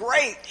 this is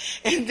great.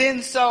 And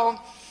then so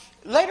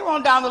later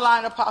on down the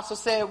line, the apostle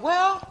said,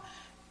 well,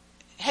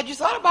 had you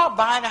thought about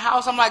buying a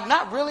house? I'm like,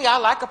 not really. I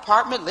like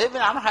apartment living.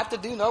 I don't have to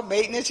do no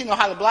maintenance,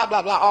 how to blah,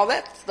 blah, blah, all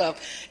that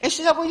stuff. And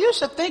she said, well, you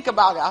should think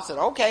about it. I said,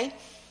 okay.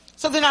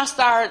 So then I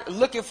started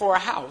looking for a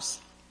house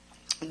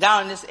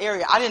down in this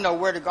area. I didn't know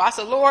where to go. I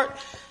said, Lord,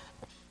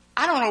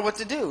 I don't know what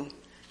to do.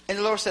 And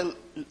the Lord said,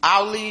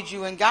 I'll lead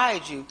you and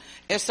guide you.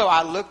 And so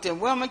I looked in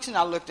Wilmington,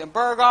 I looked in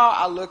Burgaw,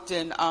 I looked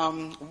in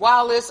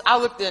Wallace, I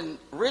looked in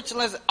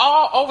Richlands,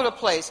 all over the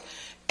place.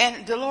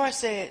 And the Lord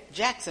said,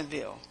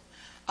 Jacksonville.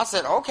 I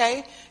said,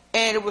 okay.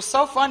 And it was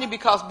so funny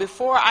because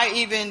before I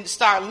even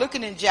started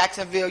looking in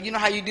Jacksonville, you know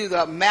how you do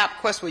the map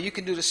quest where you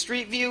can do the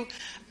street view?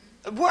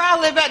 Where I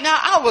live at now,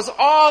 I was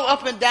all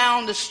up and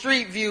down the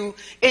street view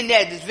in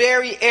that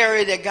very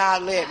area that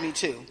God led me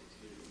to.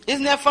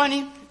 Isn't that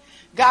funny?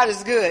 God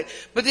is good.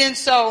 But then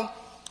so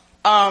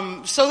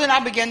So then I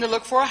began to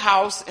look for a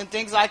house and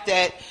things like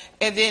that.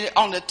 And then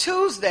on the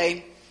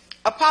Tuesday,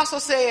 Apostle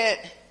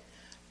said,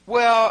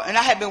 well, and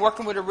I had been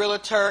working with a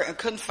realtor and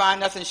couldn't find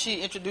nothing.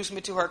 She introduced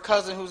me to her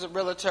cousin who's a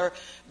realtor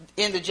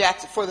in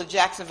for the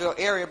Jacksonville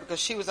area because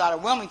she was out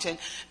of Wilmington.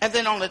 And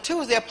then on the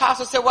Tuesday,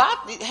 Apostle said, well,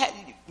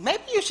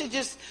 maybe you should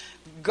just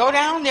go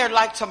down there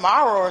like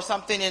tomorrow or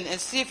something and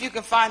see if you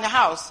can find the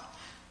house.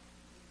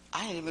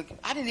 I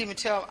didn't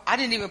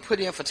even put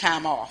in for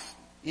time off.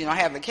 You know, I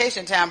have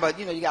vacation time, but,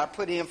 you know, you got to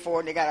put in for it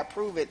and they got to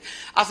approve it.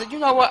 I said, you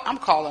know what? I'm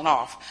calling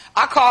off.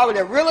 I called with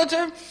a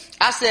realtor.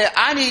 I said,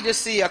 I need to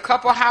see a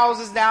couple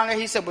houses down there.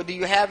 He said, well, do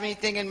you have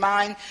anything in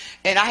mind?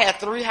 And I had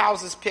 3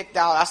 houses picked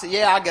out. I said,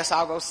 yeah, I guess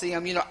I'll go see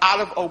them, you know, out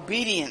of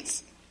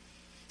obedience.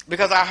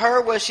 Because I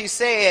heard what she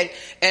said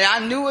and I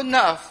knew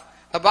enough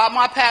about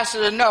my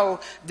pastor to know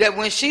that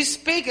when she's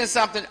speaking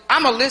something,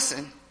 I'm going to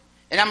listen.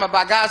 And I'm going to,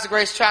 by God's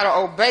grace, try to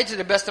obey to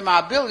the best of my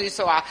ability.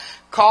 So I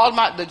called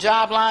the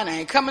job line. I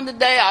ain't coming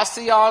today. I'll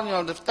see y'all, you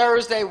know, the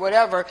Thursday,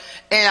 whatever.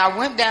 And I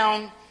went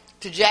down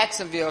to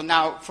Jacksonville.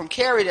 Now, from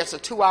Cary, that's a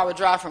 2-hour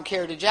drive from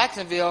Cary to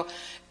Jacksonville.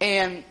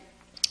 And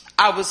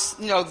I was,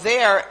 you know,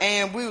 there.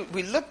 And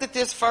we looked at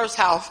this first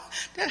house.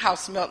 That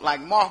house smelled like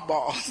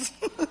mothballs.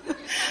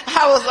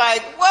 I was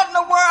like, what in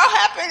the world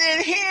happened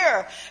in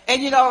here?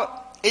 And, you know,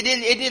 it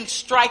didn't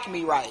strike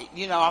me right.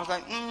 You know, I was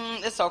like,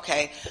 it's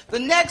okay. The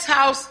next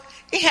house,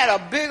 it had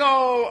a big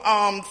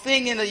old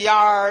thing in the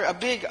yard, a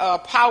big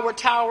power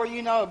tower,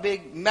 you know, a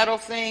big metal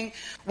thing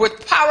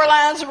with power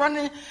lines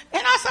running. And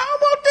I said, I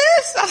want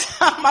this. I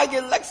said, I might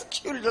get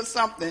electrocuted or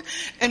something.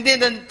 And then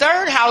the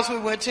third house we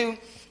went to,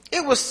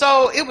 it was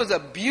a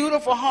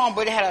beautiful home,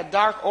 but it had a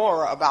dark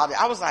aura about it.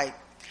 I was like,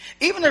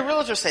 even the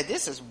realtor said,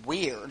 this is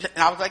weird.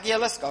 And I was like, yeah,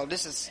 let's go.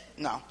 This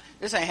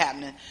ain't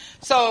happening.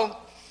 So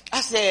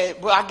I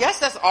said, well, I guess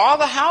that's all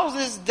the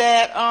houses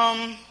that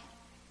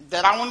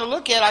I want to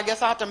look at. I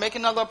guess I have to make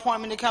another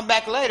appointment to come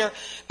back later.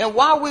 And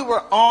while we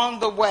were on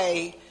the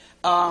way,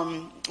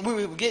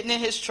 we were getting in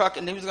his truck,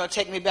 and he was going to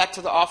take me back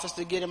to the office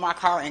to get in my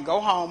car and go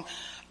home.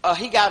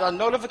 He got a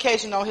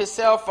notification on his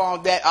cell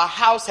phone that a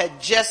house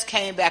had just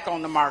came back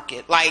on the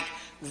market, like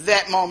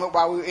that moment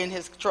while we were in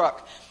his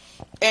truck.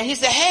 And he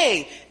said,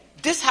 hey,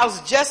 this house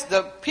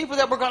the people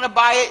that were going to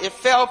buy it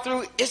fell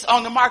through. It's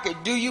on the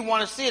market. Do you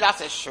want to see it? I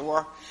said,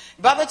 sure.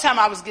 By the time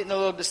I was getting a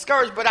little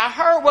discouraged, but I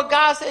heard what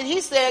God said.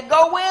 He said,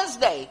 go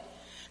Wednesday.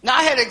 Now,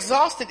 I had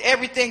exhausted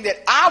everything that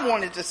I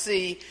wanted to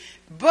see,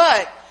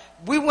 but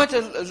we went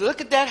to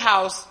look at that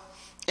house,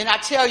 and I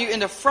tell you, in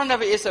the front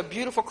of it is a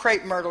beautiful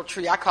crepe myrtle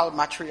tree. I call it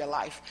my tree of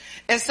life.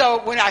 And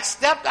so when I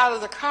stepped out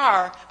of the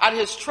car, out of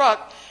his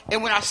truck,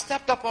 and when I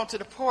stepped up onto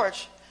the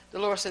porch, the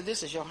Lord said,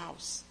 this is your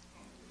house.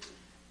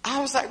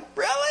 I was like,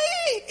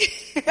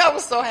 really? I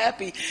was so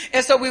happy.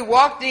 And so we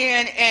walked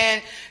in,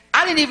 and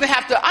I didn't even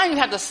have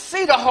to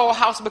see the whole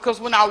house, because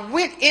when I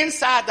went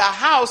inside the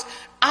house,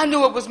 I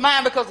knew it was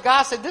mine, because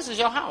God said, this is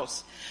your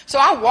house. So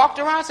I walked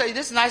around, said,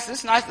 this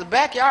is nice, the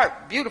backyard,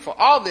 beautiful,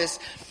 all this.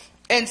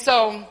 And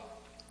so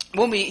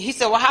he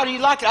said, well, how do you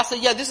like it? I said,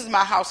 yeah, this is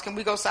my house. Can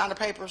we go sign the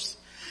papers?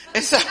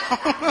 And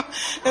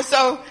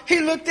so he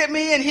looked at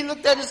me, and he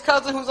looked at his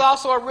cousin, who's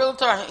also a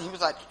realtor. And he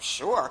was like,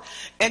 sure.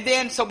 And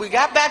then, so we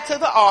got back to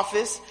the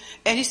office,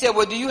 and he said,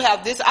 well, do you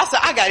have this? I said,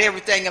 I got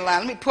everything in line.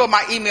 Let me pull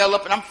my email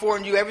up, and I'm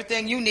forwarding you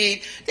everything you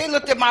need. They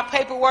looked at my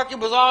paperwork. It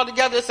was all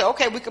together. They said,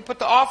 okay, we can put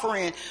the offer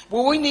in.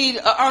 Well, we need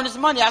earnest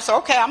money. I said,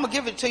 okay, I'm going to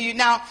give it to you.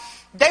 Now,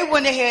 they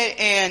went ahead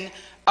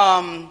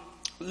and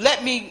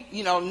let me,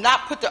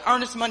 not put the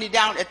earnest money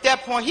down. At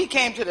that point, he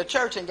came to the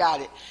church and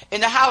got it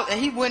in the house, and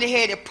he went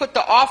ahead and put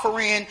the offer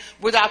in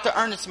without the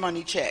earnest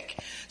money check.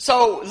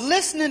 So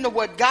listening to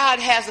what God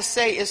has to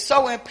say is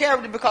so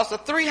imperative, because the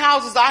 3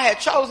 houses I had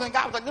chosen,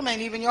 God was like, them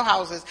ain't even your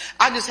houses.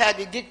 You just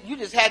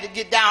had to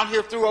get down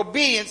here through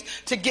obedience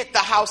to get the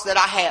house that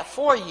I had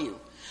for you.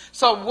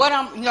 So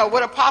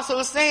what Apostle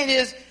is saying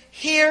is,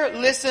 hear,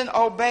 listen,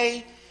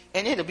 obey,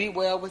 and it'll be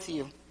well with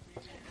you.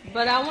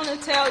 But I want to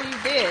tell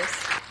you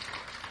this,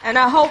 and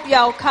I hope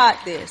y'all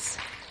caught this.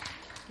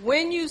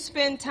 When you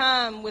spend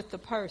time with the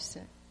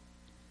person,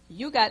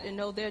 you got to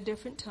know their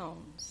different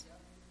tones.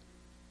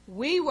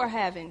 We were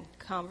having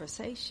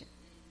conversation.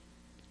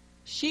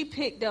 She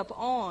picked up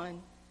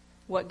on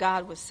what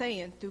God was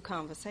saying through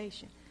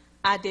conversation.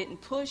 I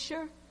didn't push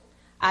her.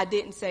 I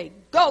didn't say,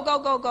 go, go,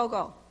 go, go,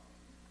 go.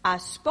 I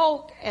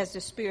spoke as the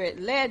Spirit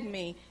led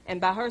me,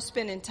 and by her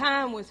spending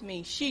time with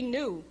me, she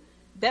knew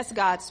that's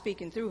God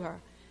speaking through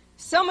her.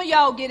 Some of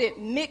y'all get it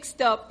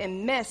mixed up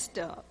and messed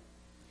up.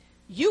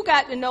 You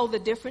got to know the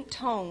different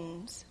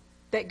tones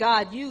that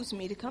God used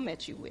me to come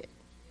at you with.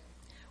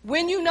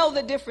 When you know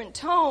the different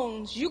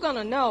tones, you're going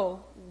to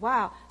know,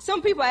 wow.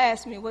 Some people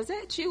ask me, was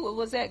that you or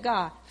was that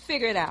God?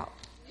 Figure it out.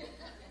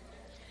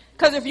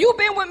 Because if you've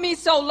been with me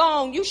so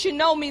long, you should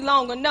know me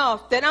long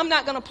enough that I'm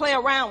not going to play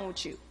around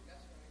with you.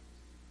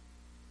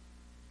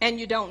 And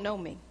you don't know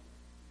me.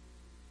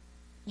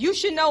 You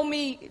should know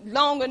me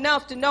long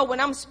enough to know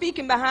when I'm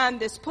speaking behind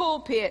this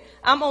pulpit,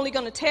 I'm only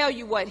going to tell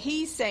you what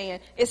he's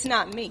saying. It's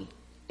not me.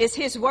 It's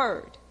his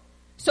word.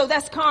 So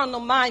that's carnal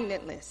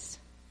mindedness.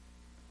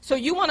 So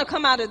you want to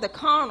come out of the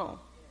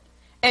carnal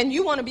and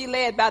you want to be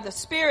led by the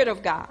Spirit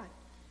of God.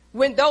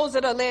 When those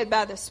that are led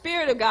by the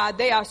Spirit of God,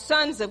 they are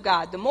sons of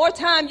God. The more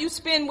time you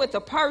spend with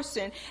a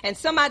person and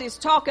somebody's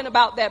talking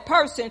about that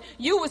person,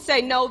 you would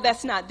say, no,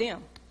 that's not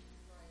them.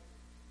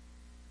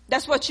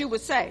 That's what you would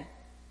say.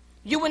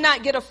 You would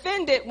not get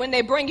offended when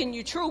they're bringing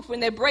you truth, when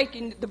they're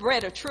breaking the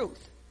bread of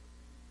truth.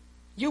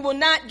 You will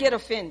not get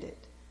offended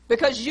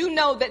because you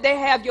know that they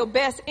have your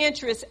best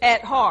interest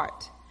at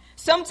heart.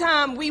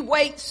 Sometimes we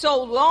wait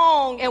so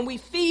long and we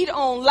feed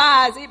on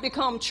lies, it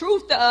becomes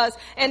truth to us,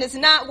 and it's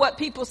not what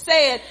people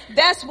said.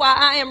 That's why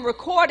I am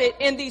recorded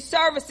in these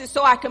services,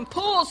 so I can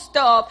pull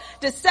stuff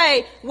to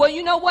say, well,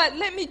 you know what,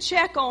 let me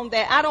check on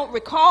that. I don't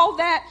recall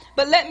that,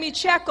 but let me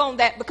check on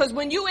that. Because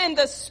when you're in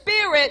the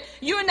Spirit,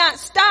 you're not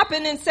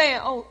stopping and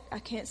saying, oh, I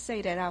can't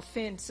say that, I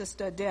offend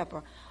Sister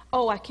Deborah.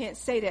 Oh, I can't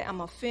say that,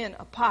 I'm offend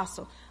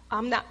Apostle.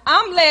 I'm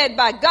led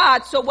by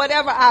God, so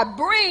whatever I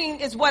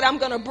bring is what I'm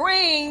going to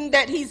bring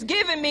that he's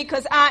given me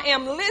because I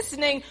am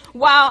listening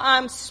while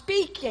I'm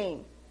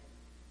speaking.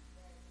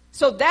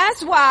 So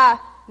that's why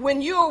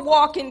when you're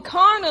walking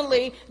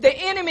carnally, the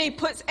enemy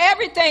puts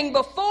everything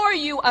before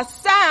you, a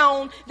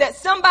sound that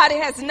somebody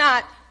has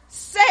not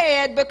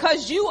said,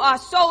 because you are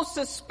so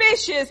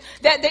suspicious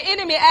that the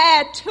enemy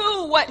add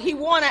to what he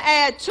want to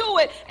add to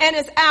it, and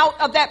it's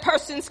out of that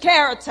person's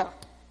character.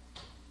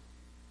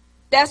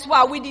 That's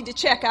why we need to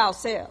check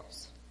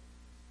ourselves.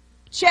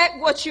 Check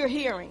what you're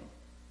hearing.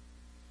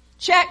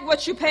 Check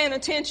what you're paying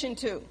attention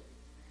to.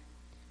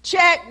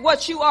 Check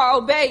what you are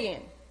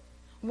obeying.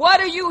 What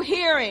are you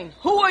hearing?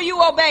 Who are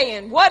you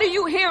obeying? What are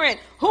you hearing?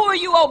 Who are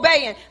you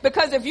obeying?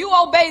 Because if you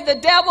obey the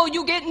devil,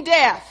 you're getting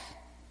deaf.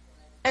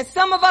 And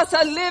some of us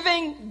are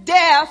living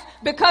deaf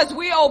because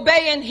we're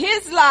obeying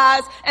his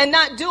lies and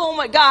not doing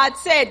what God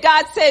said.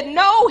 God said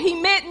no, he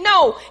meant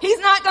no. He's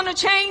not going to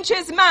change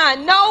his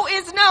mind. No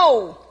is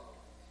no.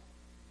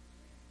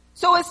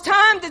 So it's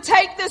time to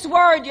take this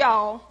word,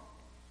 y'all.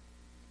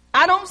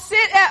 I don't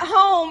sit at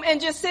home and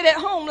just sit at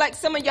home like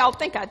some of y'all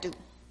think I do.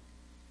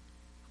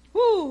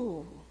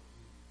 Woo.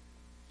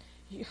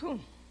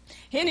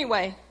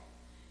 Anyway,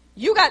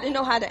 you got to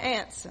know how to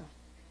answer.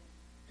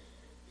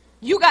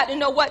 You got to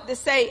know what to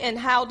say and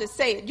how to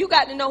say it. You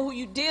got to know who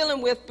you're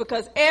dealing with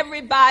because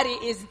everybody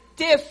is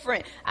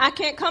different. I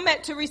can't come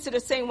at Teresa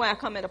the same way I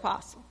come at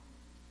Apostle.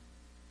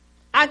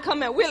 I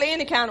come at Willie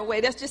any kind of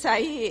way. That's just how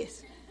he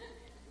is.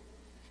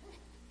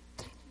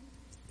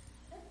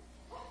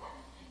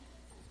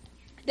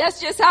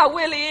 That's just how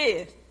Willie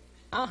is.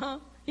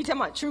 He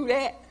talking about true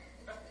that.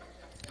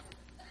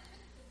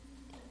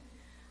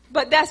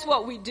 But that's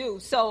what we do.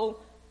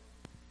 So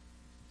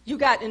you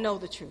got to know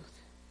the truth.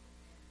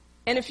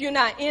 And if you're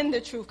not in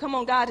the truth, come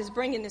on, God is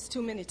bringing this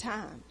too many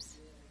times.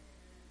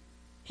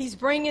 He's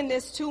bringing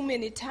this too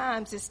many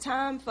times. It's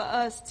time for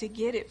us to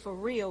get it for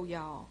real,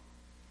 y'all.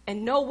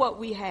 And know what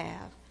we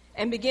have.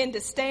 And begin to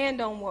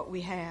stand on what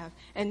we have.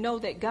 And know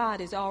that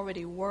God has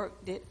already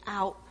worked it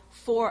out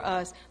for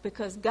us,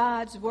 because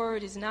God's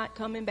word is not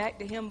coming back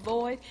to him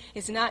void.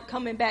 It's not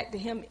coming back to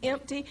him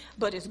empty,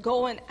 but it's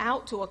going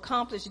out to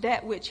accomplish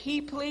that which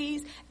he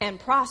pleased and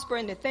prosper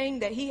in the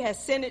thing that he has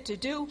sent it to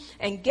do.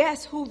 And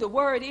guess who the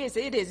word is?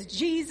 It is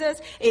Jesus.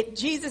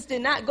 Jesus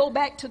did not go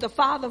back to the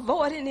Father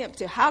void and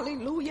empty.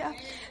 Hallelujah.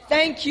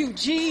 Thank you,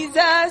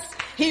 Jesus.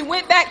 He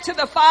went back to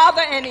the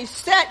Father and he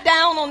sat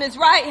down on his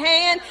right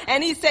hand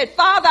and he said,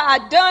 Father,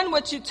 I've done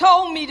what you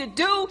told me to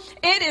do.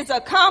 It is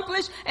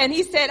accomplished. And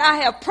he said, I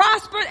have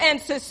prospered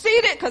and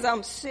succeeded because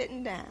I'm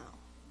sitting down.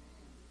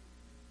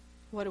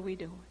 What are we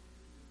doing?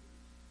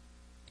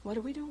 What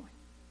are we doing?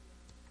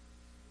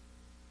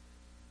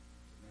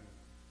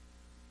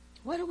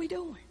 What are we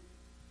doing?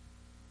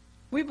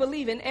 We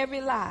believe in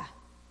every lie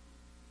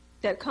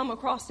that come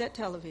across that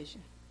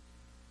television.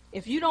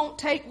 If you don't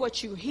take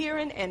what you're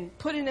hearing and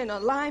put it in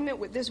alignment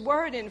with this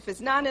word, and if it's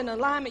not in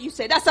alignment, you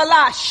say, that's a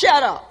lie,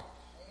 shut up.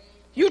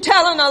 You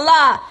telling a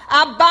lie.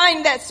 I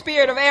bind that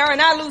spirit of error and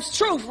I lose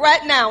truth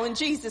right now in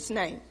Jesus'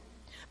 name.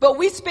 But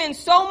we spend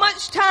so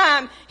much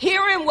time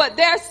hearing what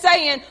they're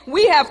saying,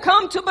 we have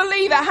come to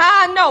believe it.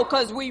 How I know?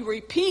 Because we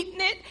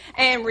repeating it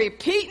and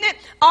repeating it.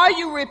 Are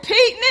you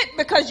repeating it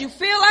because you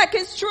feel like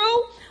it's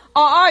true?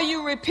 Or are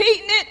you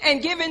repeating it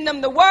and giving them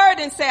the word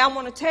and say, I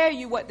want to tell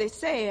you what they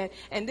said,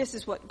 and this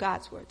is what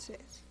God's word says?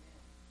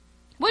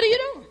 What are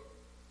you doing?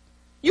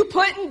 You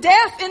putting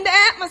death in the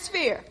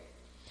atmosphere.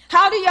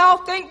 How do y'all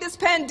think this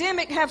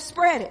pandemic have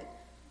spread it?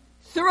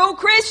 Through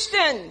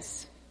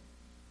Christians.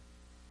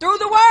 Through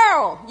the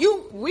world.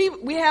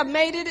 We have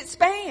made it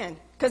expand,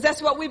 because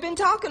that's what we've been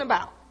talking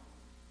about.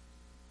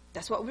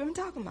 That's what we've been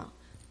talking about.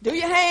 Do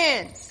your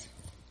hands.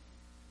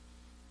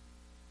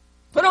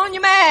 Put on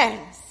your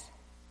mask.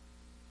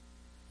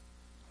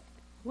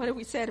 What have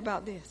we said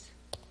about this?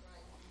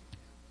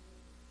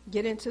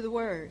 Get into the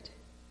word.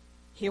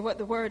 Hear what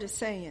the word is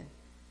saying.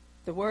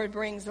 The word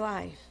brings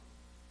life.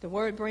 The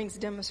word brings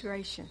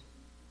demonstration.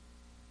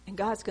 And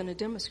God's going to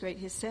demonstrate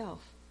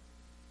himself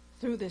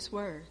through this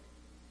word.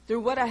 Through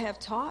what I have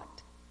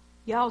taught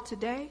y'all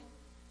today,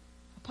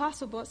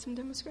 Apostle brought some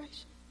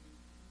demonstration.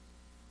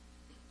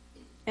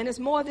 And it's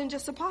more than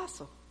just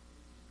apostle.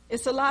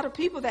 It's a lot of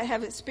people that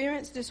have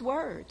experienced this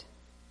word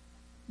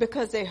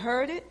because they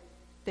heard it,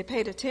 they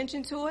paid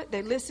attention to it,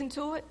 they listened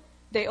to it,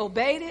 they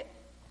obeyed it,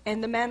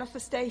 and the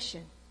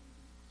manifestation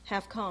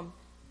have come.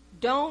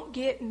 Don't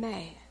get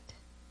mad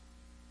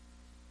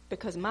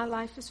because my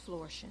life is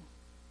flourishing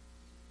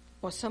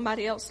or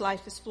somebody else's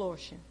life is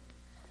flourishing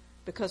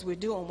because we're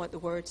doing what the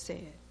word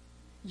said.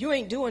 You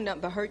ain't doing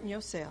nothing but hurting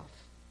yourself.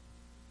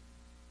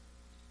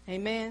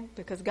 Amen?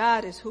 Because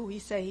God is who he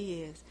say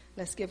he is.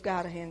 Let's give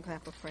God a hand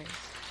clap of praise.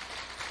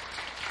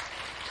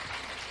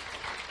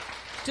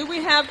 Do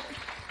we have...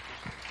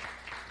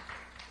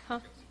 Huh?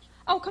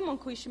 Oh, come on,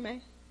 Quisha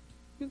May.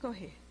 You go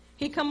ahead.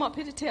 He come up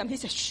here to tell me. He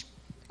said, shh.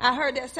 I heard that sound.